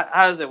 Like,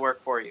 how does it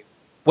work for you?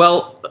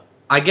 Well,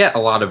 I get a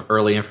lot of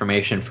early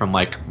information from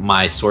like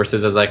my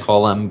sources, as I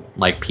call them,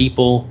 like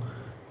people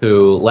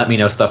who let me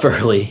know stuff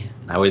early.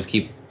 I always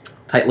keep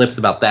tight lips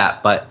about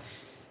that, but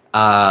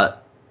I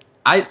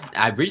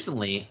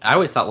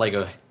always thought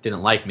Lego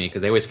didn't like me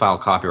because they always file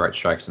copyright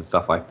strikes and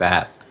stuff like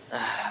that.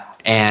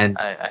 And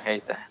I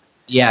hate that.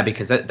 Yeah,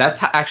 because that's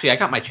how, actually I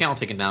got my channel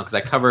taken down because I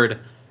covered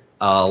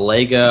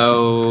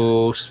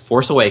Lego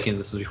Force Awakens.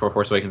 This was before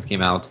Force Awakens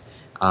came out.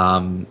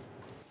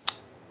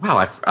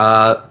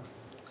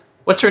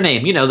 What's her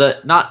name?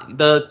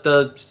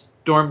 The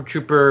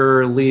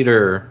stormtrooper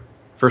leader,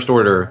 First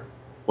Order.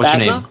 What's her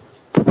name?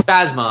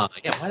 Phasma.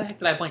 Yeah, why the heck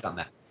did I blank on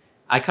that?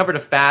 I covered a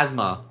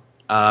Phasma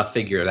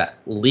figure that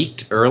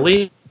leaked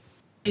early,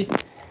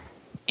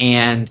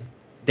 and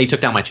they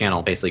took down my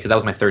channel basically because that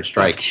was my third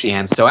strike.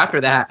 And so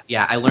after that,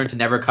 I learned to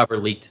never cover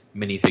leaked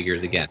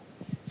minifigures again.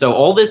 So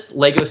all this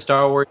Lego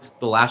Star Wars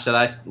The Last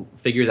Jedi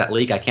figures that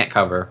leak, I can't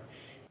cover.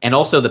 And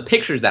also the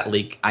pictures that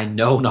leak, I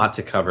know not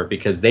to cover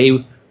because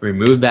they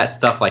remove that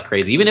stuff like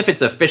crazy. Even if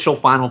it's official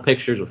final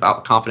pictures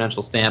without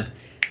confidential stamp,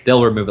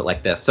 they'll remove it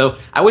like this. So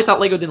I always thought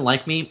Lego didn't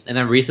like me, and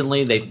then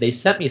recently they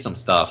sent me some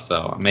stuff,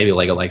 so maybe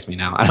Lego likes me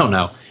now. I don't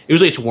know.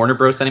 Usually it's Warner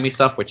Bros. Sending me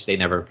stuff, which they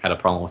never had a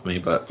problem with me,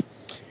 but...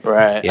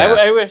 Right. Yeah.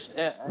 I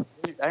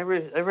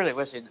really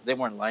wish they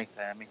weren't like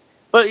that. I mean,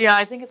 but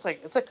I think it's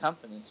a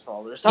company's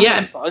fault or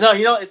something's fault.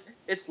 No,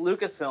 it's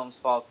Lucasfilm's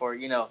fault for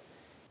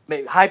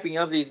maybe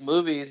hyping up these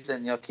movies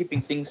and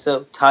keeping things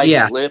so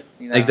tight-lipped.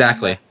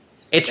 Exactly.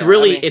 It's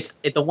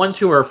the ones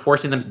who are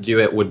forcing them to do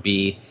it would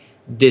be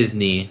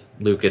Disney,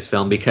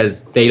 Lucasfilm,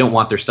 because they don't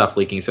want their stuff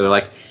leaking. So they're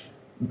like,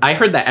 I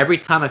heard that every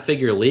time a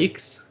figure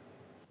leaks,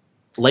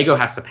 Lego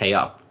has to pay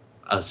up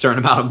a certain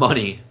amount of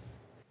money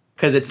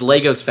because it's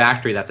Lego's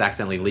factory that's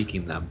accidentally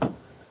leaking them.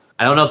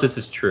 I don't know if this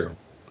is true.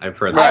 I've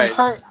heard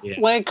that.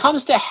 When it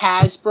comes to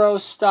Hasbro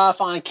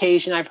stuff, on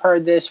occasion I've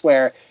heard this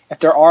where if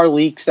there are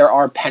leaks, there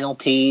are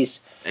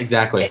penalties.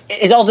 Exactly.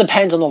 It all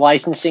depends on the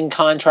licensing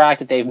contract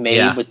that they've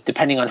made,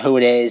 depending on who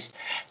it is.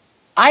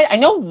 I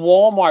know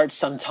Walmart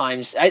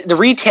sometimes, the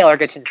retailer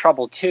gets in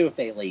trouble too if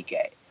they leak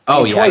it.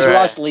 Toys R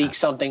Us leaks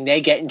something,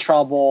 they get in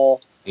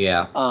trouble.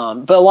 Yeah.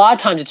 But a lot of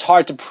times it's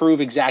hard to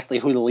prove exactly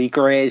who the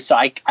leaker is. So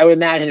I would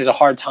imagine there's a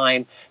hard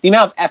time. The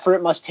amount of effort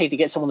it must take to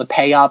get someone to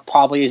pay up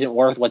probably isn't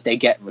worth what they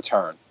get in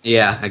return.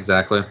 Yeah,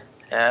 exactly.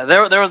 Yeah,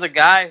 there was a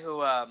guy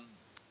who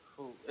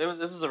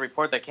this was a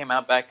report that came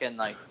out back in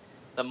like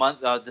the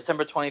month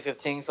December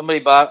 2015. Somebody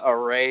bought a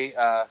Rey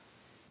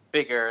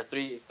figure,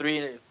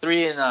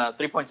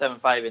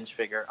 3.75 inch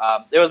figure.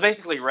 It was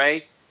basically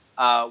Rey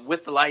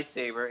with the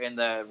lightsaber in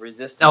the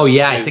Resistance. Oh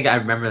yeah, I think I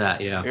remember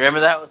that. Yeah. You remember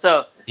that?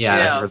 So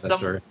I heard that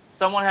story.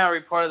 Someone had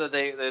reported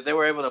that they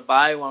were able to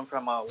buy one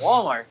from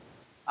Walmart.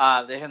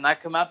 They had not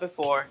come out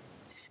before.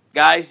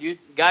 Guy's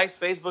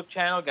Facebook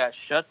channel got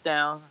shut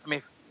down. I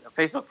mean,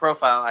 Facebook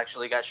profile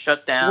actually got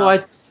shut down.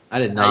 What? I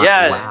did not.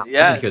 Wow. I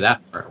didn't hear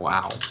that part.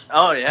 Wow.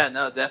 Oh yeah,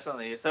 no,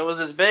 definitely. So it was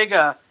this big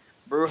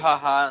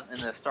brouhaha in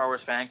the Star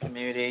Wars fan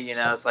community.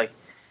 It's like,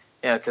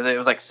 because it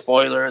was like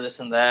spoiler this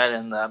and that,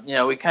 and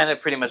we kind of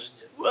pretty much.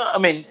 Well, I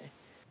mean,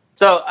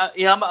 so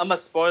I'm a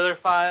spoiler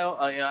file.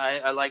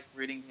 I like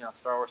reading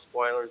Star Wars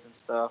spoilers and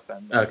stuff,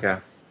 and okay.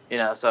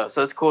 So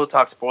it's cool to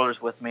talk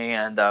spoilers with me,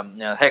 and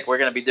heck, we're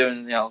gonna be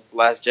doing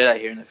Last Jedi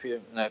here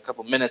in a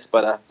couple minutes,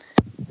 but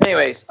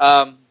anyways,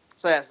 so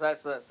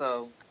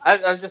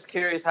I'm just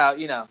curious how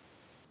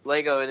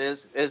Lego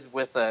is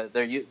with their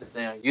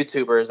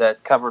YouTubers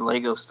that cover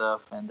Lego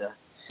stuff and.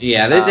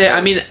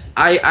 I mean,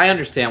 I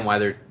understand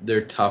why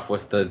they're tough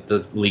with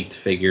the leaked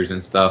figures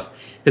and stuff,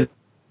 because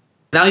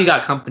now you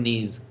got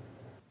companies,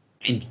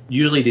 and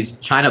usually these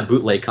China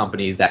bootleg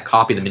companies that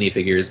copy the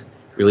minifigures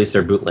release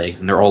their bootlegs,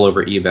 and they're all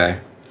over eBay.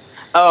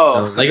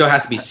 Oh, so Lego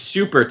has to be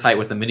super tight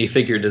with the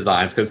minifigure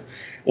designs, because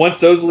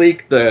once those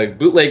leak, the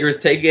bootleggers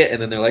take it,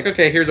 and then they're like,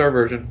 okay, here's our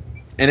version.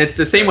 And it's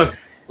the same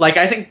with, like,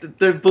 I think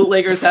the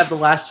bootleggers have the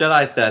Last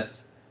Jedi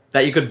sets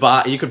that you could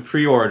buy, you could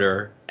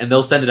pre-order, and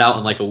they'll send it out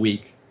in like a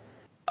week.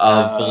 The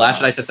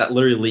Last Jedi sets that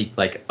literally leaked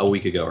like a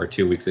week ago or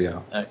 2 weeks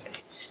ago. Okay.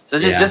 So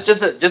just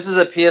as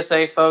a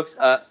PSA, folks,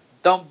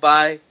 don't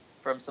buy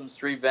from some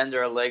street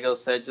vendor a Lego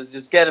set.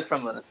 Just get it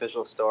from an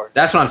official store.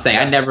 That's what I'm saying.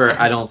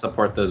 I don't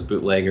support those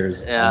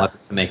bootleggers unless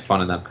it's to make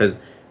fun of them, because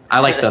I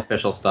like the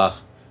official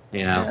stuff.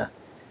 Yeah.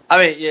 I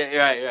mean,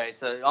 right.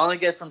 So only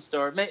get from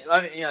store.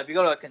 I mean, if you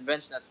go to a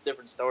convention, that's a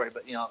different story.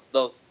 But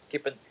those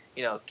keep a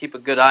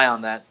good eye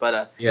on that.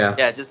 But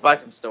just buy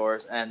from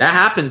stores. And that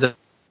happens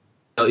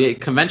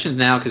conventions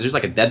now, because there's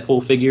like a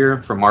Deadpool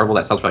figure from Marvel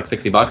that sells for like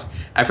 $60.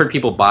 I've heard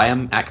people buy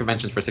them at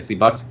conventions for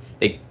 $60.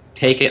 They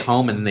take it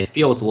home and then they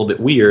feel it's a little bit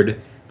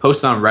weird,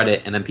 post it on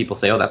Reddit, and then people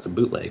say, "Oh, that's a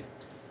bootleg."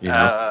 You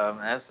know?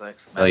 That's like.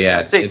 So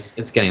yeah,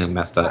 it's getting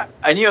messed up.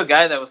 I knew a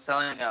guy that was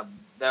selling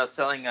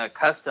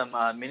custom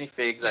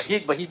minifigs.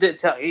 He did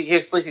tell he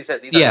explicitly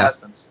said these are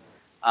customs.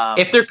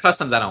 If they're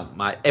customs, I don't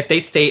mind. If they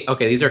state,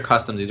 okay, these are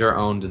customs, these are our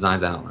own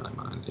designs, I don't really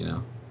mind. You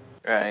know.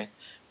 Right.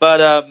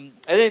 But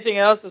anything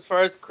else as far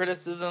as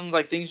criticisms,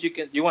 like things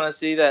you want to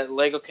see that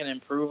Lego can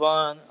improve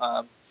on?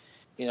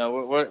 You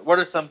know, what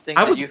are some things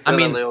that you feel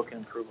that Lego can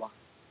improve on?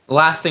 The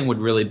last thing would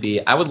really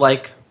be, I would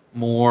like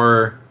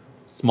more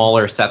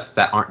smaller sets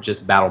that aren't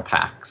just battle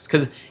packs.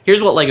 Because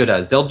here's what Lego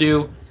does: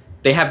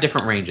 they have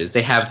different ranges.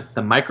 They have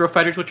the micro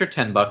fighters, which are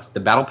 $10, the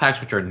battle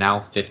packs, which are now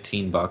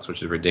 $15,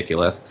 which is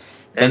ridiculous.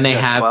 Then they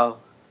have 12.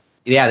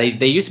 Yeah,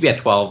 they used to be at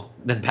 12.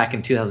 Then back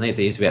in 2008,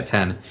 they used to be at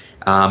 10.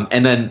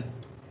 And then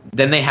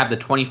they have the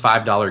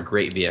 $25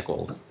 great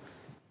vehicles.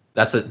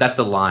 That's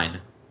the line.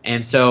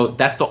 And so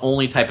that's the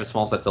only type of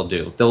small sets they'll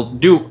do. They'll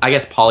do, I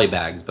guess, poly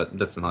bags, but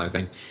that's another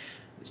thing.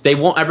 So they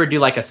won't ever do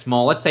like a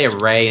small, let's say a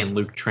Rey and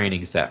Luke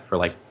training set for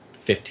like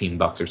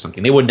 $15 or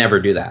something. They would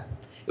never do that.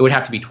 It would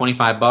have to be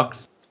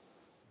 $25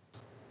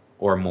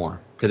 or more,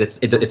 because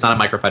it's not a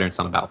microfighter, it's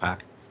not a battle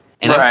pack.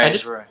 And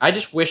I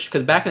just wish,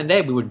 because back in the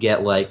day we would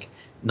get like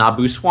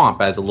Naboo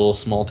Swamp as a little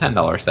small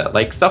 $10 set,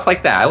 like stuff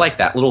like that. I like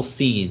that, little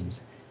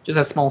scenes, just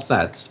as small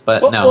sets.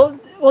 But no.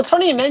 Well, it's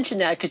funny you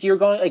mentioned that, because you're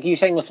going, like you were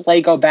saying with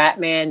Lego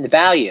Batman, the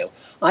value.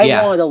 I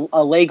wanted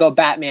a Lego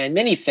Batman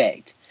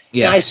minifig.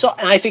 Yeah. And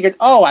I figured,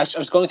 I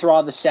was going through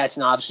all the sets,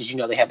 and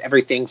obviously, they have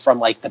everything from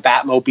like the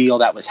Batmobile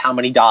that was how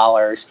many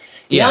dollars.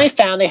 And then I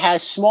found they had a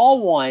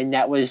small one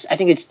that was, I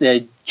think it's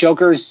the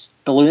Joker's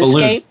balloon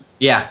escape.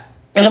 Yeah.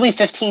 And only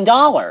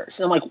 $15.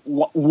 And I'm like,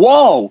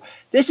 whoa,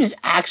 this is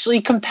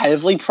actually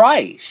competitively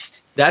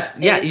priced.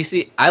 You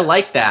see, I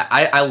like that.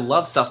 I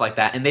love stuff like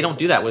that. And they don't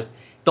do that with,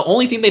 the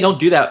only thing they don't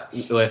do that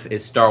with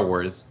is Star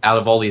Wars out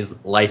of all these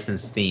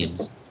licensed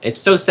themes.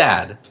 It's so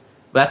sad.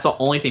 But that's the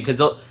only thing, because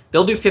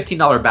they'll do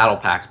 $15 battle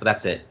packs, but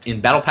that's it. In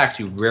battle packs,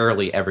 you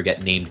rarely ever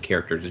get named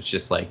characters. It's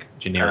just like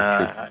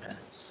generic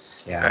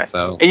troops. Yeah, right.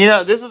 So.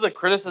 And this is a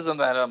criticism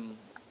that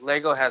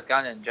Lego has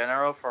gotten in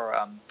general for.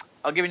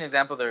 I'll give you an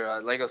example of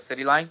their Lego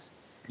City lines.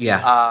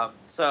 Yeah.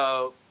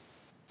 So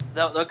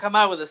they'll come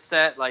out with a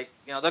set, like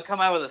they'll come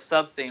out with a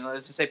sub theme.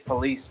 Let's just say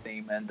police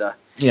theme, and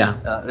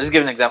let's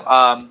give an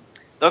example.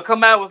 They'll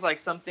come out with like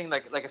something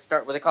like a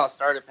start, what they call a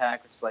starter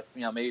pack, which is like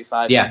maybe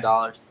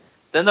 $5-10.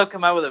 Then they'll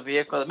come out with a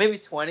vehicle, maybe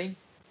 20.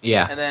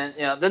 Yeah. And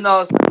then then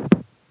they'll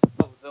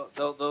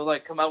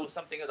like come out with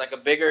something like a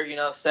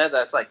bigger set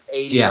that's like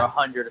 80 or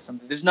 100 or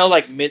something. There's no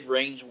like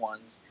mid-range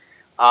ones.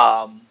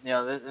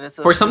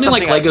 For something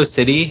like Lego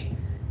City,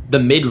 the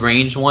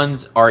mid-range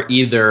ones are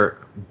either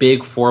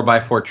big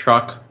 4x4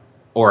 truck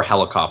or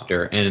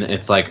helicopter, and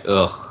it's like,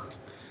 ugh.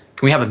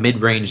 Can we have a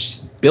mid-range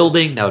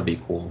building? That would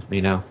be cool,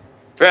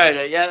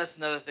 Right. Yeah, that's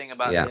another thing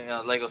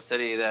about Lego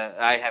City that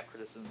I have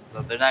criticisms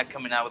of. They're not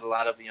coming out with a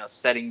lot of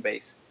setting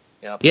based.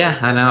 Yeah,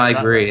 I know. I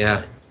agree.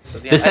 Yeah.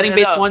 The setting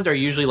based ones are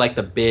usually like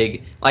the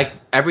big, like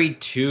every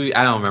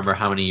I don't remember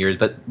how many years,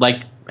 but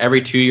like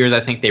every 2 years,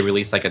 I think they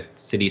release like a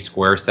city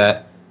square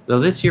set. Though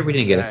this year we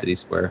didn't get a city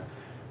square,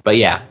 but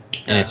yeah,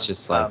 and it's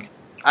just like.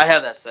 I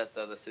have that set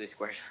though, the city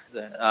square.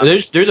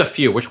 There's a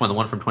few. Which one? The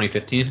one from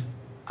 2015?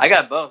 I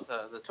got both.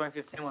 The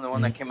 2015 one, the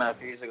one that came out a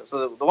few years ago.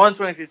 So the one in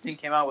 2015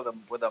 came out with a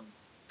little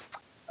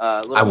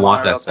I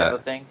want that set. Type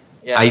of thing.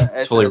 Yeah, I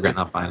totally regret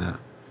not buying that.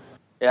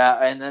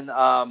 Yeah, and then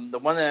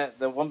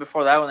the one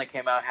before that one that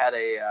came out had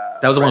a.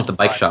 That was the one with the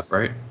bike shop,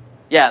 right?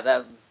 Yeah,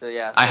 that.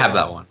 Yeah. I have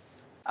that one.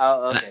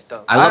 Oh, okay.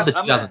 So I love the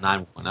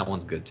 2009 one. That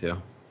one's good too.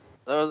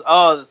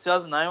 The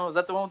 2009 one, was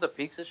that the one with the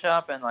pizza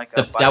shop and like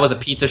that was a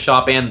pizza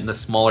shop and the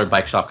smaller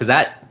bike shop, because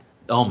that,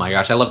 oh my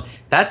gosh, I love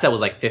that set.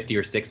 Was like 50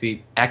 or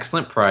 60,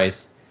 excellent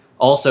price.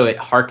 Also, it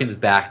harkens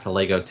back to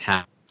Lego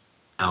Town.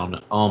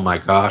 Oh my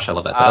gosh, I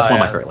love that set. That's one of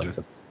my favorite Lego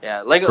sets.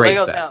 Yeah, Lego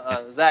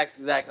Town. Zach,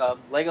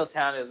 Lego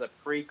Town is a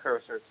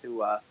precursor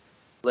to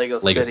Lego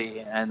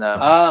City, and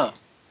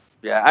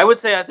yeah, I would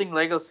say I think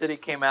Lego City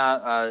came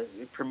out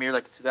it premiered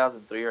like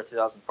 2003 or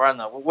 2004. I don't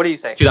know. What do you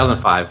say?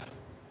 2005.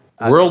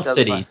 World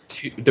 2005.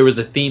 City. There was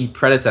a themed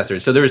predecessor.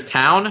 So there was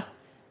Town,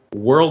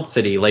 World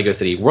City, Lego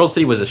City. World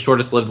City was the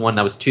shortest lived one.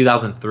 That was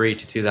 2003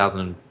 to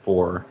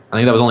 2004. I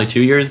think that was only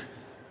 2 years.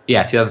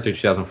 Yeah, 2003 to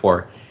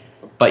 2004.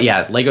 But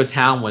yeah, Lego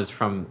Town was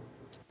from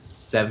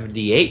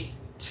 78,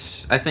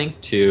 I think,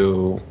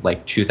 to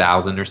like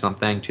 2000 or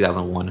something,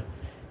 2001.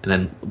 And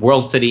then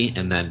World City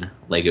and then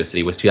Lego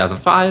City was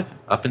 2005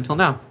 up until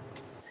now.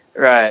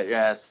 Right,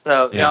 yeah.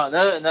 So,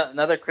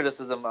 another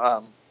criticism,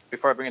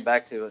 before I bring it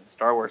back to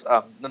Star Wars,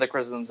 another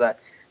criticism is that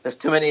there's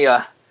too many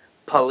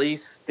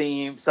police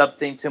theme,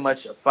 sub-theme, too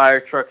much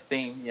fire truck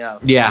theme,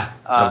 Yeah,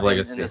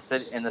 in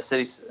the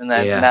cities, in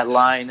that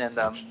line. And,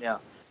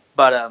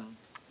 But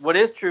what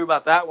is true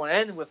about that one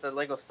and with the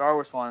Lego Star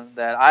Wars one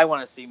that I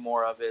want to see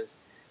more of is,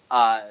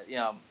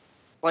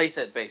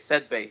 playset base,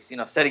 set base,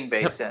 setting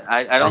base. Yep.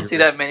 I don't see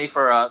that many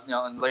for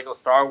in Lego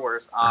Star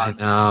Wars. I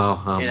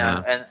know. Oh,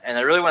 and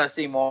I really want to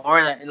see more.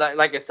 And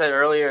like I said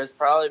earlier, it's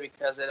probably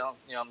because they don't,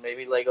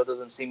 maybe Lego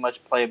doesn't see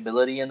much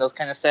playability in those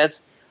kind of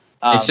sets.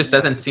 It just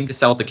doesn't seem to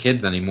sell with the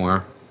kids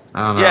anymore.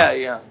 I don't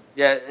know.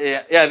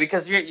 Yeah.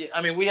 Because we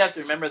have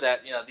to remember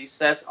that these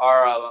sets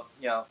are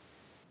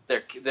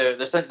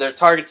they're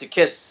targeted to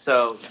kids,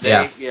 so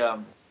they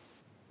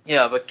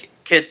but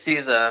kid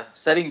sees a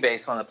setting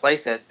base on a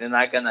playset, they're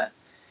not gonna,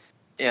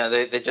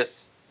 they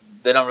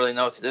don't really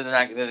know what to do.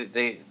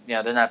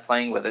 They're not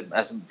playing with it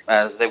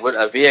as they would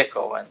a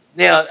vehicle, and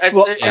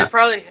it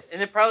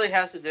probably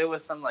has to do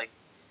with some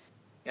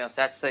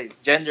that's say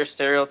gender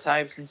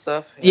stereotypes and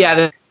stuff.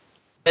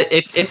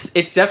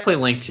 It's definitely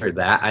linked to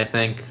that. I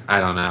think I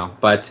don't know,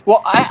 but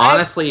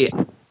honestly,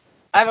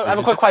 I have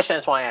a quick question. I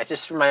just want to ask,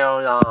 just for my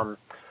own.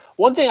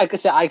 One thing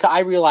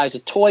I realize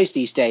with toys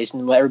these days,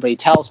 and what everybody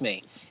tells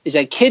me, is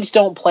that kids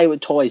don't play with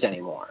toys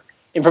anymore.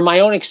 And from my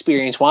own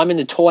experience, when I'm in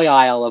the toy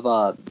aisle of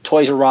a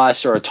Toys R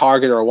Us or a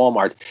Target or a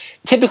Walmart,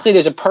 typically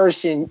there's a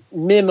person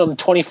minimum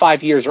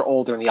 25 years or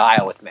older in the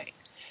aisle with me.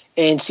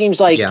 And it seems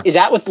like, is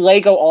that with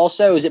Lego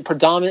also? Is it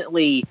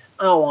predominantly,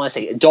 I don't want to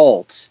say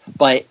adults,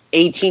 but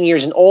 18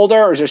 years and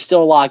older, or is there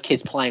still a lot of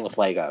kids playing with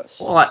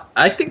Legos? Well,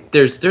 I think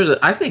there's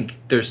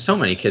so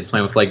many kids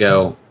playing with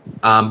Lego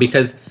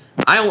because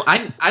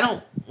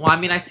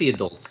I see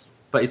adults,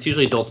 but it's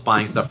usually adults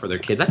buying stuff for their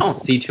kids. I don't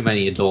see too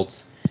many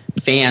adults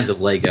fans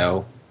of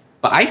Lego,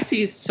 but I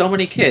see so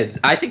many kids.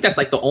 I think that's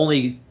the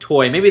only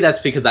toy. Maybe that's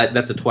because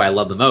that's a toy I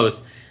love the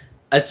most.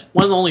 It's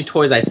one of the only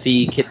toys I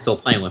see kids still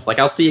playing with.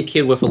 I'll see a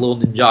kid with a little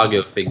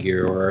Ninjago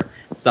figure or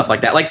stuff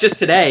like that. Just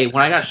today,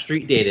 when I got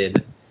Street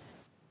Dated,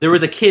 there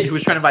was a kid who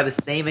was trying to buy the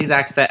same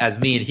exact set as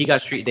me, and he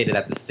got Street Dated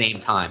at the same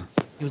time.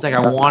 He was like, I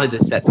wanted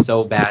this set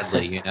so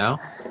badly,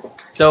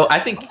 So I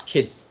think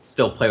kids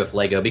still play with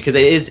Lego because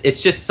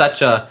it's just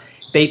such a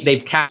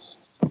they've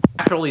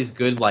captured all these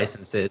good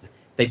licenses.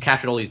 They've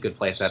captured all these good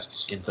play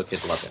sets, and so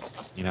kids love it.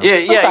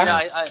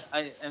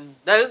 I and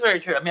that is very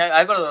true.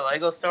 I go to the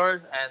Lego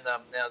stores, and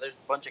there's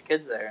a bunch of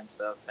kids there and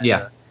stuff.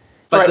 And,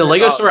 but the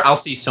Lego store, I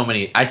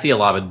see a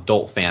lot of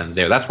adult fans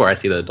there. That's where I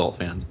see the adult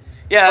fans.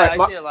 Yeah,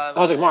 I see a lot of. I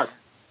was like, Mark.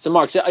 So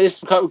Mark,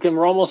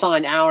 we're almost on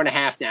an hour and a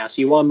half now.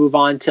 So you want to move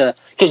on to,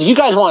 because you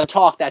guys want to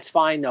talk, that's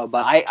fine though.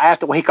 But I have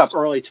to wake up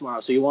early tomorrow,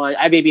 so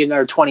maybe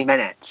another 20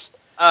 minutes.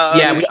 We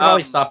should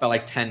probably stop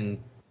at 10:20,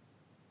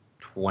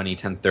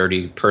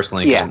 10:30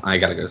 personally. Yeah, I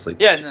gotta go to sleep.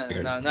 Yeah,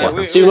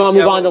 no. So you want to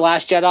move on to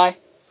Last Jedi?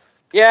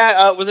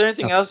 Yeah. Was there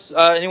anything else?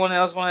 Anyone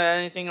else want to add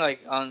anything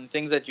on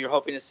things that you're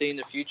hoping to see in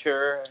the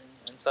future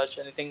and such?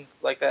 Anything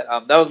like that?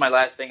 That was my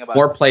last thing about.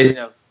 More play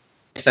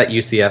set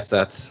UCS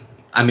sets.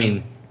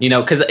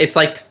 Because it's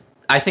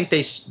I think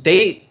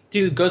they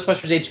do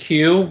Ghostbusters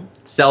HQ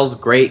sells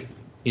great.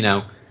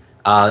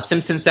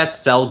 Simpson sets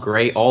sell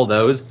great. All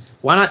those.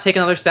 Why not take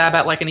another stab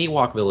at an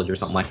Ewok village or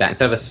something like that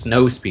instead of a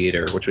snow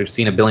speeder, which we've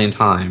seen a billion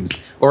times,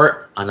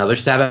 or another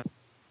stab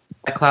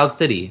at Cloud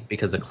City,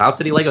 because the Cloud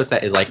City Lego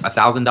set is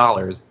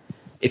 $1,000.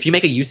 If you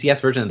make a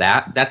UCS version of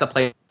that, that's a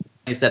play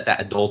set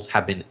that adults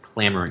have been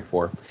clamoring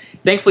for.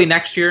 Thankfully,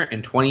 next year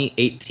in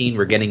 2018,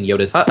 we're getting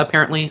Yoda's Hut.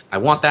 Apparently, I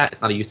want that.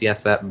 It's not a UCS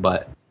set,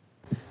 but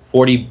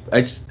I think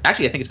it's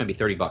going to be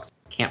 $30.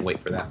 Can't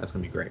wait for that. That's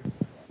going to be great.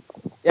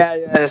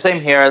 Yeah,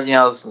 same here.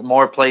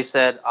 More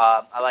playset.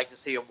 I like to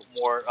see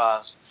more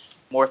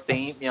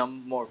theme.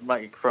 More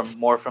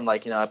from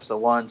episode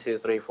 1, 2,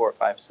 3, 4,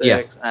 5,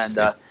 6,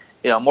 and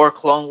more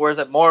Clone Wars,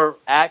 more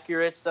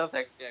accurate stuff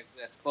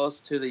that's close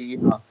to the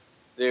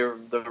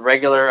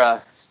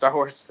regular Star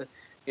Wars.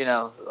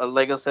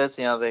 Lego sets.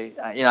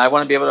 I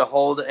want to be able to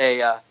hold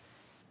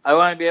I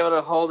want to be able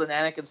to hold an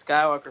Anakin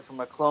Skywalker from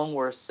a Clone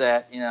Wars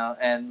set,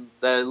 and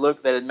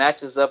that it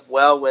matches up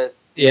well with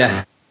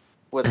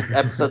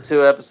episode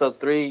 2, episode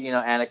 3,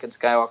 Anakin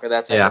Skywalker,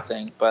 that type of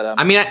thing. But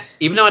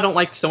even though I don't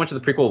like so much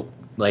of the prequel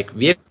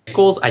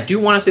vehicles, I do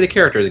want to see the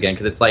characters again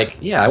because it's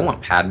I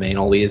want Padme and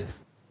all these.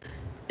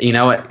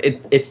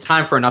 It's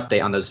time for an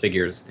update on those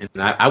figures, and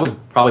I would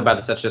probably buy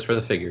the sets just for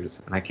the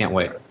figures, and I can't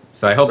wait.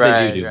 So I hope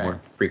they do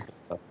more prequel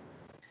stuff.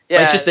 Yeah,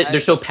 but it's just that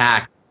they're so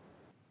packed.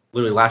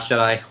 Literally, Last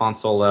Jedi, Han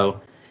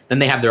Solo. Then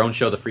they have their own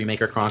show, The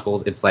Freemaker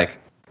Chronicles. It's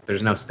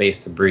there's no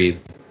space to breathe.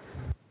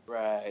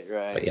 Right.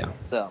 But yeah.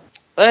 So,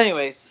 but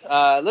anyways,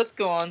 let's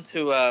go on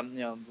to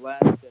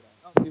Last Jedi.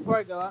 Oh, before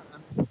I go out,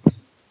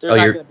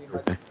 you're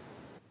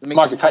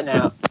Mark, you're cutting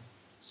out.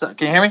 So,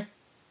 can you hear me?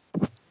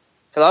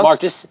 Hello, Mark.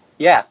 Just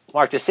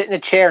sit in a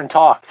chair and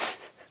talk.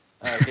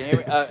 Can you hear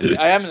me?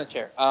 I am in a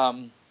chair.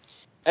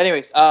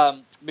 Anyways,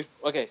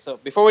 okay. So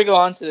before we go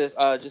on to this,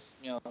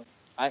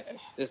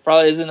 this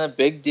probably isn't a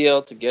big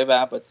deal to give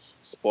out, but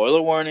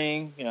spoiler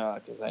warning,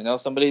 because I know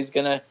somebody's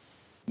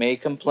may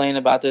complain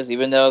about this,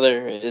 even though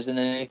there isn't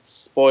any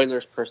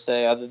spoilers per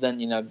se, other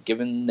than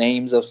giving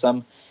names of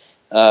some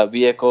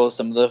vehicles,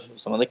 some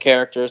of the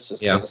characters,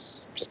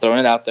 just throwing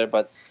it out there.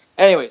 But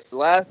anyways, the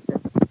last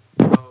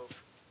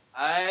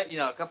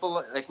a couple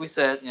of, like we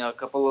said, a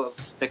couple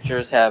of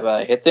pictures have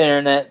hit the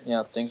internet.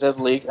 Things have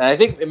leaked, and I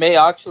think it may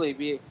actually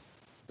be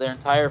their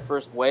entire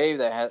first wave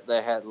that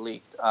had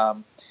leaked.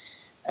 So,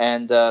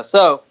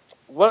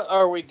 what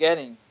are we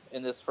getting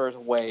in this first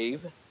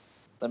wave?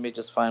 Let me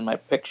just find my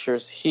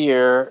pictures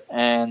here.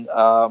 And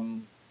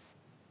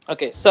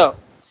okay, so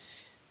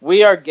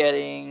we are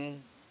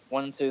getting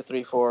 1, 2,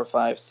 3, 4,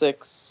 5,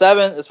 6,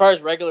 7. As far as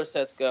regular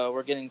sets go,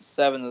 we're getting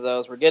 7 of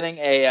those. We're getting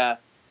a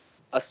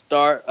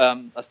Star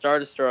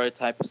Destroyer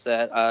type of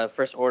set,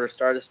 First Order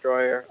Star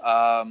Destroyer.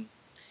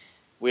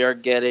 We are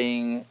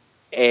getting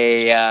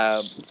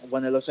a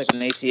one that looks like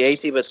an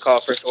AT-AT, but it's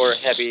called First Order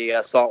Heavy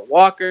Assault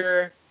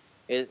Walker.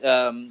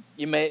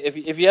 You may,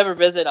 if you ever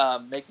visit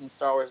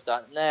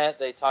makingstarwars.net,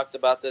 they talked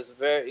about this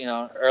very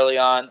early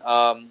on.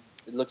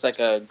 It looks like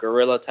a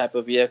guerrilla type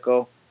of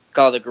vehicle,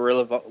 called the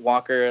Guerrilla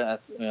Walker.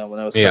 When it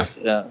was first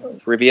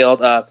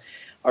revealed. A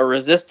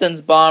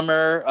Resistance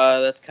bomber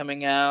that's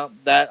coming out.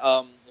 That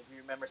if you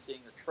remember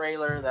seeing the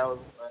trailer, that was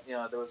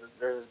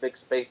there's this big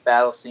space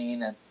battle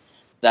scene, and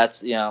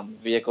that's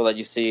vehicle that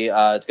you see.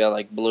 It's got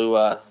like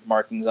blue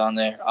markings on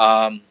there.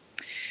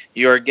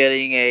 You're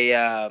getting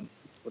a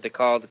what they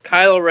call the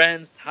Kylo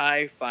Ren's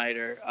TIE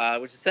Fighter,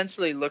 which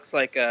essentially looks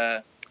like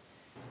a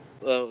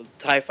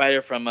TIE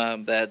Fighter from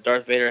that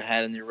Darth Vader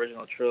had in the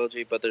original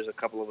trilogy, but there's a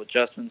couple of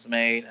adjustments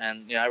made.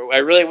 And I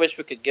really wish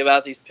we could give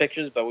out these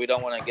pictures, but we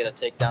don't want to get a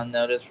takedown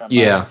notice from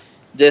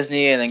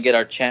Disney and then get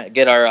our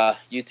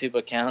YouTube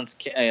accounts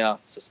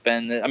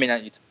suspended. I mean,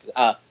 not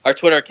YouTube, our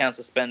Twitter account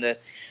suspended.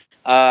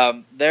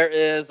 There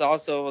is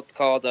also what's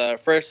called a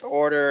First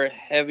Order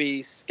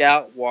Heavy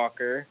Scout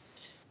Walker.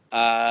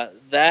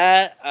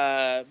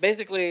 That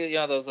basically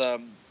those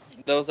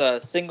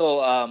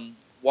single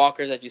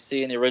walkers that you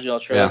see in the original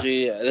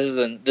trilogy. Yeah.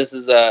 This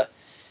is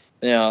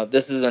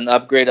an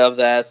upgrade of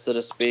that, so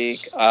to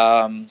speak.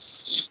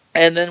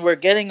 And then we're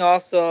getting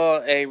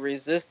also a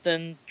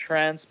Resistance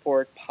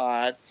transport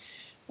pod,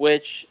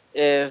 which,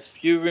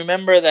 if you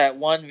remember that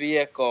one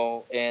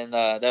vehicle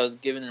that was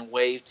given in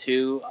Wave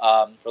 2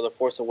 for The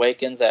Force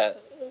Awakens,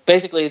 that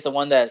basically it's the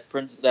one that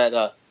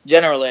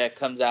General Leia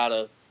comes out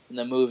of in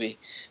the movie.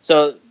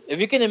 So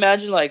if you can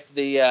imagine like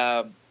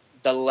the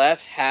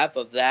left half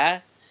of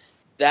that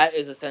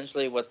is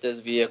essentially what this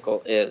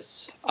vehicle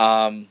is.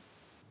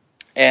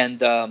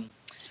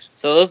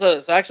 So those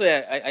are, so actually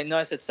I know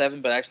I said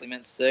 7, but I actually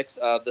meant 6.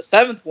 The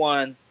 7th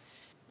one,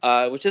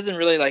 which isn't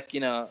really like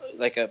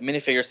like a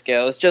minifigure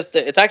scale.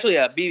 It's actually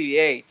a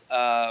BB-8.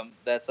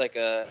 That's like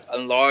a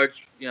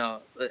large,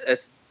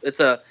 it's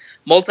a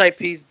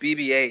multi-piece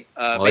BB-8.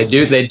 Well,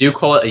 they do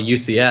call it a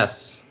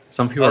UCS.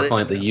 Some people are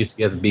calling it the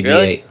UCS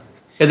BB-8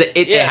 because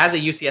it has a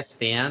UCS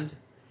stand,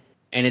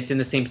 and it's in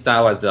the same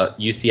style as the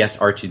UCS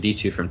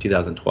R2D2 from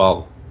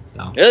 2012.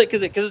 So. Really,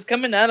 because it's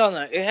coming out on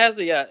it has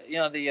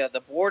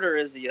the border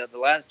is the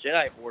Last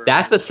Jedi border.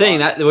 That's the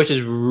thing which is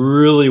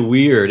really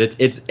weird.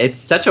 It's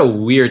such a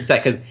weird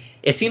set because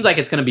it seems like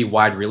it's going to be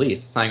wide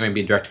release. It's not going to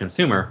be direct to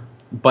consumer,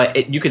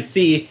 but you could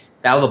see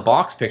that the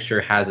box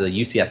picture has a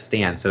UCS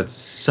stand, so it's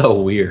so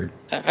weird.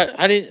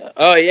 How do you?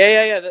 Oh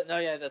yeah.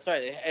 That's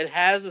right. It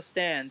has a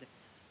stand.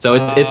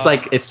 So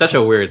it's such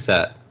a weird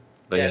set.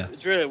 But yeah.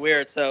 It's really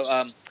weird.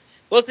 So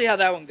we'll see how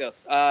that one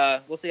goes.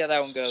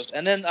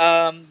 And then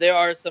there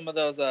are some of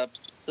those.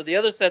 So the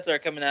other sets that are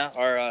coming out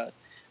are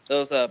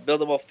those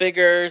buildable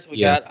figures. We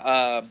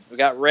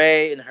got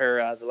Rey in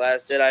her The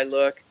Last Jedi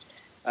look.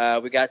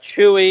 We got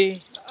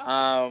Chewie.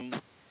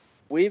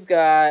 We've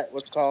got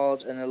what's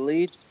called an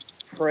Elite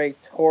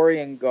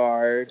Praetorian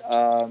Guard,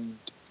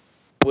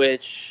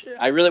 which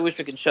I really wish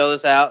we could show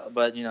this out,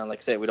 but like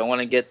I said, we don't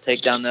want to get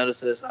takedown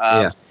notices.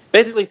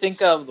 Basically,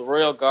 think of the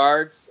Royal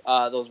Guards,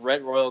 those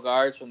red Royal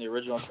Guards from the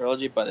original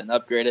trilogy, but an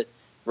upgraded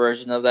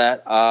version of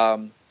that.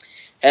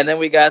 And then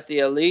we got the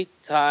Elite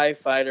TIE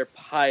Fighter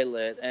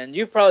Pilot, and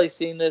you've probably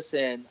seen this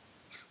in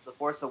The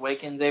Force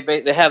Awakens.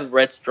 They have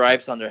red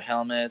stripes on their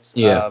helmets.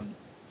 Yeah.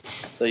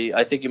 So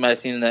I think you might have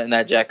seen that in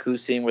that Jakku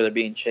scene where they're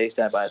being chased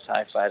at by a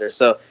TIE fighter.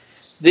 So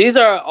these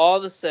are all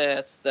the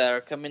sets that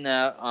are coming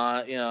out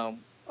on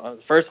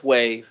the first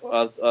wave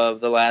of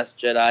The Last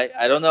Jedi.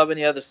 I don't know of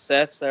any other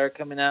sets that are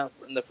coming out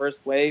in the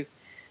first wave.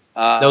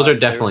 Those are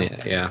definitely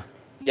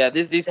Yeah,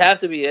 these have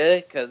to be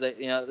it because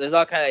there's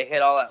all kind of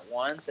hit all at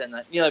once, and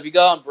if you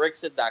go on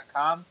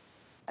Brixit.com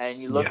and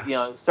you look,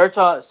 search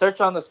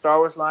on the Star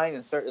Wars line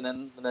and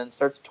then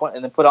search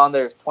and then put on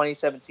there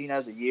 2017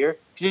 as a year.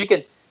 You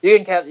can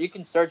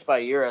search by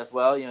year as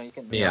well. You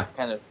can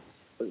kind of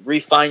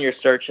refine your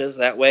searches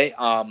that way.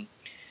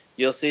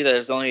 You'll see that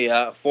there's only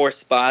 4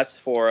 spots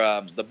for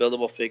the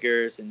buildable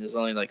figures, and there's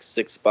only like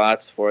 6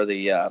 spots for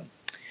the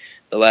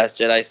Last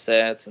Jedi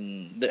sets,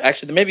 and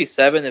actually there may be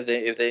 7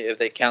 if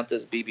they count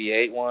this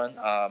BB-8 one,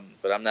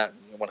 but I'm not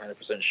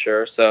 100%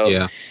 sure.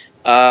 So,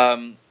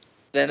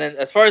 then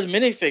as far as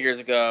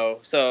minifigures go,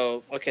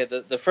 so okay,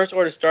 the First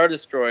Order Star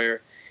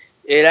Destroyer,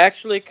 it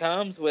actually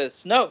comes with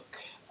Snoke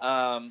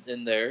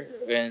in there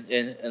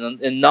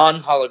in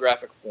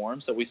non-holographic form.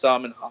 So we saw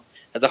him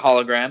as a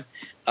hologram.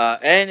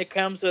 And it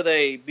comes with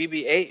a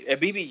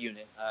BB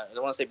unit. I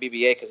don't want to say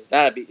BB-8 because it's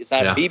not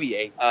a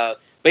BB-8.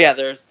 But yeah,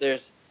 there's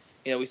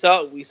we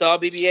saw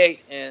BB-8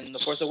 in The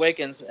Force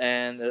Awakens,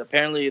 and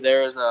apparently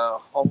there's a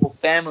whole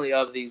family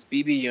of these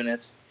BB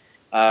units.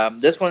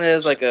 This one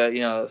is like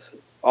a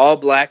all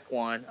black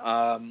one.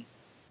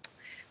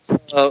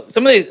 So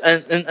some of these,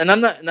 and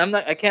I'm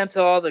not, I can't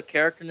tell all the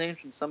character names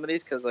from some of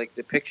these because like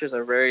the pictures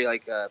are very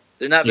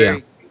they're not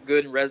very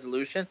good in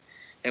resolution,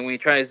 and when you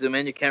try to zoom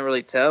in, you can't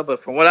really tell. But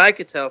from what I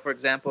could tell, for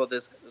example,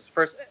 this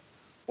first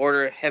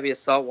order heavy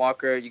assault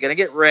walker, you're gonna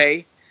get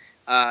Rey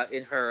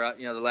in her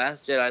the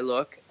Last Jedi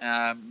look.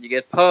 You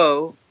get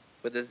Poe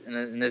with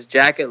in this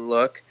jacket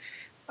look,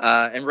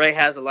 and Rey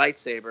has a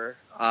lightsaber.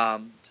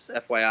 Just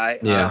FYI.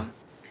 Yeah.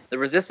 The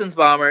Resistance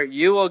bomber,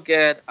 you will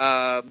get.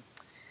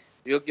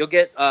 You'll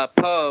get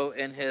Poe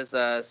in his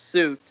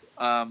suit,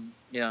 in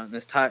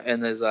his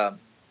I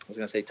was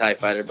gonna say TIE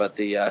fighter, but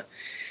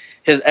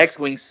his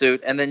X-wing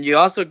suit, and then you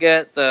also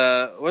get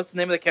what's the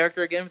name of the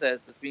character again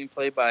that's being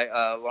played by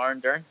Lauren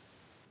Dern?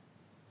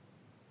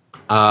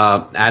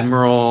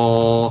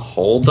 Admiral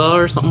Holda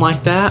or something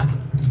like that.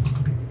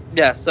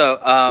 Yeah.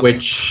 So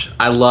which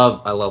I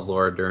love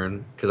Laura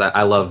Dern because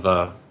I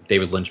love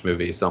David Lynch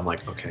movies, so I'm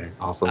like, okay,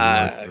 awesome.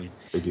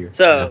 Figure.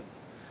 So.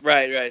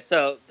 Right.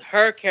 So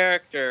her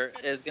character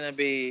is going to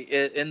be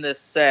in this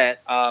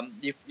set.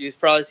 You've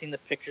probably seen the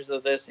pictures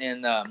of this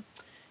in the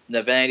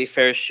Vanity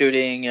Fair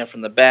shooting,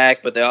 from the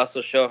back, but they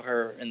also show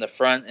her in the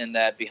front in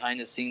that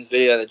behind-the-scenes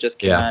video that just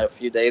came out a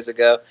few days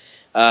ago.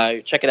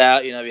 Check it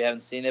out. If you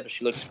haven't seen it, but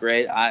she looks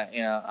great.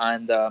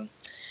 And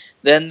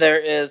then there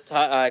is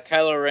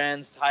Kylo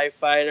Ren's TIE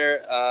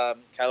Fighter.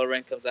 Kylo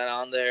Ren comes out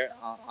on there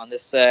on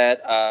this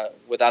set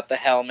without the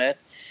helmet.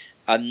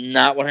 I'm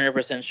not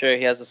 100% sure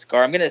he has a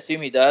scar. I'm going to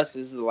assume he does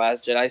because this is the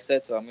Last Jedi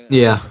set, so I'm going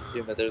to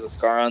assume that there's a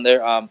scar on there.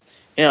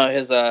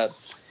 His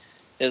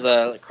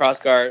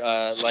crossguard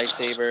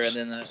lightsaber, and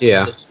then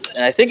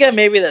and I think that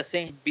maybe that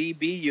same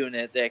BB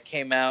unit that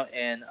came out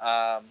in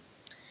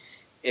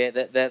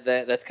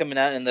that's coming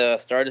out in the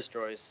Star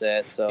Destroyer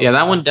set. So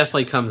that one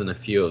definitely comes in a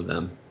few of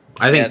them.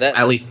 I think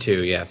at least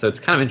two. Yeah, so it's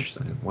kind of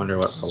interesting. I wonder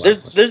what.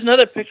 There's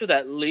another picture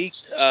that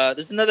leaked.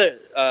 There's another.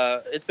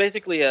 It's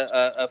basically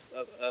a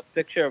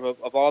picture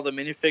of all the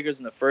minifigures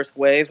in the first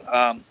wave.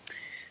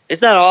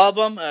 It's not all of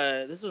them.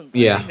 This one.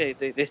 I think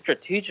they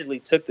strategically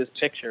took this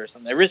picture or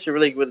something. I wish they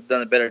really would have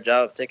done a better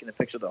job of taking a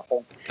picture of the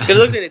whole. Because it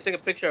looks like they took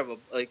a picture of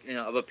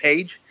a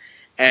page,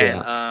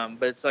 and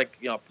but it's like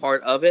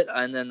part of it,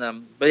 and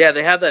then but yeah,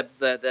 they have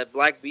that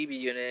black BB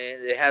unit.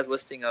 It has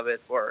listing of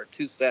it for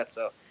 2 sets,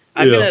 so.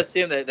 I'm going to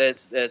assume that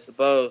it's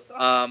both.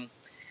 And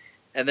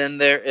then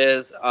there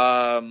is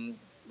the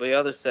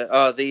other set.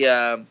 Oh,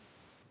 the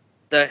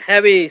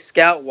heavy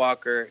Scout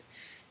Walker.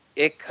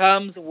 It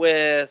comes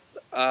with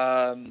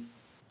General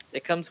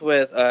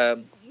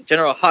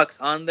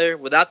Hux on there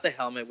without the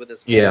helmet, with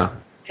his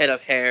head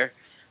of hair.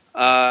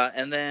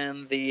 And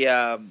then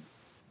the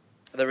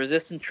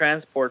Resistance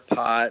Transport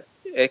Pod.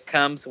 It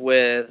comes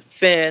with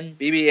Finn,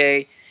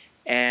 BB-8,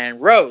 and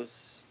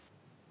Rose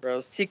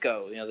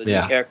Tico, the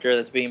new character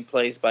that's being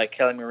played by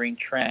Kelly Marie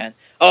Tran.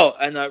 Oh,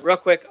 and real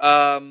quick,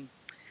 one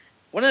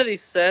of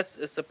these sets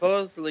is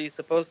supposedly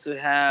supposed to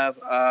have,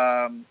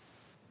 I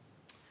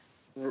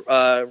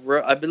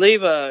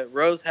believe,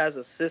 Rose has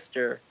a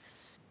sister.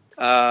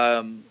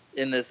 In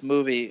this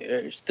movie,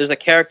 there's a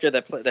character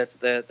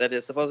that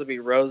is supposed to be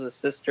Rose's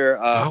sister.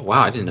 Oh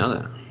wow, I didn't know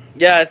that.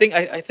 Yeah, I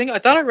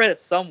thought I read it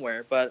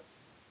somewhere, but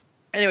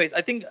anyways, I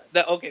think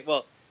that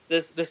well.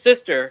 The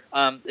sister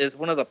is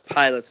one of the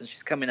pilots, and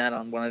she's coming out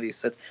on one of these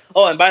sets.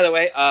 Oh, and by the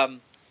way,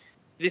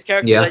 these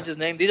characters I just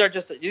named, these are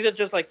just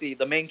like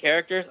the main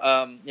characters.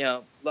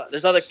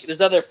 There's other figures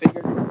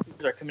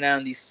that are coming out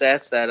on these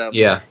sets that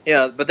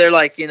but they're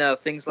like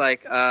things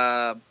like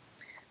they're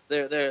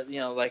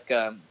like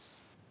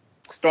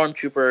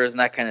stormtroopers and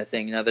that kind of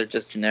thing. They're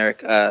just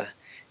generic figures.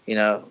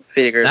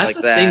 That's like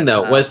the that. thing,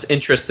 though. What's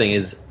interesting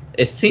is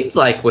it seems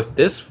like with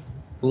this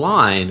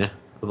line of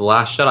The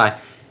Last Jedi,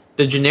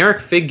 the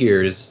generic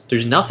figures,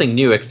 there's nothing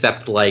new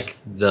except like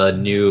the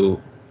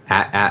new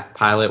AT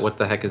pilot. What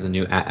the heck is the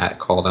new AT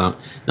called out?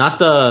 Not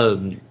the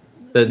new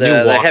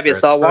walker. The heavy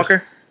assault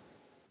walker.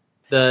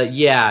 The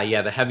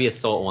heavy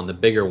assault one, the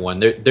bigger one.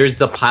 There's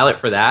the pilot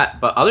for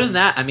that, but other than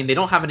that, I mean, they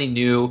don't have any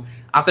new.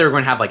 I thought they were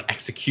going to have like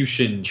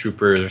execution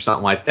troopers or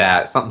something like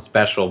that, something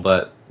special.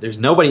 But there's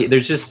nobody.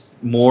 There's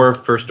just more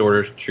first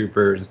order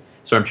troopers,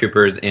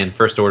 stormtroopers, and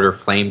first order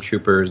flame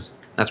troopers.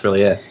 That's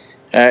really it.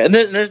 And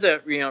then there's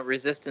the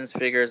Resistance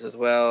figures as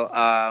well.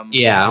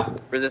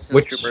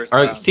 Resistance troopers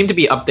seem to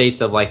be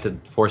updates of like the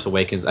Force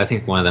Awakens. I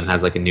think one of them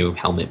has like a new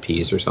helmet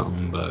piece or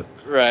something. But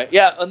right,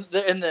 yeah,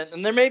 and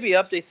there may be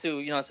updates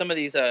to some of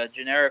these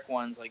generic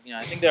ones. Like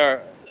I think there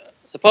are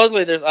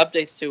supposedly there's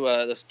updates to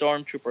the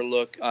Stormtrooper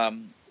look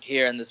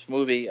here in this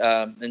movie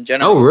in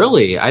general. Oh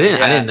really? I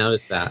didn't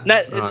notice that.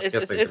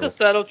 It's a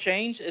subtle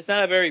change. It's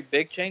not a very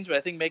big change, but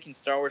I think Making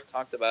Star Wars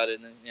talked about it,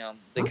 and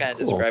they kind of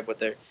describe what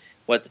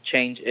the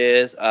change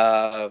is.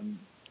 I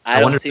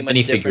wonder if the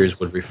minifigures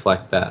would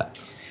reflect that.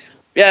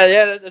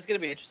 Yeah, that's gonna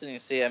be interesting to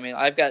see. I mean,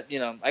 I got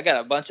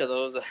a bunch of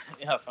those,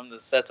 from the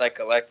sets I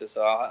collected.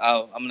 So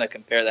I'm gonna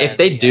compare that. If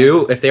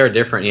they are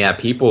different, yeah,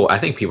 I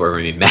think people are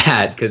gonna be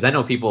mad because I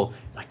know people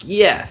like,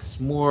 yes,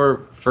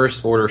 more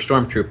First Order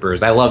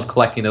Stormtroopers. I love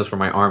collecting those for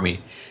my army,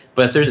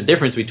 but if there's a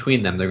difference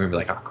between them, they're gonna be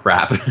like, oh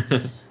crap.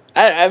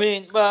 I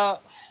mean,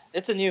 well,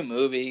 it's a new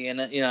movie, and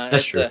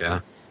That's true.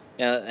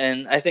 Yeah,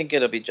 and I think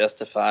it'll be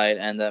justified.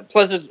 And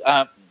plus,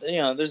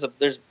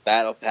 there's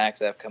battle packs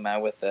that have come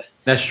out with the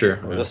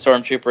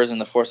Stormtroopers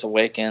and the Force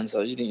Awakens, so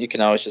you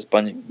can always just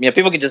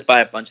people can just buy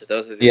a bunch of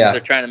those. They're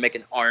trying to make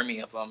an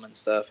army of them and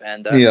stuff.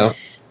 And I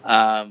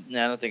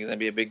don't think it's gonna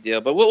be a big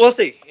deal, but we'll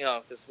see.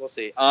 Because we'll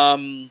see.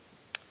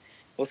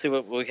 We'll see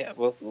what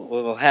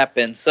will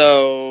happen.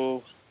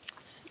 So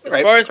as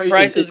far as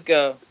prices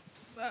go,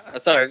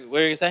 sorry, what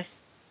did you say?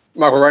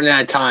 Mark, we're running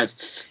out of time.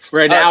 We're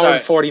at an hour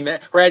and 40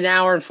 minutes. We're at an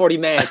hour and 40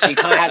 minutes. So you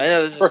kind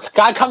of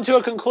got to come to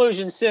a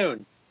conclusion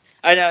soon.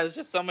 I know. There's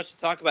just so much to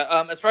talk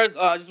about. As far as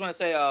I just want to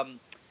say,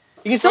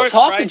 you can still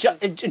talk to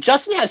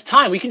Justin. Has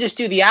time. We can just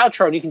do the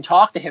outro, and you can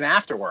talk to him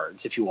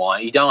afterwards if you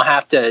want. You don't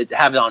have to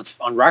have it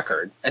on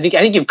record. I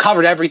think you've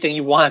covered everything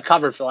you want to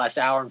cover for the last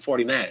hour and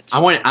 40 minutes.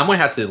 I'm gonna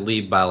have to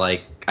leave by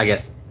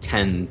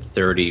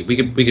 10:30. We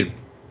could.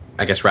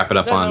 I guess wrap it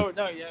up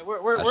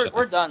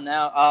we're done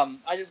now.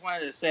 I just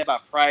wanted to say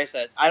about price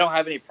that I don't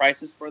have any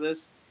prices for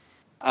this.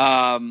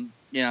 I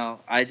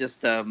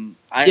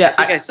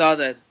saw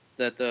that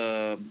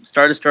the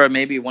Star Destroyer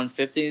maybe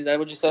 150. Is that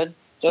what you said,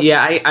 Justin?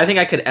 Yeah, I think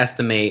I could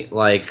estimate,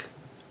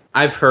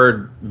 I've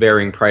heard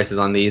varying prices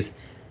on these.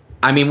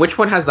 I mean, which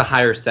one has the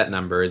higher set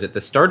number? Is it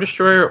the Star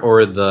Destroyer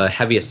or the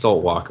Heavy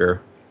Assault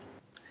Walker?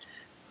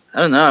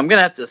 I don't know. I'm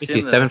gonna have to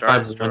assume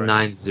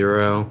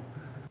 75190.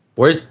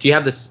 Do you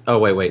have this? Oh,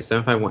 wait,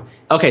 751.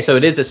 Okay, so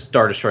it is a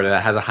Star Destroyer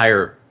that has a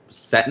higher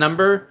set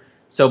number.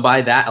 So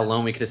by that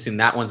alone, we could assume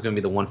that one's going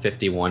to be the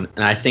 151.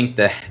 And I think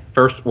the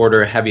First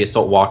Order Heavy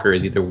Assault Walker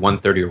is either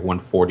 130 or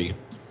 140. So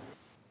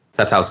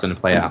that's how it's going to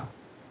play out.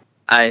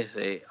 I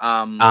see.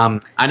 I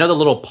know the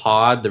little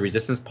pod, the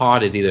Resistance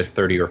pod, is either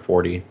 30 or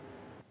 40.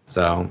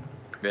 So.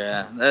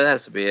 Yeah, that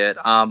has to be it.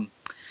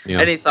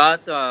 Any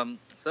thoughts?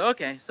 So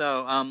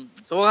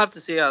we'll have to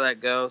see how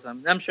that goes.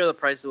 I'm sure the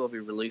prices will be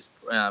released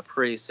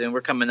pretty soon.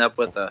 We're coming up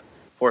with a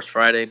Force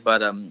Friday,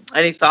 but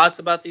any thoughts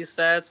about these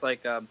sets? I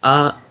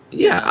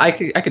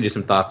could do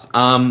some thoughts.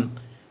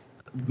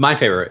 My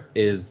favorite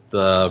is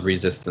the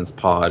Resistance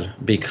pod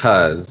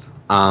because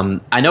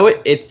I know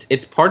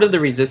it's part of the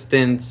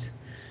Resistance.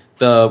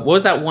 What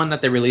was that one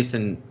that they released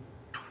in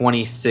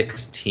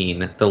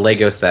 2016? The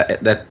Lego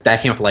set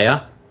that came with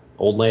Leia,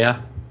 old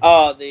Leia.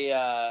 Oh,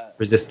 the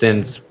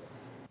Resistance.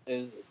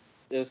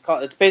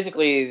 It's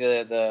basically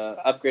the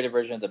upgraded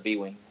version of the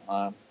B-Wing.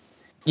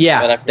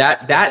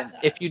 That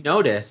if you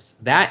notice,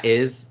 that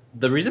is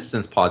the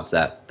Resistance pod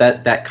set.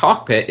 That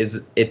cockpit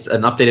it's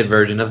an updated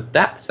version of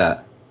that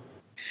set.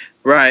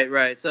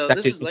 Right. So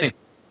this is like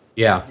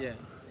yeah.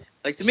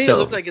 To me, it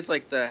looks like it's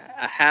like a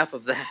half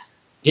of that.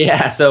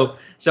 Yeah. So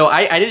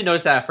I didn't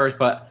notice that at first,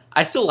 but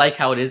I still like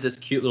how it is this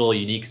cute little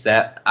unique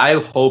set. I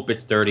hope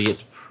it's 30.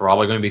 It's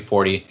probably going to be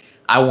 40.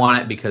 I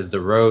want it because the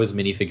Rose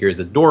minifigure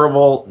is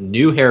adorable.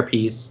 New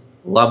hairpiece.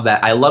 Love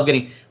that. I love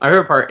getting... My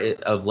favorite part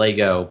of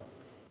Lego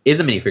is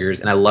the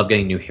minifigures, and I love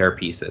getting new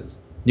hairpieces.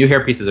 New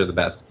hairpieces are the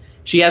best.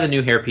 She has a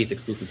new hairpiece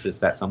exclusive to the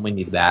set, so I'm going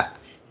to need that.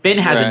 Finn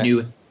has a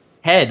new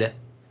head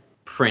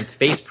print,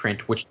 face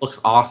print, which looks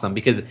awesome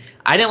because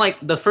I didn't like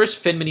the first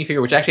Finn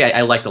minifigure, which actually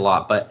I liked a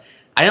lot, but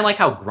I didn't like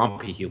how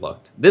grumpy he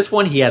looked. This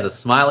one, he has a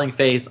smiling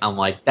face. I'm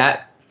like,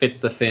 that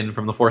fits the Finn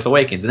from The Force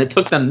Awakens, and it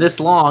took them this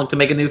long to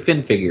make a new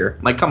Finn figure.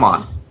 I'm like, come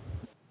on.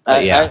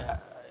 Right.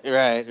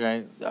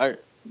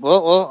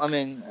 Well, I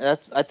mean,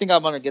 I think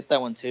I'm gonna get that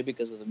one too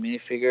because of the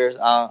minifigures.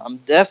 I'm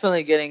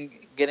definitely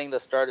getting the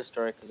Star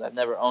Destroyer because I've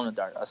never owned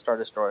a Star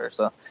Destroyer,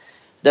 so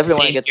definitely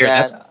want to get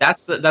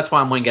that. That's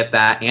why I'm going to get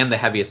that and the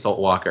Heavy Assault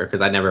Walker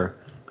because I never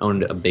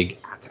owned a big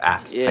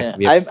AT-AT. Yeah,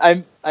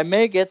 I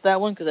may get that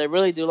one because I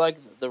really do like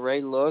the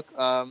Rey look.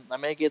 I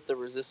may get the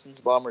Resistance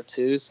Bomber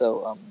too.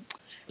 So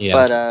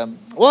but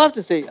we'll have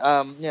to see.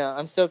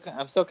 I'm still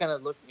kind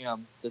of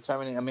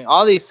determining. I mean,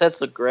 all these sets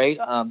look great.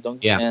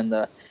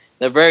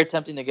 They're very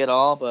tempting to get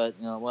all, but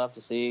we'll have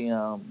to see.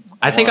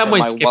 I think I'm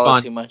going to skip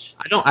on too much.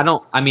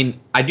 I mean,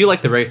 I do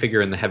like the Rey figure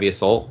and the Heavy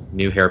Assault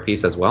new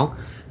hairpiece as well.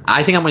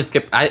 I think I'm going to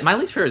skip. My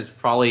least favorite is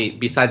probably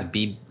besides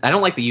I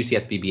don't like the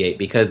UCS BB-8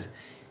 because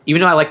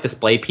even though I like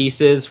display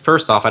pieces,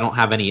 first off, I don't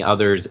have any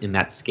others in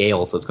that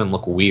scale, so it's going to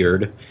look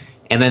weird.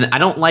 And then I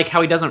don't like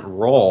how he doesn't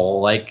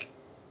roll.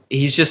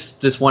 He's just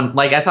this one.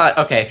 I thought,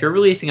 okay, if you're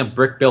releasing a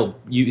brick build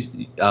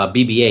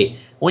BB-8,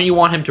 wouldn't you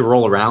want him to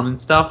roll around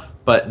and stuff?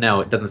 But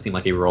no, it doesn't seem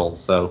like he rolls.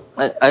 So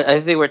I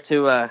think we're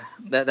too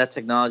that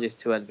technology is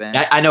too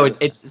advanced. I know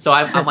it's. So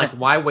I'm like,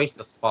 why waste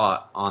a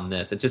spot on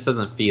this? It just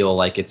doesn't feel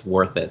like it's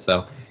worth it.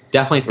 So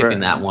definitely skipping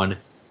that one.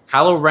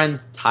 Kylo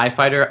Ren's TIE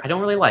Fighter, I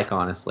don't really like,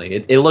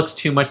 honestly. It looks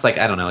too much like,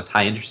 I don't know, a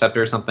TIE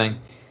Interceptor or something.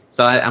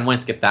 So I'm going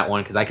to skip that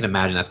one because I can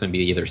imagine that's going to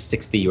be either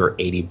 $60 or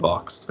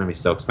 $80. It's going to be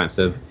so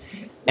expensive.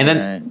 And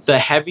then the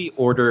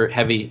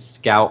heavy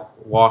Scout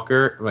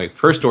Walker, like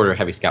first order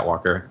heavy Scout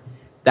Walker,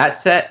 that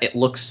set, it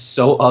looks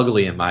so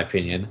ugly in my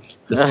opinion.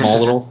 The small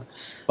little,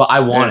 but I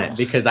want it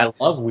because I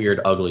love weird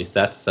ugly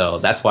sets, so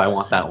that's why I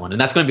want that one. And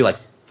that's going to be like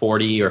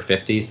 40 or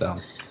 50, so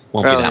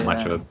won't be that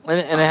much of a.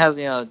 And it has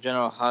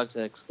General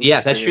Hux.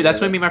 Yeah, that's true. That's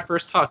going to be my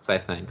first Hux, I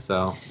think.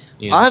 So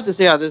I'll have to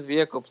see how this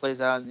vehicle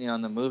plays out,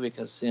 in the movie,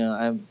 because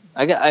I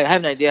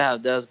have an idea how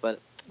it does, but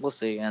we'll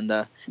see. And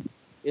if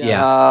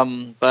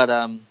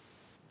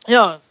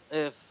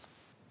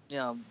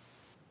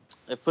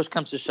push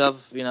comes to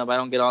shove, if I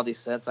don't get all these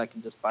sets, I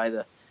can just buy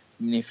the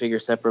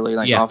minifigure separately,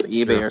 off of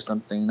eBay or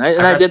something.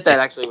 I did that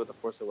actually with the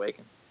Force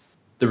Awakens.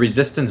 The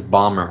Resistance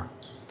Bomber.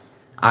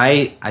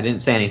 I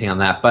didn't say anything on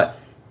that, but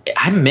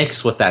I'm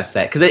mixed with that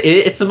set because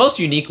it's the most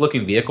unique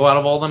looking vehicle out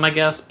of all of them, I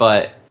guess.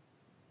 But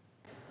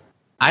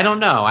I don't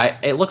know.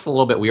 It looks a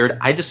little bit weird.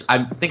 I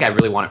think I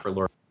really want it for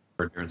Laura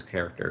Dern's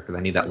character because I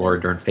need that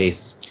Laura Dern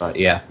face. But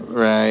yeah,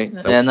 right.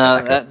 So, and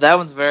that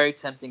one's very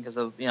tempting because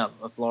of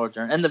Laura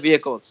Dern and the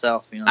vehicle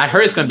itself. I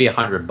heard it's going to be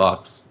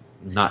 $100.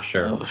 Not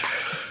sure.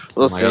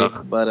 We'll see.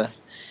 God. But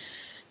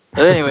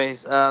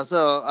anyways,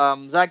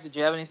 Zach, did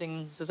you have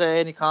anything to say?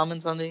 Any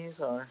comments on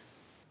these or?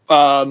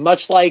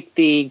 Much like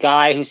the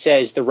guy who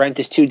says the rent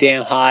is too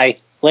damn high,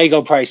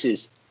 Lego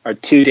prices are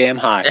too damn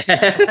high.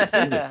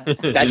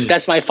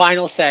 That's my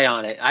final say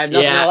on it. I have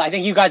nothing else. I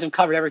think you guys have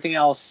covered everything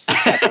else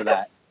except for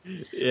that.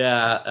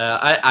 Yeah,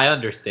 I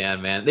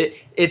understand, man.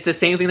 It's the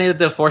same thing they did with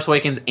the Force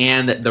Awakens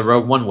and the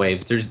Rogue One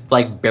waves. There's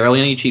like barely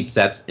any cheap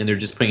sets, and they're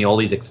just putting all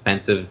these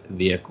expensive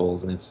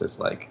vehicles, and it's just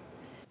like,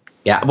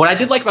 yeah. What I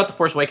did like about the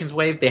Force Awakens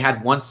wave, they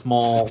had one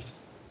small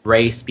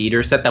Rey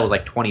speeder set that was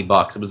like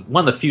 $20. It was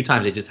one of the few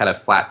times they just had a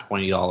flat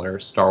 $20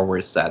 Star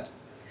Wars set,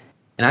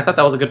 and I thought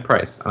that was a good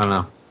price. I don't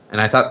know, and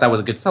I thought that was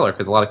a good seller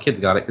because a lot of kids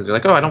got it because they're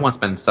like, oh, I don't want to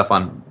spend stuff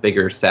on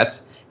bigger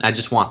sets. I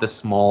just want this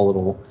small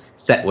little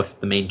set with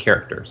the main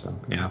character. So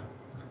yeah.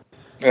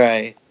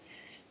 Right.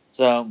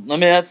 So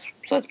that's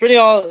pretty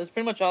all. That's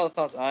pretty much all the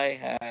thoughts I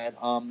had.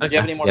 Did you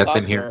have any more thoughts?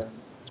 Same here.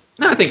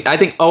 No, I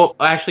think. Oh,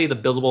 actually, the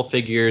buildable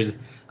figures.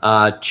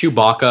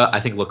 Chewbacca, I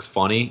think, looks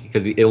funny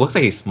because it looks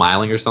like he's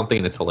smiling or something,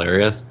 and it's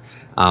hilarious.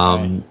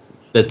 Right.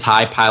 The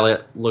TIE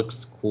pilot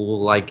looks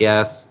cool, I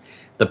guess.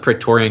 The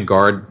Praetorian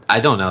Guard, I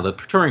don't know. The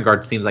Praetorian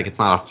Guard seems like it's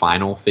not a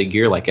final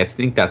figure. Like I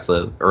think that's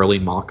an early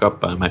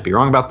mock-up, but I might be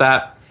wrong about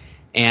that.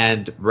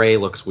 And Rey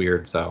looks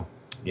weird, so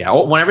yeah.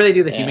 Whenever they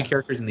do the human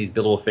characters in these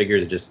buildable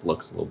figures, it just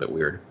looks a little bit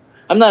weird.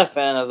 I'm not a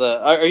fan of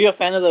the. Are you a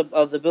fan of the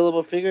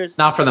buildable figures?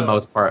 Not for the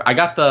most part. I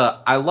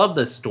love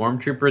the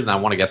Stormtroopers, and I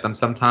want to get them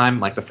sometime,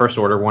 like the First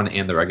Order one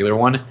and the regular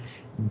one.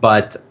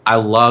 But I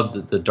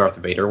loved the Darth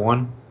Vader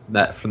one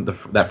that from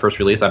that first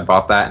release. I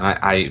bought that, and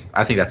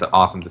I think that's an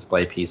awesome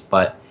display piece.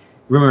 But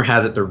rumor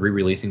has it they're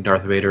re-releasing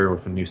Darth Vader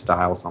with a new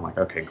style, so I'm like,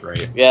 okay,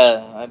 great.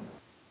 Yeah,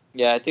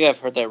 I think I've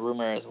heard that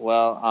rumor as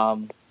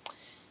well.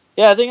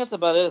 Yeah, I think that's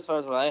about it as far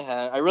as what I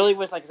had. I really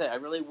wish, like I said, it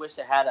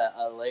had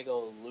a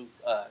Lego Luke,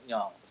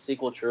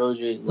 sequel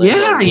trilogy. They're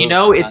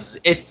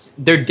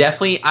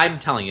definitely. I'm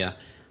telling you,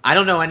 I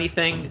don't know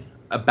anything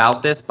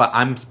about this, but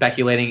I'm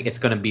speculating it's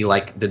going to be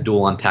like the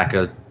Duel on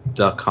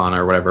Takadakon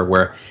or whatever,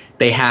 where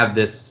they have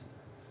this.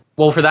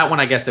 Well, for that one,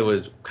 I guess it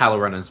was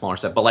Kylo Ren in a smaller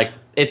set, but like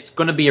it's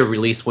going to be a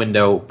release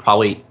window,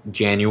 probably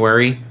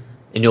January,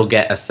 and you'll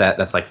get a set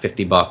that's like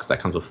 $50 that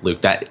comes with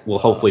Luke. That will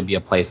hopefully be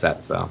a play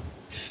set. So.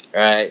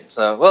 Right.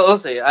 So, well, we'll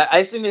see.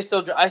 I think I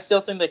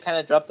still think they kind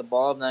of dropped the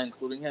ball of not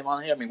including him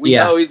on here. I mean, we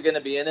know he's going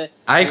to be in it.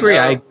 I agree.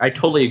 I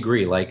totally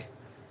agree. Like,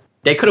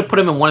 they could have put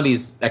him in one of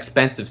these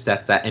expensive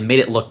sets and made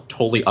it look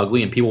totally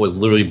ugly, and people would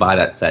literally buy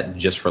that set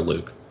just for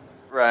Luke.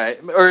 Right.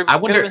 Or I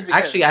wonder.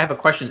 Actually, I have a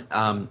question.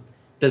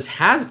 Does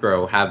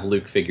Hasbro have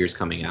Luke figures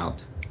coming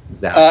out?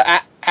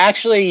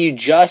 Actually,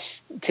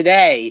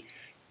 today,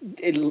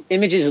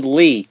 images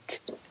leaked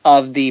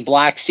of the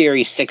Black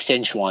Series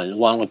 6-inch one,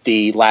 along with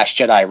the Last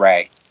Jedi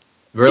Rey.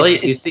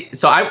 Really? You see,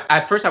 so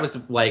at first I was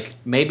like,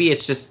 maybe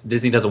it's just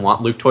Disney doesn't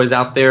want Luke toys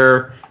out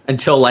there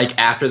until like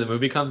after the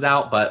movie comes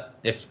out. But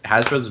if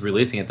Hasbro's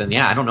releasing it, then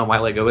yeah, I don't know why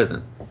Lego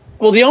isn't.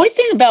 Well, the only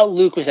thing about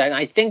Luke was that, and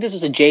I think this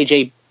was a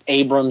J.J.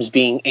 Abrams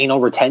being anal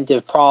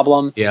retentive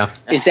problem. Yeah,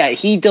 is that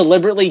he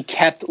deliberately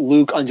kept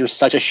Luke under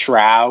such a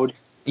shroud.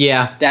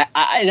 Yeah,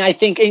 I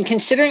think, in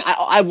considering,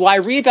 I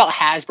read about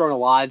Hasbro and a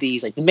lot of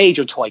these like the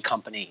major toy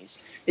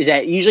companies, is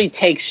that it usually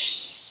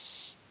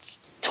takes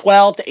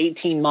 12 to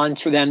 18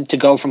 months for them to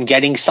go from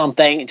getting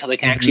something until they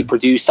can actually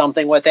produce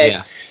something with it.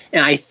 Yeah.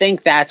 And I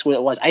think that's what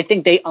it was. I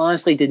think they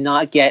honestly did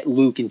not get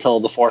Luke until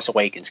The Force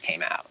Awakens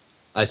came out.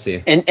 I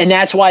see. And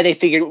that's why they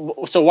figured,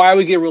 so why are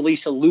we going to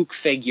release a Luke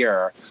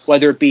figure,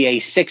 whether it be a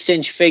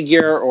 6-inch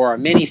figure or a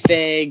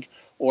minifig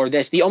or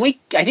this?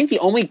 I think the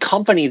only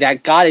company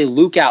that got a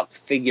Luke out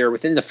figure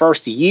within the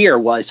first year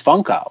was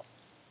Funko.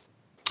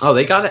 Oh,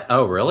 they got it?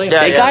 Oh, really?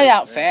 Yeah, they got it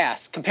out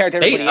fast compared to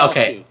everybody else.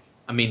 Okay.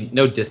 I mean,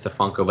 no diss to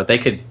Funko, but they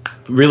could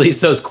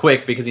release those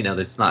quick because,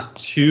 it's not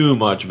too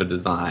much of a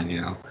design,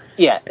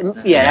 Yeah,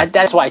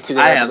 that's why, too.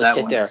 They're able to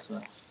sit there.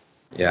 So.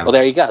 Yeah. Well,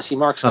 there you go. See,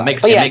 Mark's so it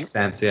makes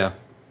sense, yeah.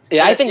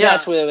 Yeah, I think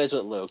that's what it is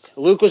with Luke.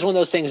 Luke was one of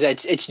those things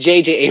that it's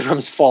J.J.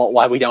 Abrams' fault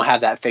why we don't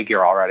have that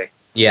figure already.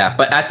 Yeah,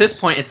 but at this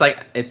point, it's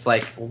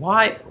like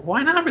why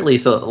not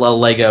release a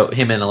Lego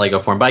him in a Lego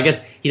form? But I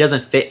guess he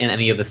doesn't fit in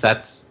any of the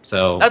sets,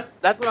 so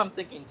that's what I'm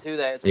thinking too.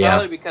 That it's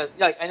probably because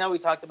I know we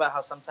talked about how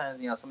sometimes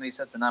some of these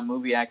sets are not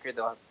movie accurate.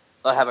 They'll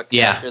have a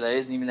character that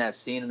isn't even that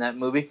scene in that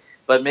movie.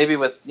 But maybe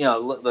with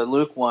the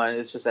Luke one,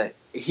 it's just that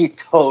he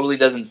totally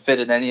doesn't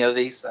fit in any of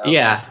these. So.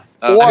 Yeah,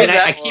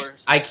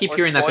 I keep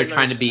hearing that they're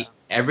trying to be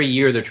every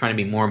year. They're trying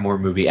to be more and more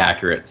movie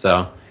accurate.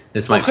 So.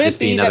 This might just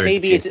be another.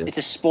 Maybe it's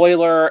a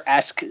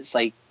spoiler-esque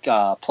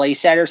play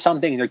set or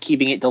something, and they're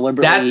keeping it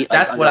deliberately.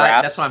 That's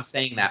what I'm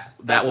saying.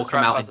 That will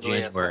come out in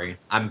January.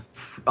 I'm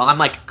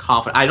like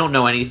confident. I don't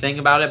know anything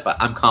about it, but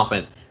I'm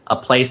confident. A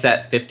play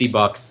set,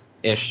 $50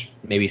 ish,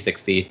 maybe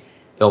 60.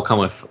 It'll come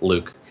with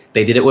Luke.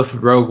 They did it with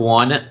Rogue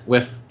One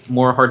with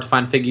more hard to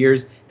find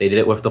figures. They did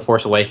it with The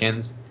Force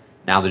Awakens.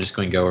 Now they're just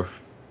going to go with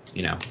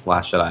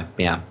Last Jedi.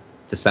 Yeah.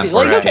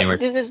 December.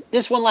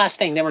 This one last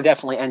thing, then we're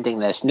definitely ending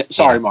this.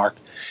 Sorry, Mark.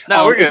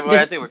 No, we're good.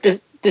 I think we're good.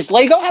 Does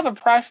Lego have a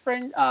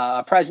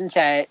presence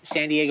at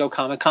San Diego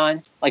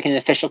Comic-Con, like in an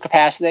official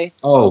capacity?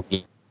 Oh,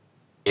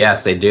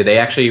 yes, they do. They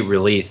actually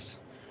release.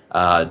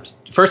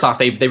 First off,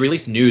 they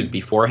release news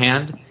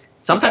beforehand.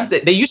 Sometimes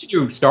they used to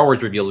do Star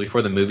Wars reveals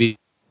before the movies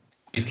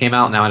came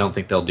out. Now I don't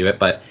think they'll do it,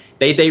 but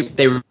they do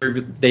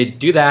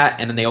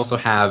that, and then they also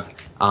have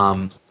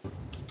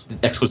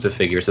exclusive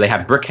figures. So they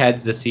have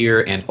Brickheads this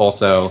year, and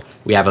also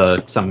we have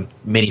some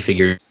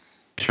minifigures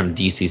from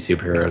DC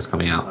superheroes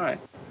coming out. All right.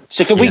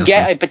 So could we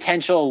get a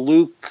potential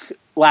Luke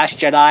Last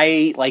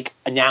Jedi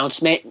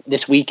announcement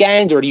this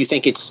weekend, or do you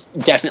think it's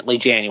definitely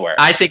January?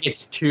 I think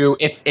it's too.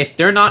 If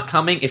they're not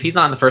coming, if he's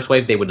not in the first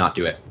wave, they would not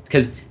do it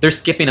because they're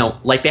skipping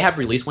they have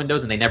release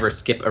windows and they never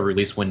skip a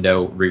release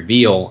window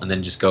reveal and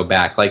then just go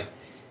back.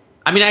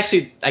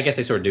 Actually, I guess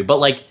they sort of do, but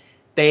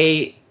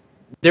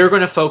they're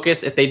going to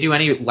focus, if they do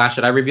any Last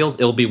Jedi reveals,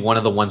 it'll be one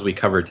of the ones we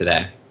covered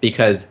today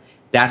because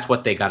that's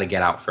what they got to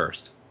get out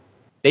first.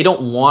 They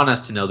don't want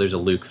us to know there's a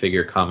Luke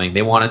figure coming.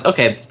 They want us,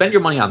 okay, spend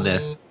your money on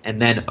this, and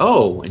then,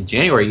 in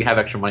January you have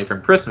extra money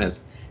from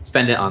Christmas,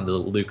 spend it on the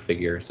Luke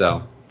figure.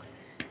 So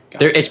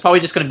it's probably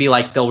just going to be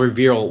they'll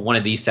reveal one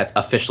of these sets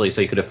officially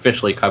so you could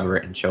officially cover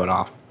it and show it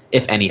off,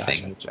 if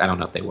anything. Which I don't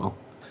know if they will.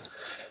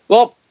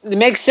 Well, it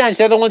makes sense.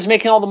 They're the ones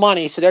making all the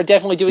money, so they're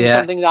definitely doing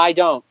something that I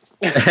don't.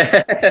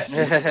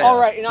 All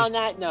right, and on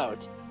that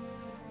note,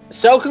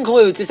 so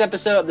concludes this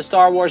episode of the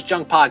Star Wars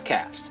Junk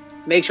Podcast.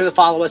 Make sure to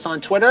follow us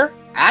on Twitter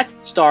at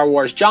Star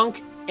Wars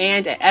Junk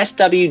and at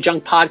SW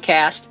Junk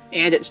Podcast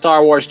and at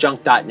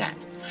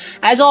StarWarsJunk.net.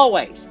 As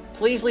always,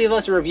 please leave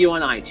us a review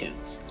on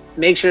iTunes.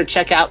 Make sure to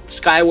check out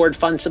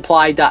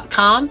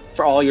SkywardFunSupply.com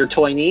for all your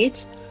toy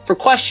needs. For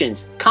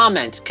questions,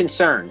 comments,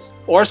 concerns,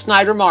 or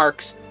snide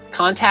remarks,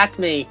 contact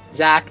me,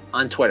 Zach,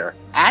 on Twitter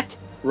at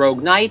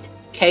Rogue Knight,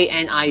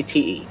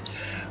 KNITE.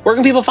 Where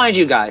can people find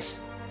you guys?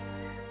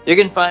 You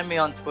can find me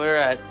on Twitter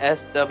at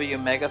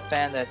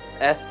SWMegafan.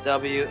 That's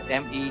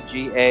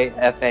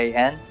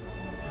SWMEGAFAN.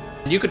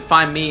 You could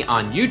find me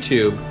on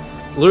YouTube,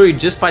 literally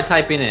just by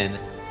typing in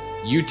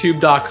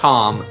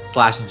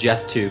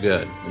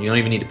youtube.com/just2good. You don't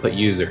even need to put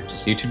user,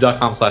 just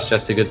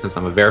youtube.com/just2good since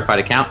I'm a verified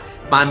account.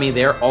 Find me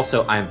there.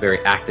 Also, I'm very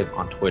active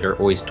on Twitter,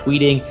 always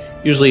tweeting,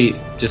 usually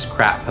just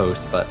crap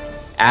posts, but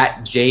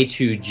at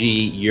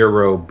J2G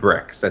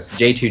Eurobricks. That's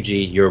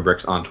J2G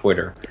Eurobricks on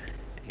Twitter.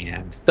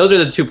 And those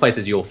are the two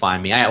places you'll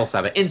find me. I also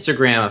have an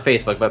Instagram, a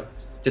Facebook, but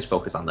just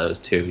focus on those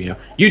two.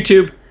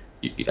 YouTube,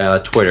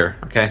 Twitter.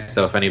 Okay,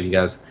 so if any of you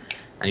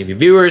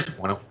viewers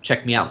want to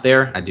check me out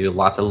there, I do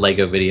lots of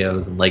Lego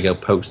videos and Lego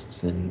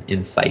posts and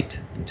insight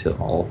into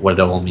what it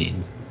all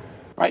means.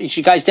 All right,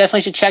 you guys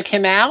definitely should check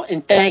him out.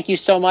 And thank you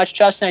so much,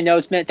 Justin. I know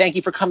thank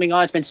you for coming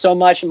on. It's been so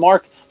much. And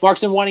Mark's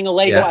been wanting a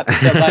Lego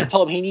episode, but I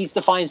told him he needs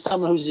to find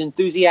someone who's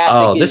enthusiastic.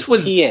 Oh, this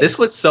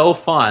was so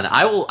fun.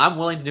 I'm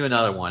willing to do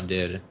another one,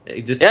 dude.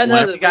 Just hit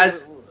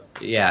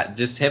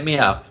me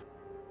up.